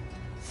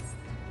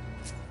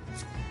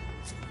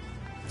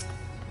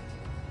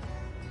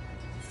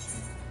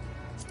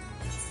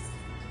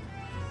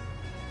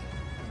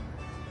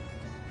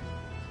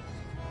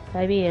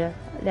 I mean,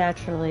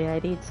 naturally, I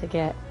need to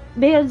get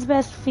man's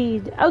best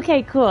feed.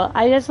 Okay, cool.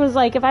 I just was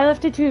like, if I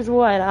have to choose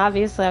one,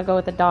 obviously I'll go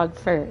with the dog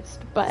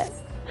first. But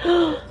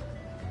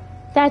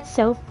that's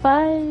so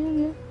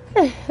fun.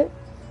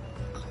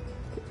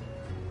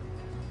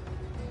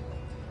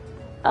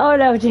 Oh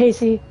no,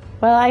 JC.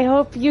 Well, I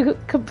hope you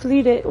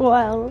complete it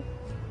well.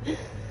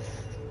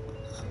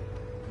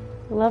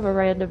 Love a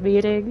random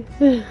meeting.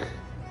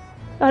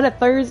 On a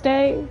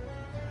Thursday.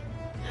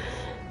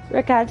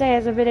 Ricante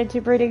has admitted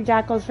to breeding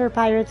jackals for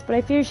pirates, but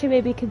I fear she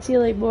may be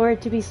concealing more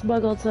to be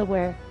smuggled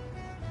somewhere.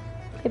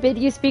 I bid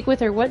you speak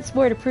with her once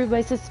more to prove my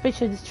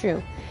suspicions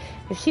true.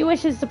 If she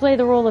wishes to play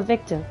the role of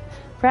victim,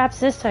 perhaps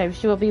this time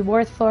she will be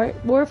more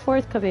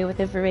forthcoming with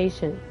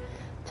information.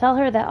 Tell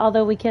her that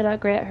although we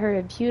cannot grant her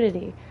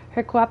impunity,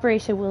 her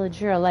cooperation will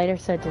ensure a lighter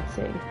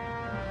sentencing.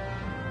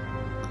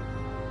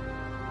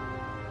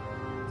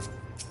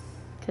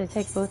 Can I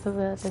take both of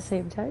them at the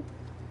same time?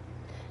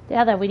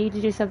 Now that we need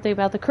to do something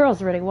about the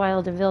Curls running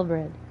wild in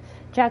Vilbred.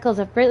 Jackals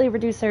have greatly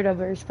reduced their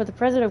numbers, but the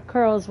presence of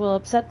Curls will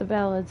upset the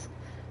balance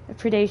of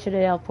predation in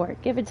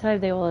Aleport. Given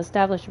time, they will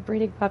establish a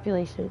breeding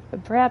population,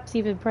 and perhaps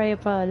even prey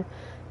upon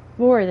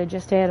more than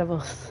just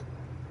animals.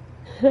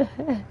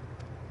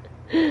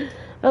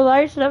 A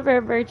large number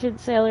of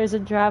merchants, sailors,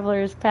 and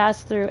travelers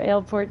pass through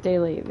Aleport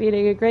daily,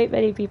 meaning a great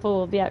many people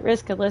will be at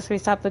risk unless we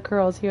stop the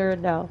Curls here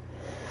and now.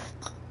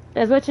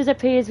 As much as it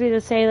pains me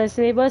to say this,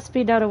 they must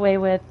be done away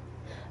with.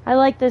 I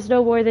like this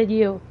no more than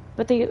you,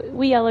 but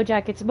we Yellow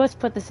Jackets must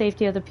put the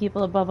safety of the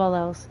people above all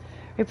else.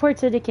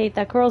 Reports indicate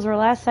that Curls were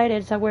last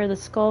sighted somewhere in the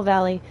Skull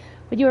Valley.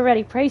 When you are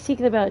ready, pray seek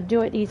them out and do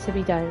what needs to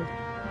be done.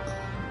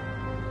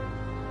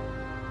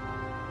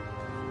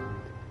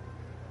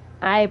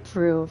 I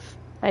approve.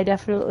 I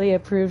definitely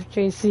approve,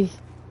 JC.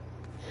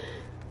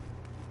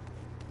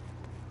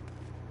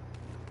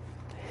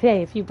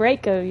 Hey, if you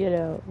break him, you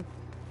know,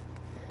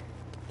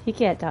 he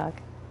can't talk.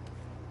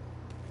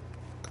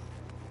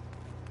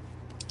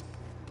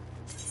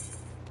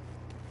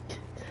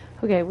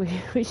 Okay,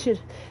 we should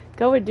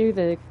go and do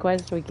the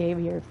quest we came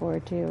here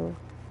for, too.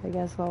 I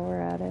guess while we're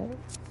at it.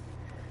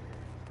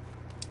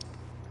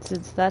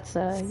 Since that's,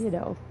 you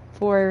know,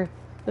 for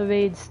the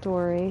main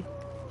story.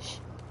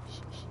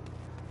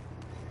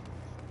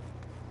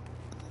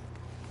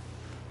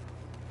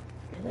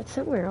 That's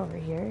somewhere over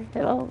here.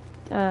 Well,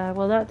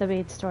 not the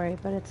main story,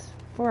 but it's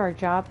for our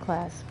job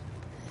class.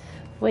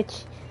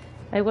 Which,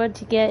 I want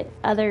to get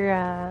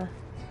other,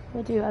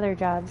 we'll do other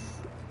jobs.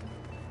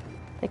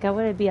 Like, I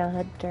want to be a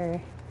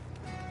hunter.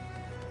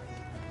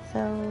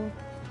 So,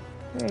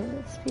 alright,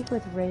 let's speak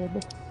with Rin.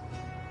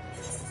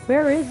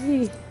 Where is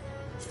he?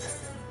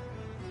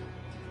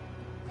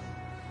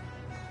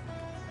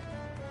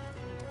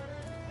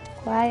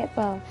 Quiet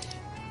Bosch.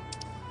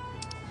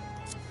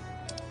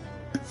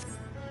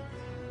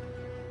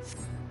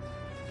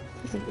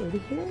 Is he in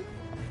here?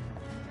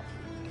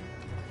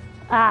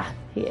 Ah,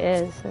 he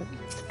is.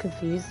 It's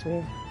confused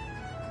me.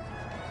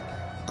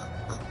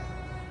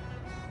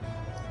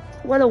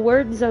 One of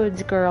Word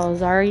Zone's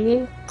girls, are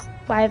you?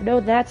 Why, I've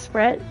known that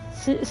sprat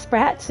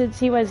since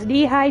he was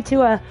knee-high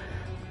to a...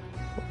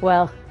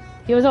 Well,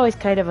 he was always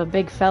kind of a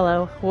big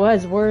fellow,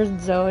 was Word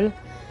Zone.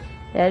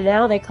 And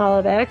now they call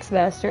him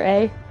Axemaster,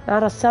 eh?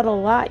 Not a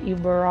subtle lot, you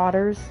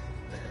marauders.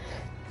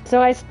 So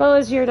I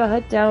suppose you're to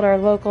hunt down our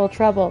local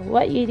trouble.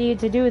 What you need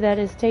to do then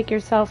is take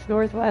yourself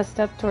northwest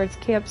up towards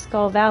Camp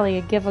Skull Valley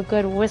and give a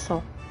good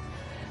whistle.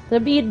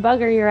 The mean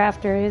bugger you're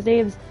after, his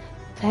name's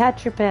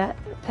Patripatan,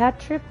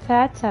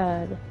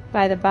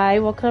 by the by,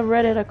 will come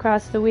running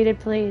across the weeded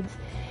plains.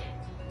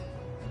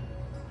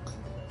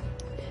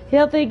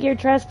 He'll think you're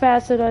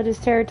trespassing on his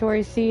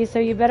territory, see, so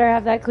you better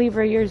have that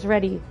cleaver of yours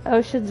ready.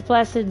 Ocean's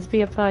blessings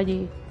be upon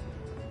ye.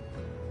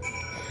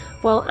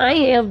 Well, I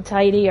am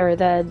tinier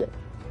than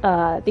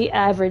the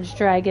average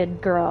dragon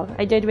girl.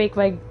 I did make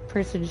my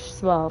person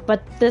small,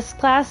 but this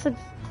class of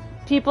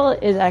people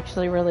is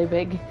actually really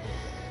big.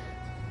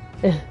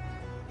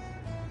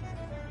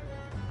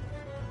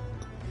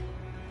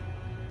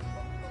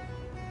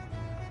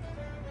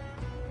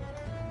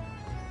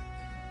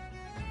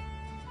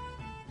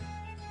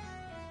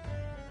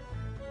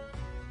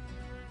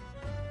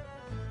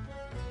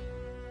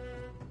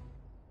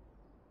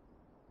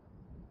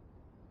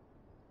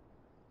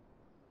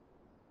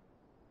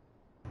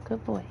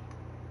 Good boy.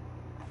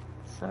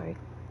 Sorry.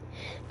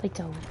 Like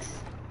dogs.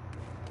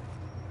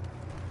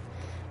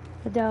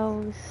 The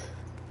dogs.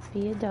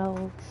 Be a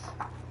dogs.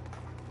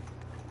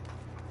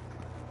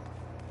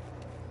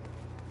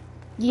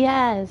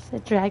 Yes, a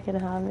dragon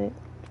hobbit.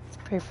 It's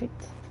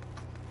perfect.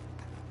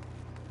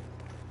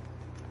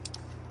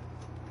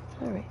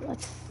 Alright,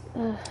 let's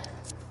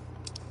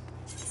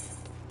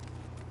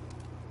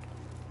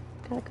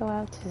gotta go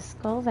out to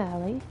Skull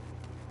Valley.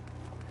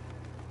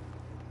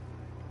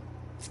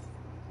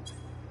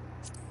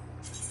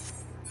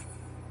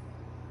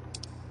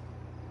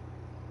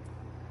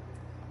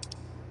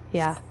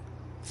 Yeah,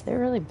 they're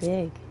really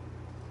big.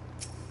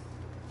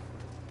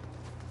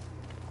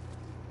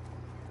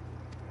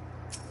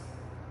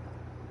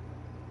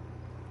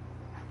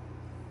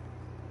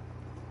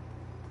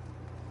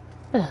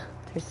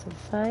 There's some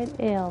fine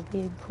ale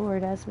being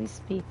poured as we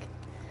speak.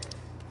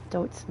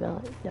 Don't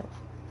smell it, no.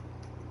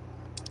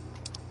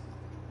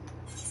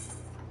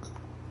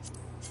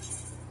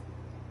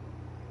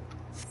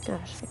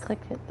 Gosh, I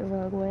clicked it the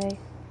wrong way.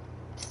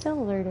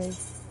 Still learning.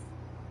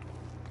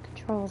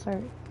 Controls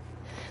aren't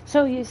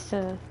so used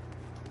to,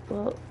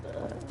 well,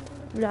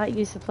 I'm not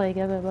used to playing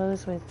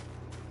MMOs with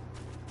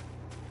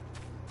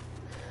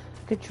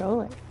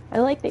controller. I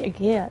like that you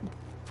can,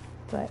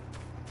 but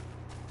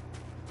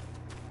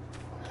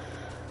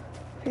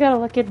I gotta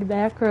look into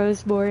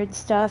macros more and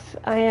stuff.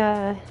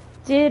 I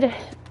did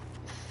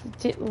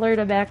learn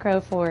a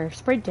macro for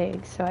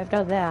sprinting, so I've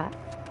done that,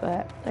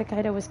 but I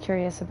kind of was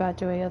curious about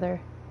doing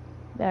other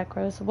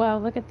macros. Wow,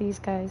 look at these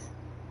guys.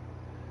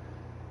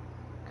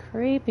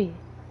 Creepy.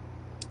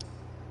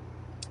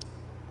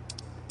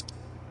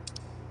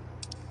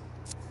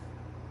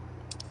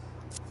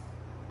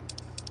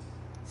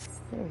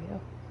 There we go.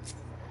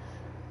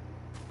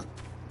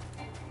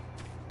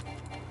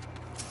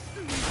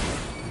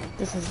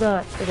 This is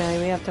not the guy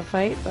we have to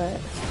fight, but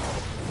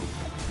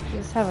I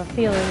just have a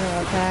feeling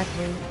he'll attack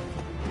me.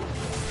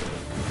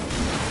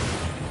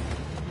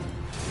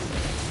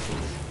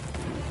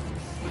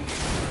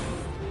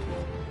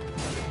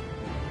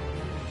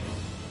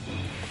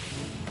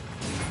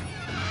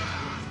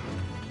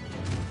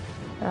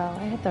 Oh,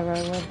 I hit the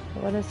wrong one. I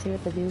want to see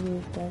what the new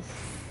move does.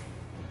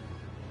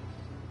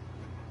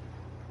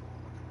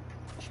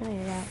 Try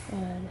it out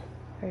on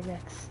our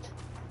next.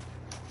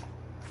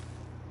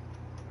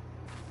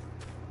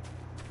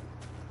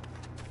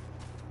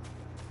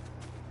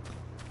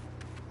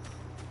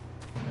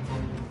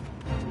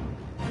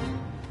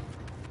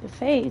 The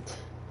fate.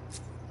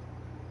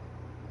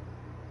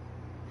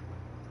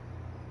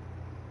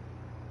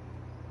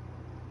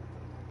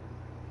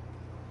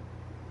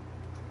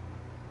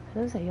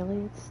 Are those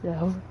aliens?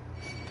 No.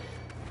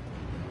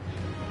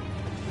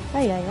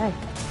 Ay, ay, ay.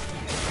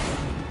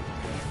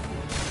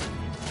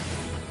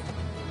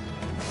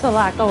 There's a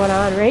lot going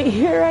on right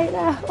here, right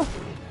now.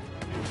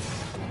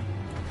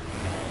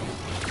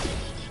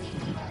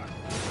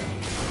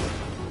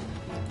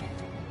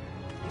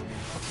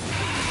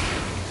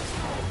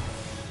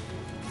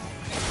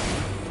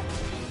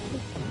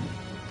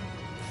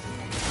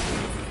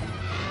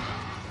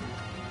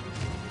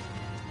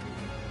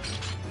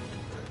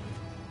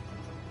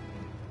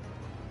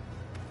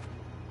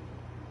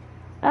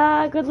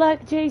 Good luck,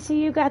 JC.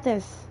 You got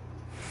this.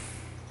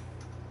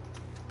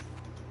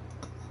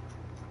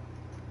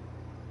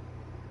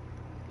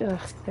 Ugh,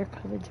 they're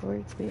coming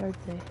towards me,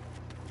 aren't they?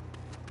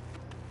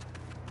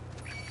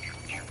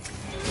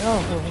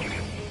 Oh boy.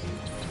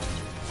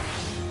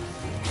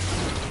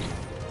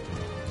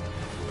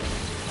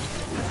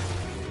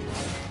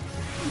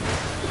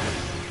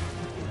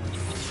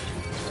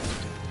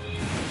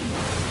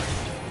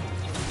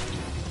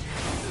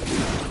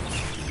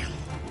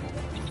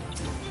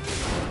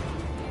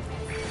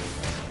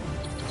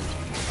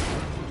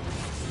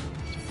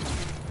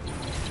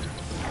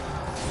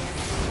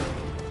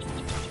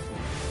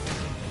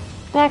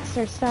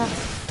 Baxter, stop.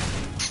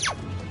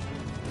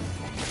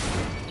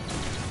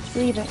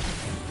 Leave it.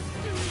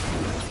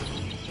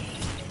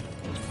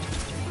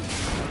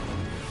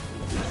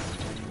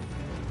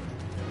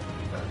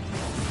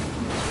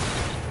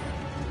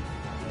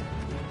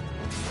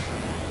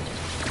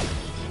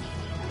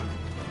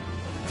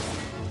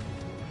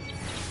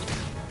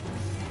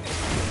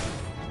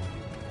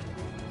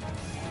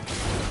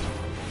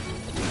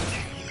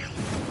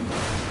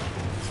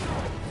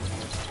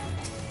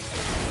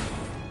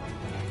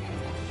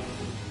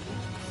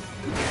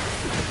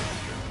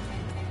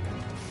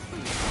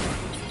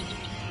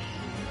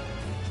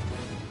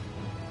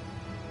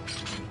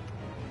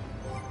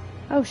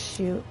 Oh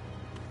shoot.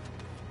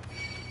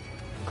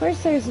 Of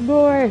course there's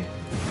more.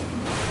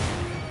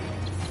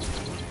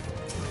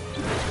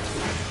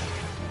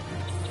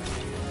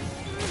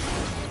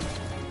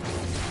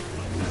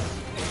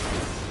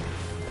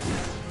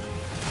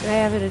 I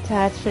haven't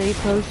attached any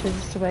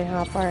potions to my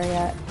hotbar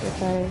yet,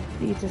 which I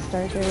need to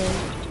start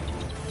doing.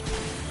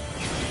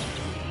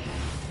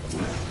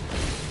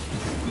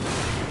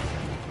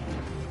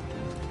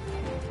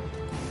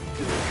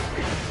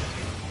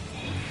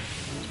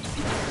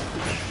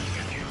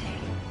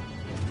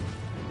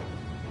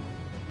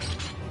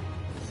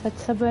 that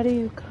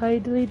somebody who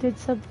kindly did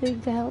something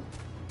to help?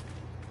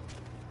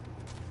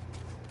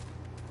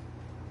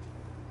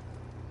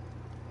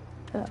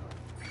 Oh.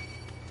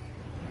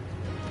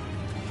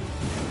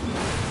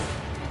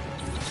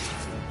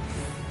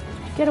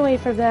 Get away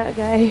from that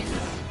guy.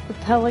 The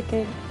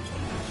pelican.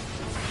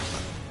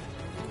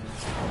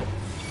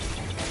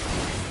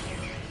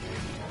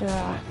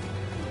 Ugh.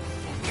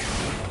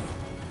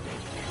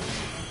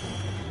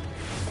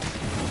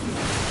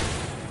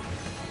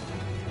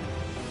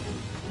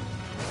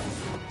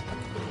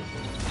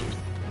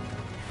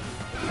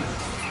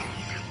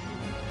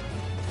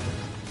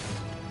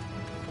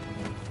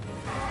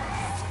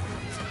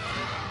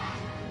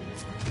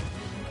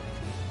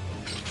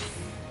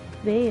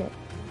 Man.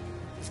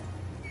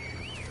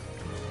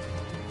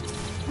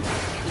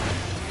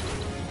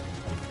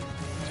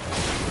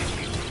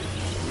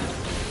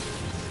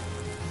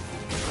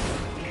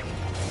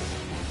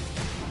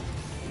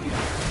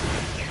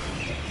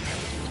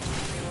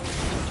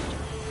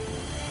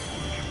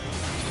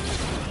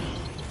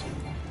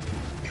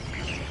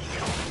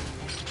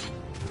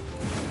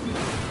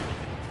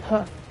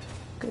 Huh.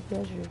 Good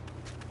measure.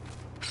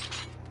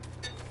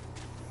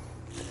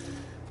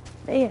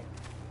 Man.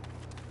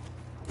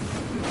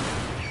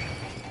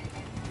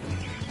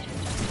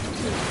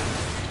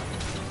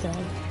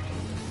 Done.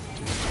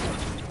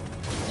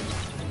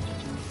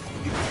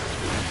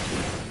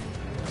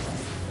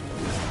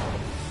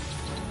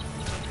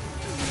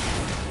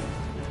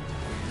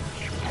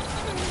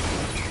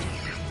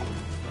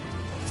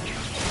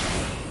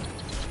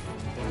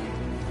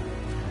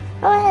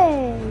 Oh,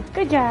 hey!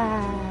 Good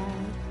job!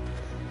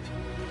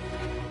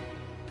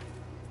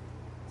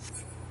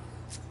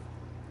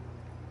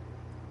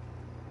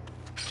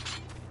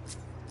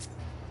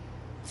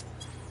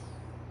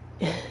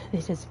 They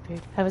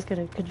disappeared. I was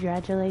gonna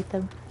congratulate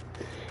them.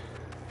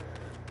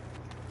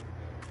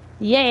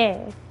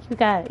 Yeah! You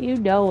got it. You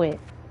know it.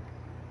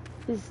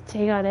 Just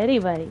take on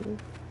anybody.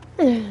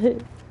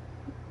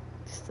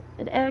 Just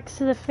an axe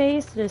to the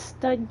face and a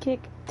stun kick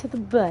to the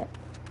butt.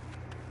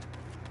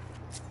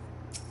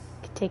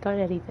 Can take on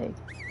anything.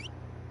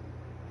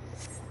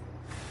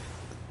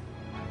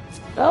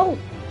 Oh!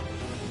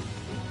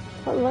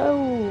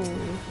 Hello!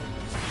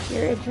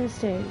 You're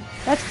interesting.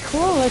 That's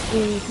cool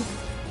looking.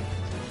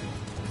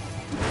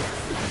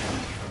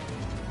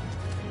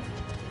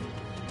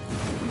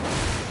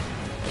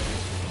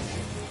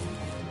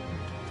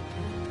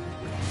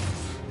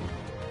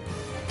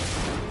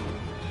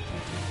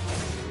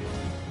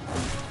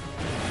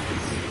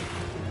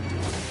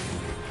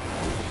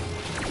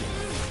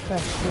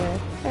 Sure.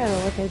 I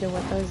gotta look into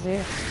what those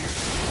do.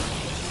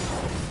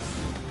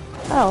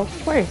 Oh,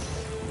 of course.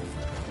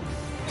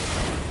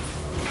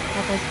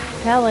 That was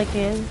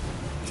Pelican.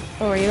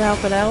 Oh, were you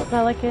helping out,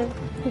 Pelican?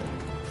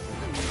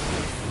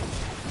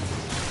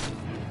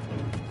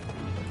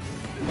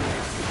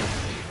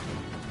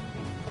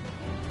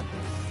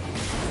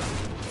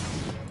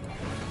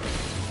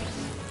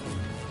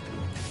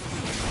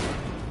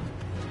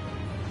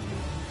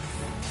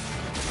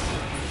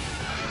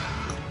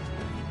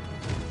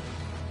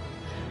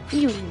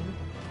 You.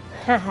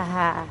 Ha ha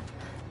ha.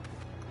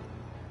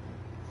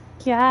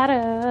 Got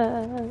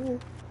us.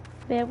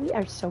 Man, we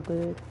are so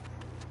good.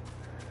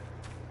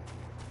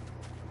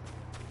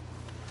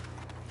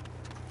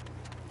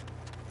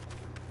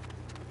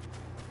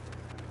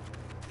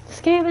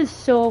 This game is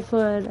so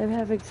fun. I'm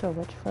having so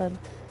much fun.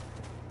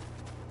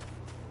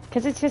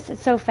 Because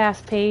it's so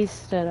fast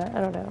paced and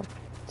I don't know.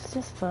 It's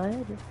just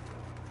fun.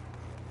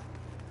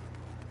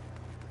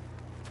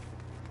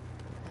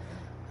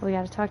 We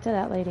gotta talk to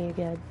that lady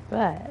again,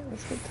 but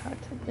let's go talk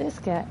to this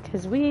guy,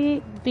 because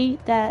we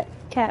beat that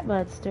cat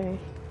monster.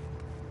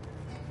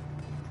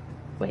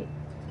 Wait,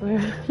 where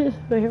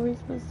are we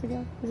supposed to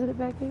go? Isn't it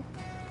back here?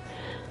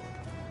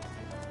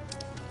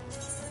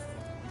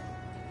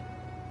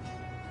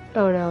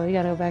 Oh no, we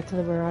gotta go back to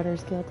the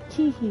Marauders Guild.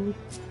 Hee.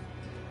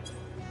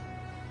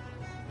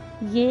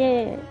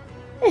 Yeah.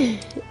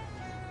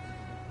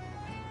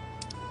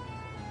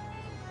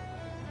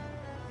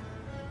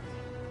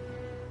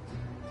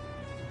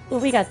 Well,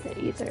 we got the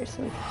ether,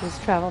 so we can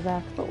just travel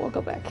back, but we'll go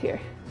back here.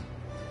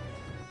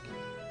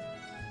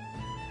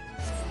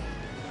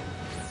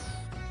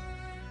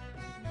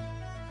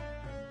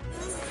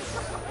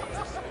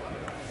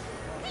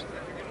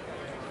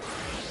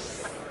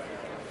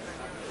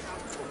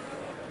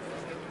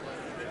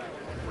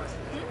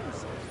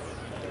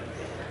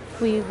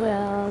 We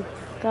will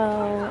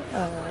go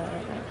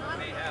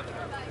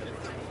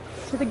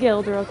to the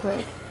guild real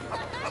quick.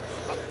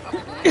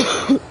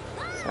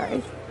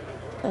 Sorry.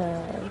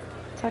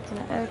 Talk to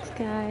the axe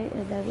guy,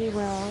 and then we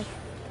will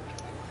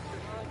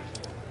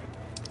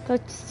go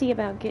see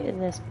about getting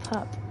this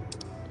pup.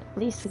 At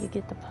least we could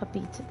get the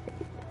puppy today.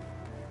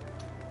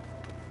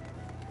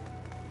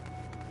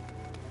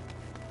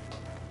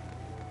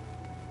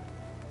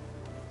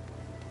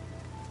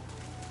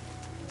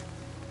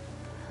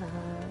 I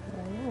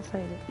gotta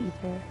find an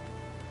ether.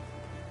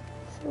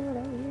 Is there one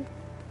out here?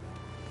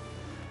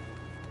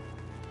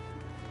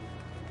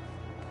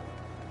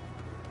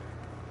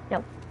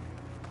 Nope.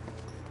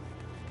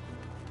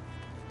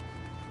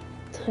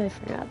 I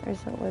forgot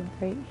there's that one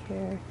right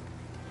here.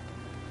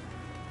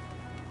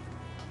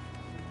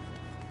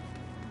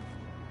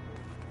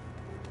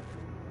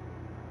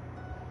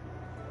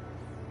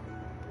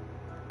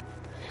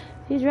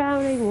 The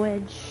drowning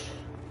winch.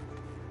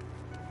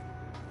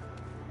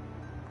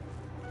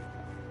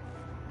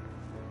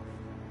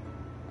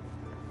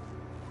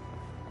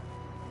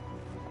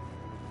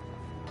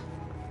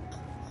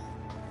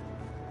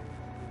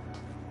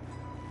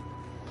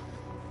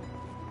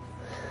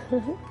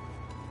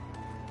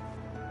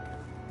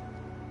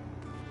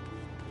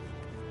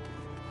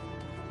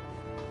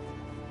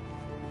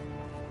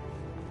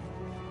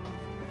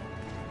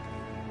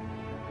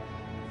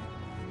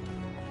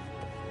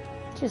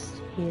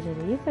 Just eat it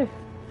either.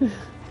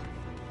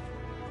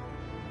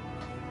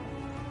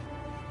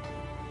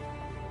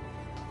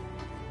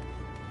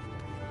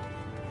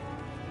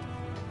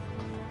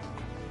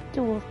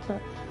 Dual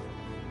flip.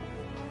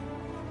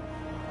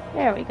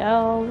 There we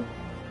go.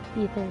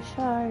 Ether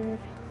shard.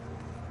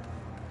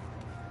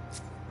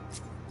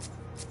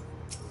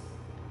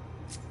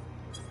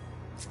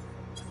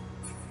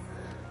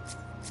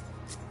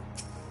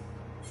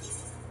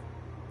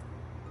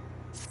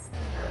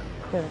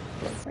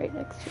 Right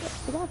next to it,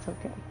 but that's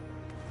okay.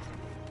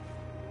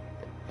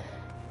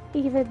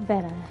 Even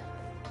better.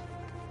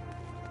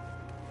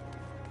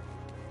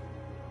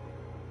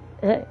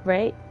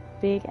 Right?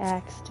 Big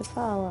axe to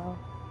follow.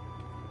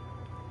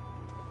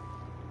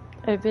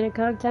 I've been in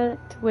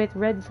contact with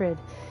Renfred,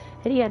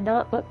 and he had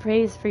naught but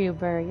praise for you,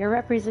 Burr. Your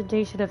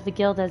representation of the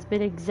guild has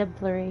been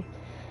exemplary.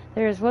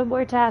 There is one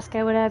more task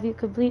I would have you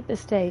complete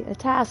this day, a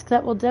task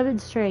that will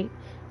demonstrate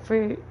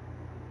for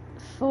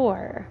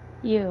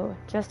you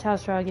just how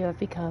strong you have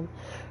become.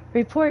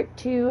 Report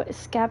to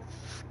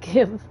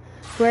Scapskim,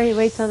 where he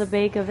waits on the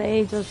bank of the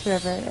Angel's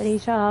River, and he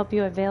shall help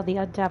you unveil the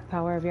untapped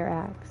power of your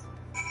axe.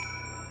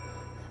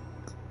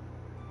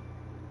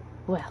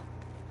 Well.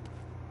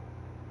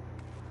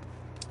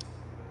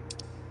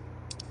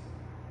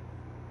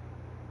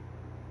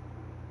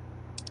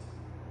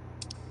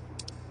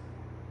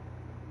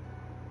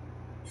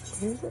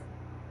 Where is it?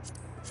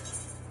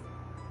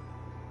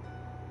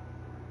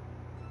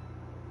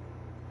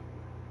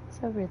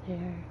 It's over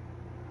there.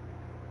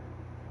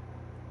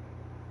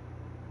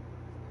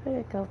 I'm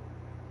gonna go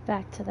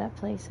back to that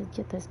place and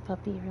get this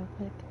puppy real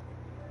quick.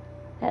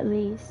 At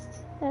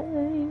least. I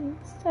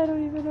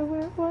don't even know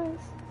where it was.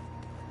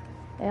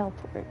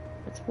 Aleport.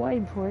 It's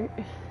Wineport.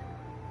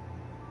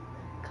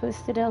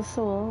 Costa del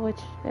Sol, which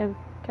I'm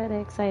kinda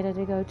excited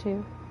to go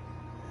to.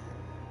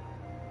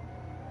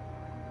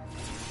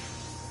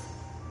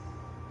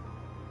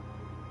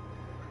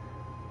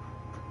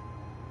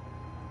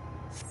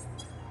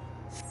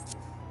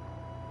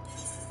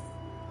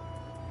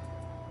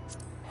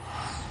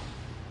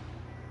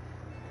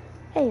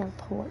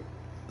 Aleport.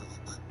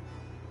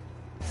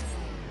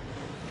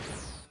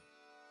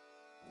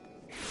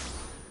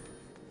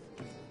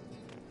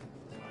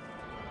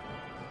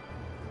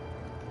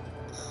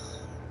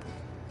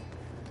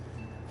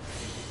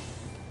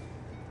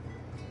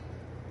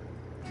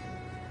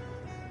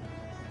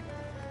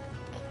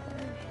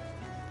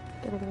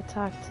 Gonna go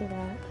talk to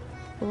that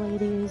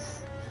lady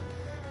who's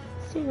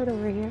standing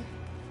over here.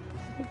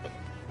 I think,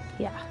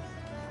 yeah.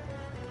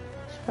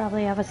 Should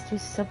probably have us do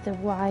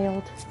something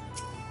wild.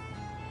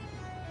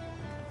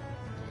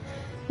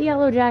 The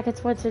Yellow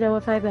Jackets want to know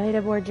if I'm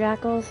behind more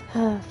jackals.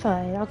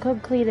 Fine, I'll come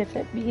clean if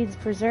it means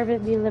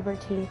preserving me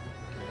liberty.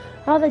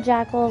 All the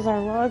jackals are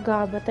long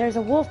gone, but there's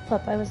a wolf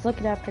pup I was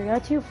looking after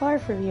not too far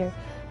from here.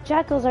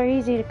 Jackals are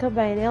easy to come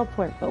by in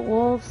Aleport, but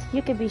wolves,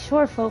 you can be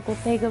sure folk will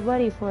pay good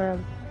money for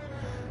them.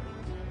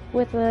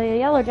 With the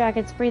Yellow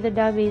Jackets breathing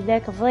down me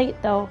neck of late,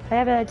 though, I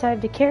haven't had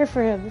time to care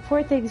for him. The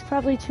poor thing's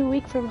probably too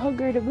weak from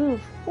hunger to move.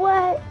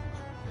 What?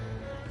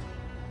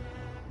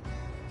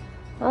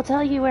 I'll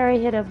tell you where I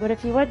hid him, but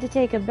if you want to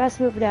take him,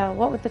 best move now.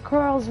 What with the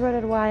corals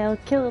running wild,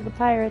 killing the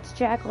pirates,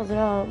 jackals and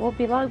all, it won't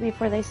be long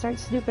before they start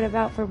snooping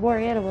about for more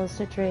animals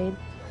to trade.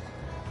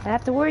 I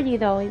have to warn you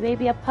though, he may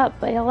be a pup,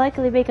 but he'll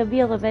likely make a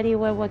meal of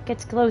anyone what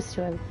gets close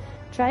to him.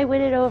 Try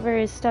winning over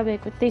his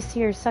stomach with this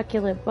here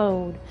succulent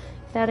bone.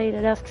 If that ain't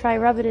enough, try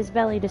rubbing his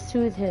belly to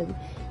soothe him.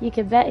 You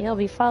can bet he'll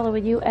be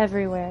following you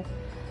everywhere.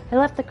 I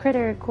left the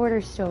critter in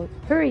Cornerstone.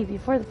 Hurry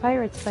before the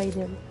pirates find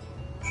him.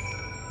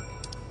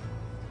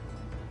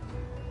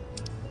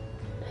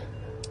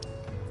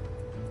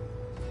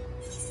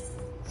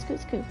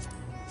 Scoot.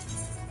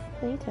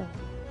 Later.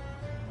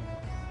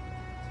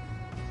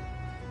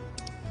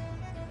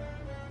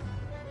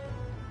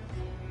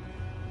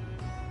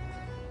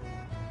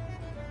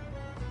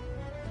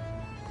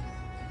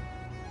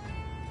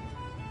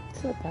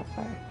 It's not that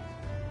far.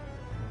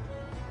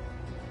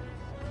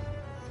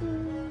 I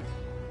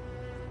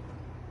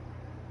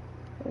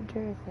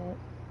wonder if it'd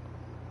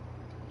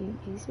be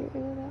easier to go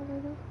that way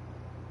though.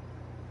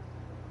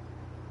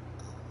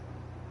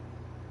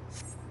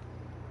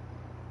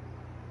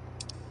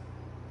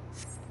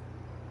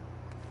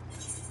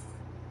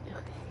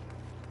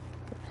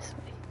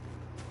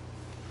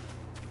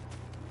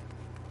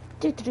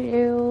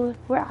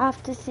 We're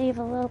off to save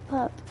a little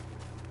pup.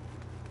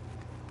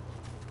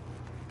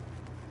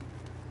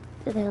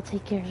 And I'll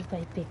take care of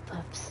my big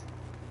pups.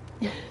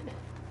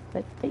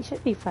 But they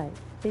should be fine.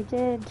 They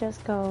did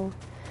just go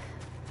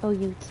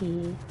OUT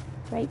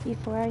right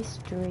before I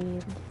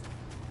streamed.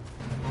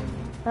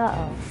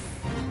 Uh-oh.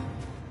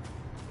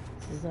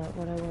 This is not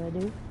what I want to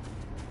do.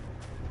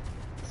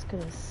 Just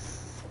gonna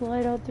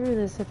slide on through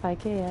this if I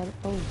can.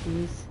 Oh,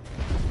 jeez.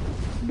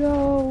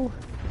 No!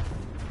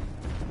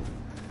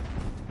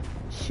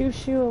 Shoo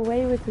shoo,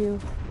 away with you.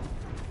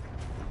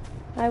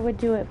 I would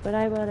do it, but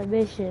I'm on a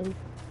mission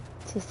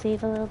to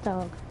save a little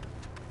dog.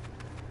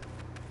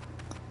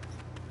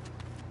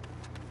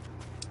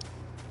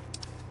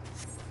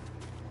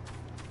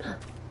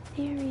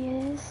 Here he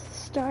is,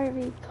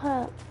 starving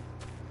pup.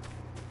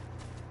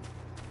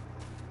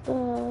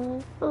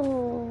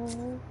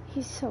 Oh,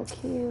 he's so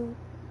cute.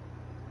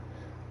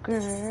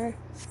 Grr.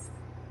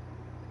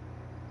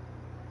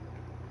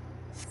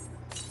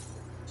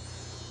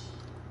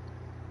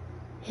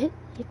 Yip,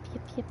 yip,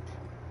 yip, yip.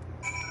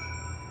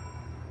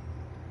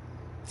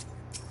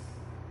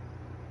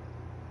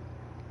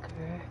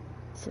 Grr.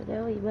 So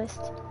now we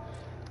must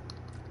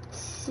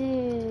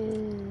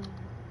soothe.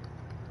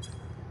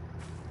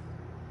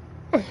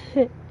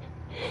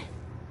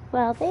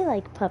 Well, they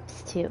like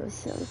pups too,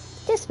 so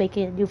just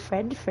making a new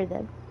friend for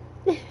them.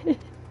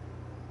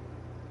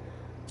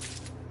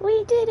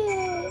 We did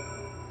it!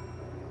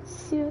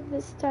 Soothe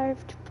the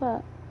starved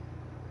pup.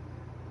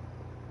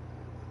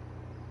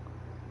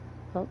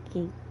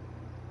 Okay.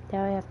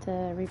 Now I have to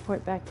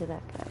report back to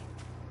that guy.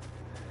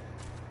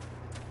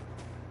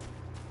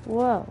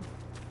 Whoa.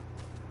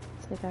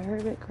 It's like a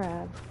hermit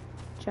crab.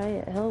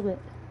 Giant helmet.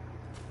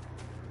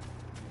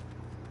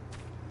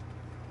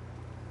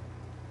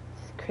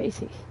 It's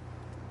crazy.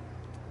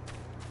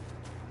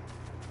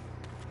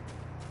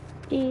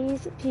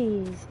 Easy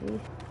peasy.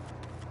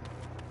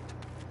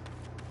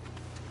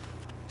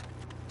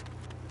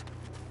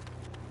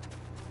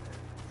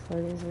 As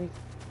long as we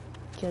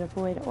can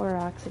avoid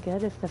Aurochs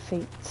again if the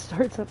fate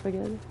starts up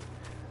again.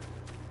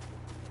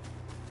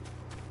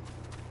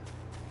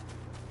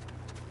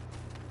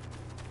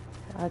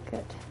 Oh,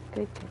 good.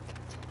 Good, good, good.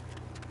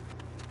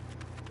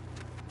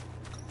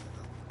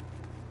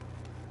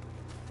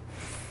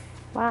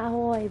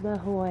 Wahoy,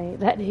 mahoy.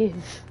 That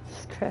name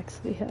just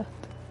cracks me up.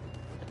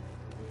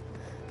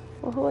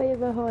 Ahoy,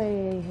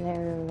 mahoy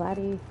there,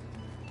 laddie.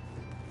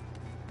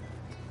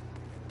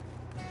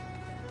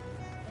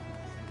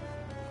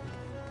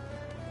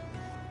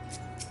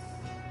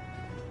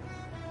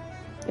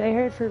 I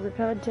heard from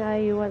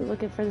Rakontai you went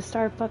looking for the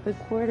star pup in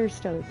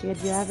Quarterstone. Did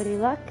you have any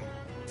luck?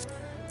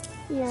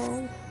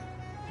 Yes.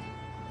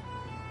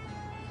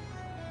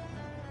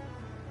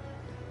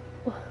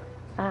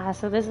 Ah,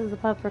 so this is the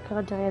pup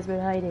Rakontai has been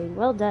hiding.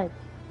 Well done.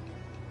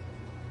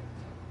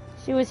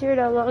 She was here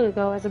not long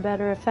ago, as a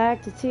matter of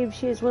fact. It seems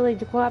she is willing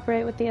to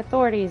cooperate with the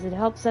authorities and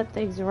help set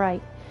things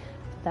right.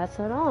 But that's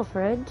not all,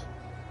 friend.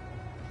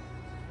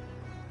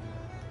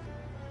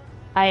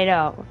 I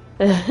know.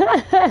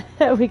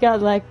 We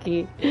got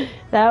lucky.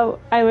 That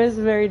I was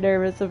very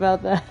nervous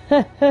about that.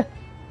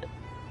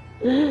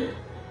 But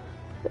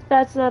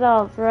that's not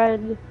all,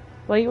 friend.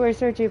 While you were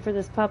searching for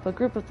this pup, a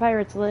group of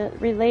pirates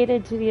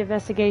related to the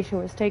investigation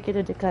was taken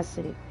into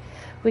custody.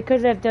 We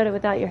couldn't have done it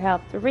without your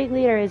help. The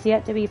ringleader is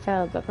yet to be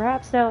found, but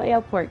perhaps now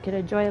Aleport can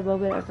enjoy a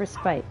moment of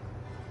respite.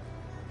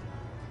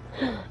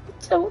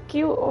 So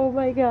cute, oh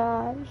my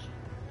gosh.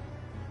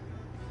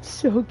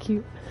 So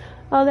cute.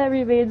 All that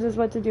remains is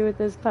what to do with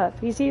this pup.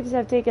 He seems to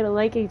have taken a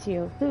liking to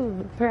you.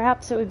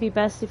 Perhaps it would be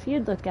best if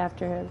you'd look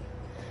after him.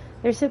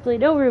 There's simply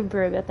no room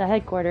for him at the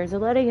headquarters,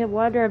 and letting him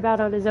wander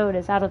about on his own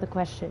is out of the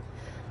question.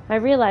 I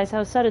realize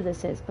how sudden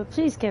this is, but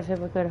please give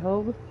him a good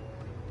home.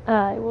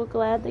 I will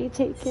gladly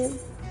take him.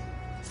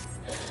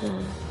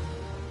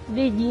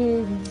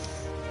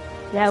 Minions.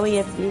 Now we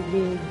have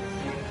minions.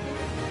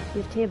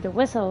 You've tamed a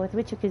whistle with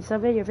which you can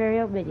summon your very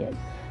own minion.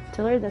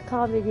 To learn the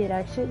call minion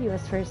action, you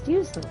must first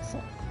use the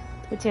whistle.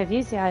 Once you have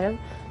used the item,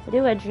 a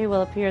new entry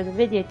will appear in the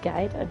minion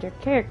guide under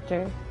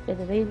Character in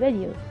the main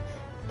menu.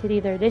 You can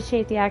either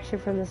initiate the action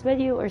from this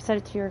menu or set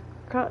it to your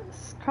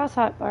cross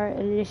hotbar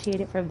and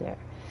initiate it from there.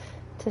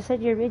 To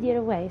send your minion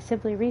away,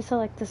 simply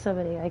reselect the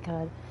summoning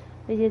icon.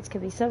 Minions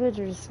can be summoned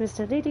or dismissed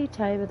at any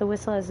time, and the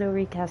whistle has no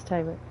recast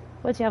timer.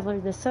 Once you have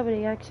learned this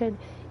summoning action,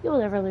 you will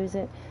never lose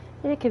it,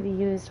 and it can be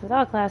used with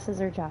all classes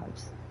or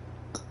jobs.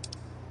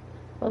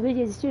 While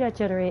minions do not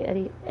generate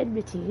any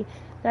enmity,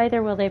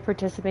 neither will they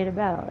participate in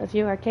battle. If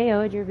you are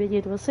KO'd, your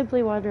minion will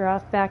simply wander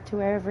off back to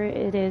wherever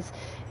it is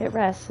it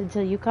rests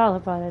until you call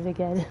upon it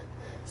again.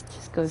 It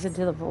just goes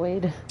into the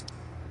void.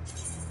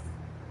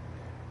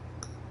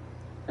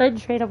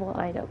 Untradeable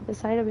item.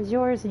 This item is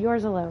yours and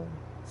yours alone.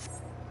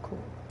 Cool.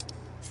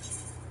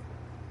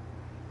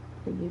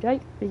 The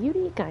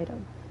unique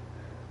item.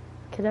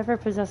 Can never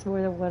possess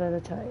more than one at a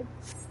time.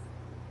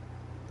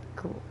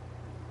 Cool.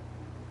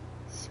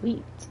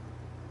 Sweet.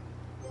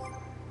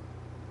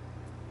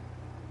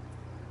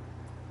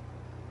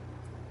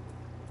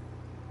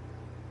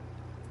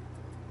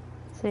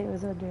 Say it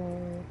was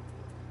under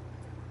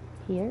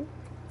here.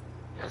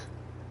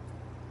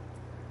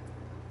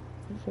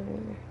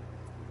 Under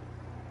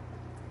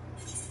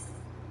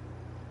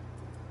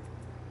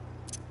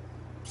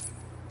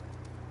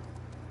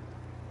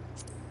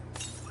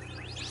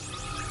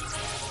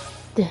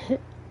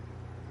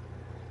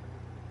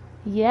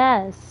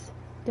Yes.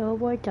 No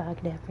more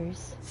dog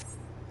nappers.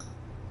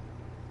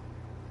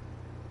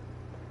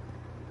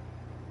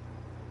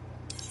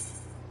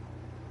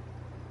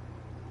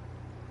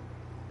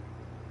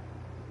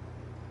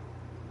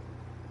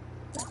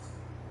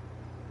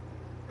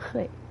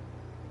 Wait.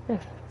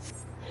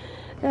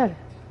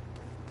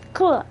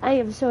 Cool. I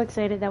am so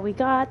excited that we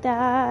got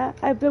that.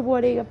 I've been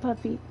wanting a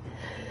puppy.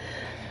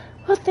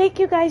 Well, thank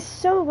you guys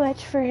so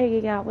much for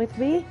hanging out with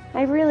me.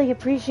 I really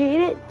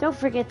appreciate it. Don't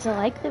forget to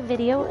like the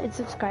video and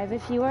subscribe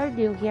if you are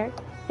new here.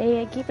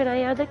 And keep an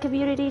eye on the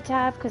community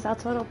tab because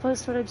that's when I'll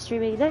post when I'm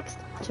streaming next.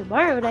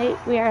 Tomorrow night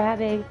we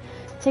are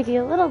taking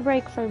a little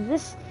break from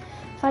this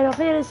Final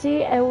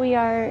Fantasy and we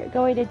are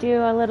going to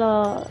do a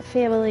little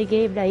family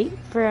game night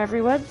for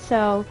everyone.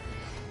 So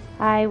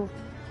I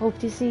hope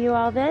to see you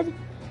all then.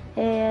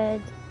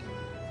 And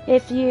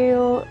if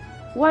you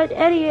want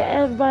any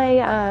of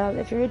my,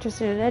 if you're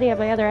interested in any of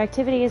my other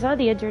activities on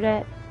the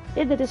internet,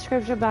 in the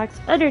description box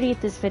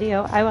underneath this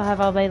video, I will have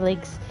all my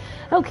links.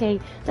 Okay,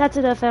 that's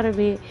enough out of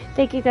me.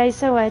 Thank you guys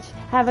so much.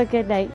 Have a good night.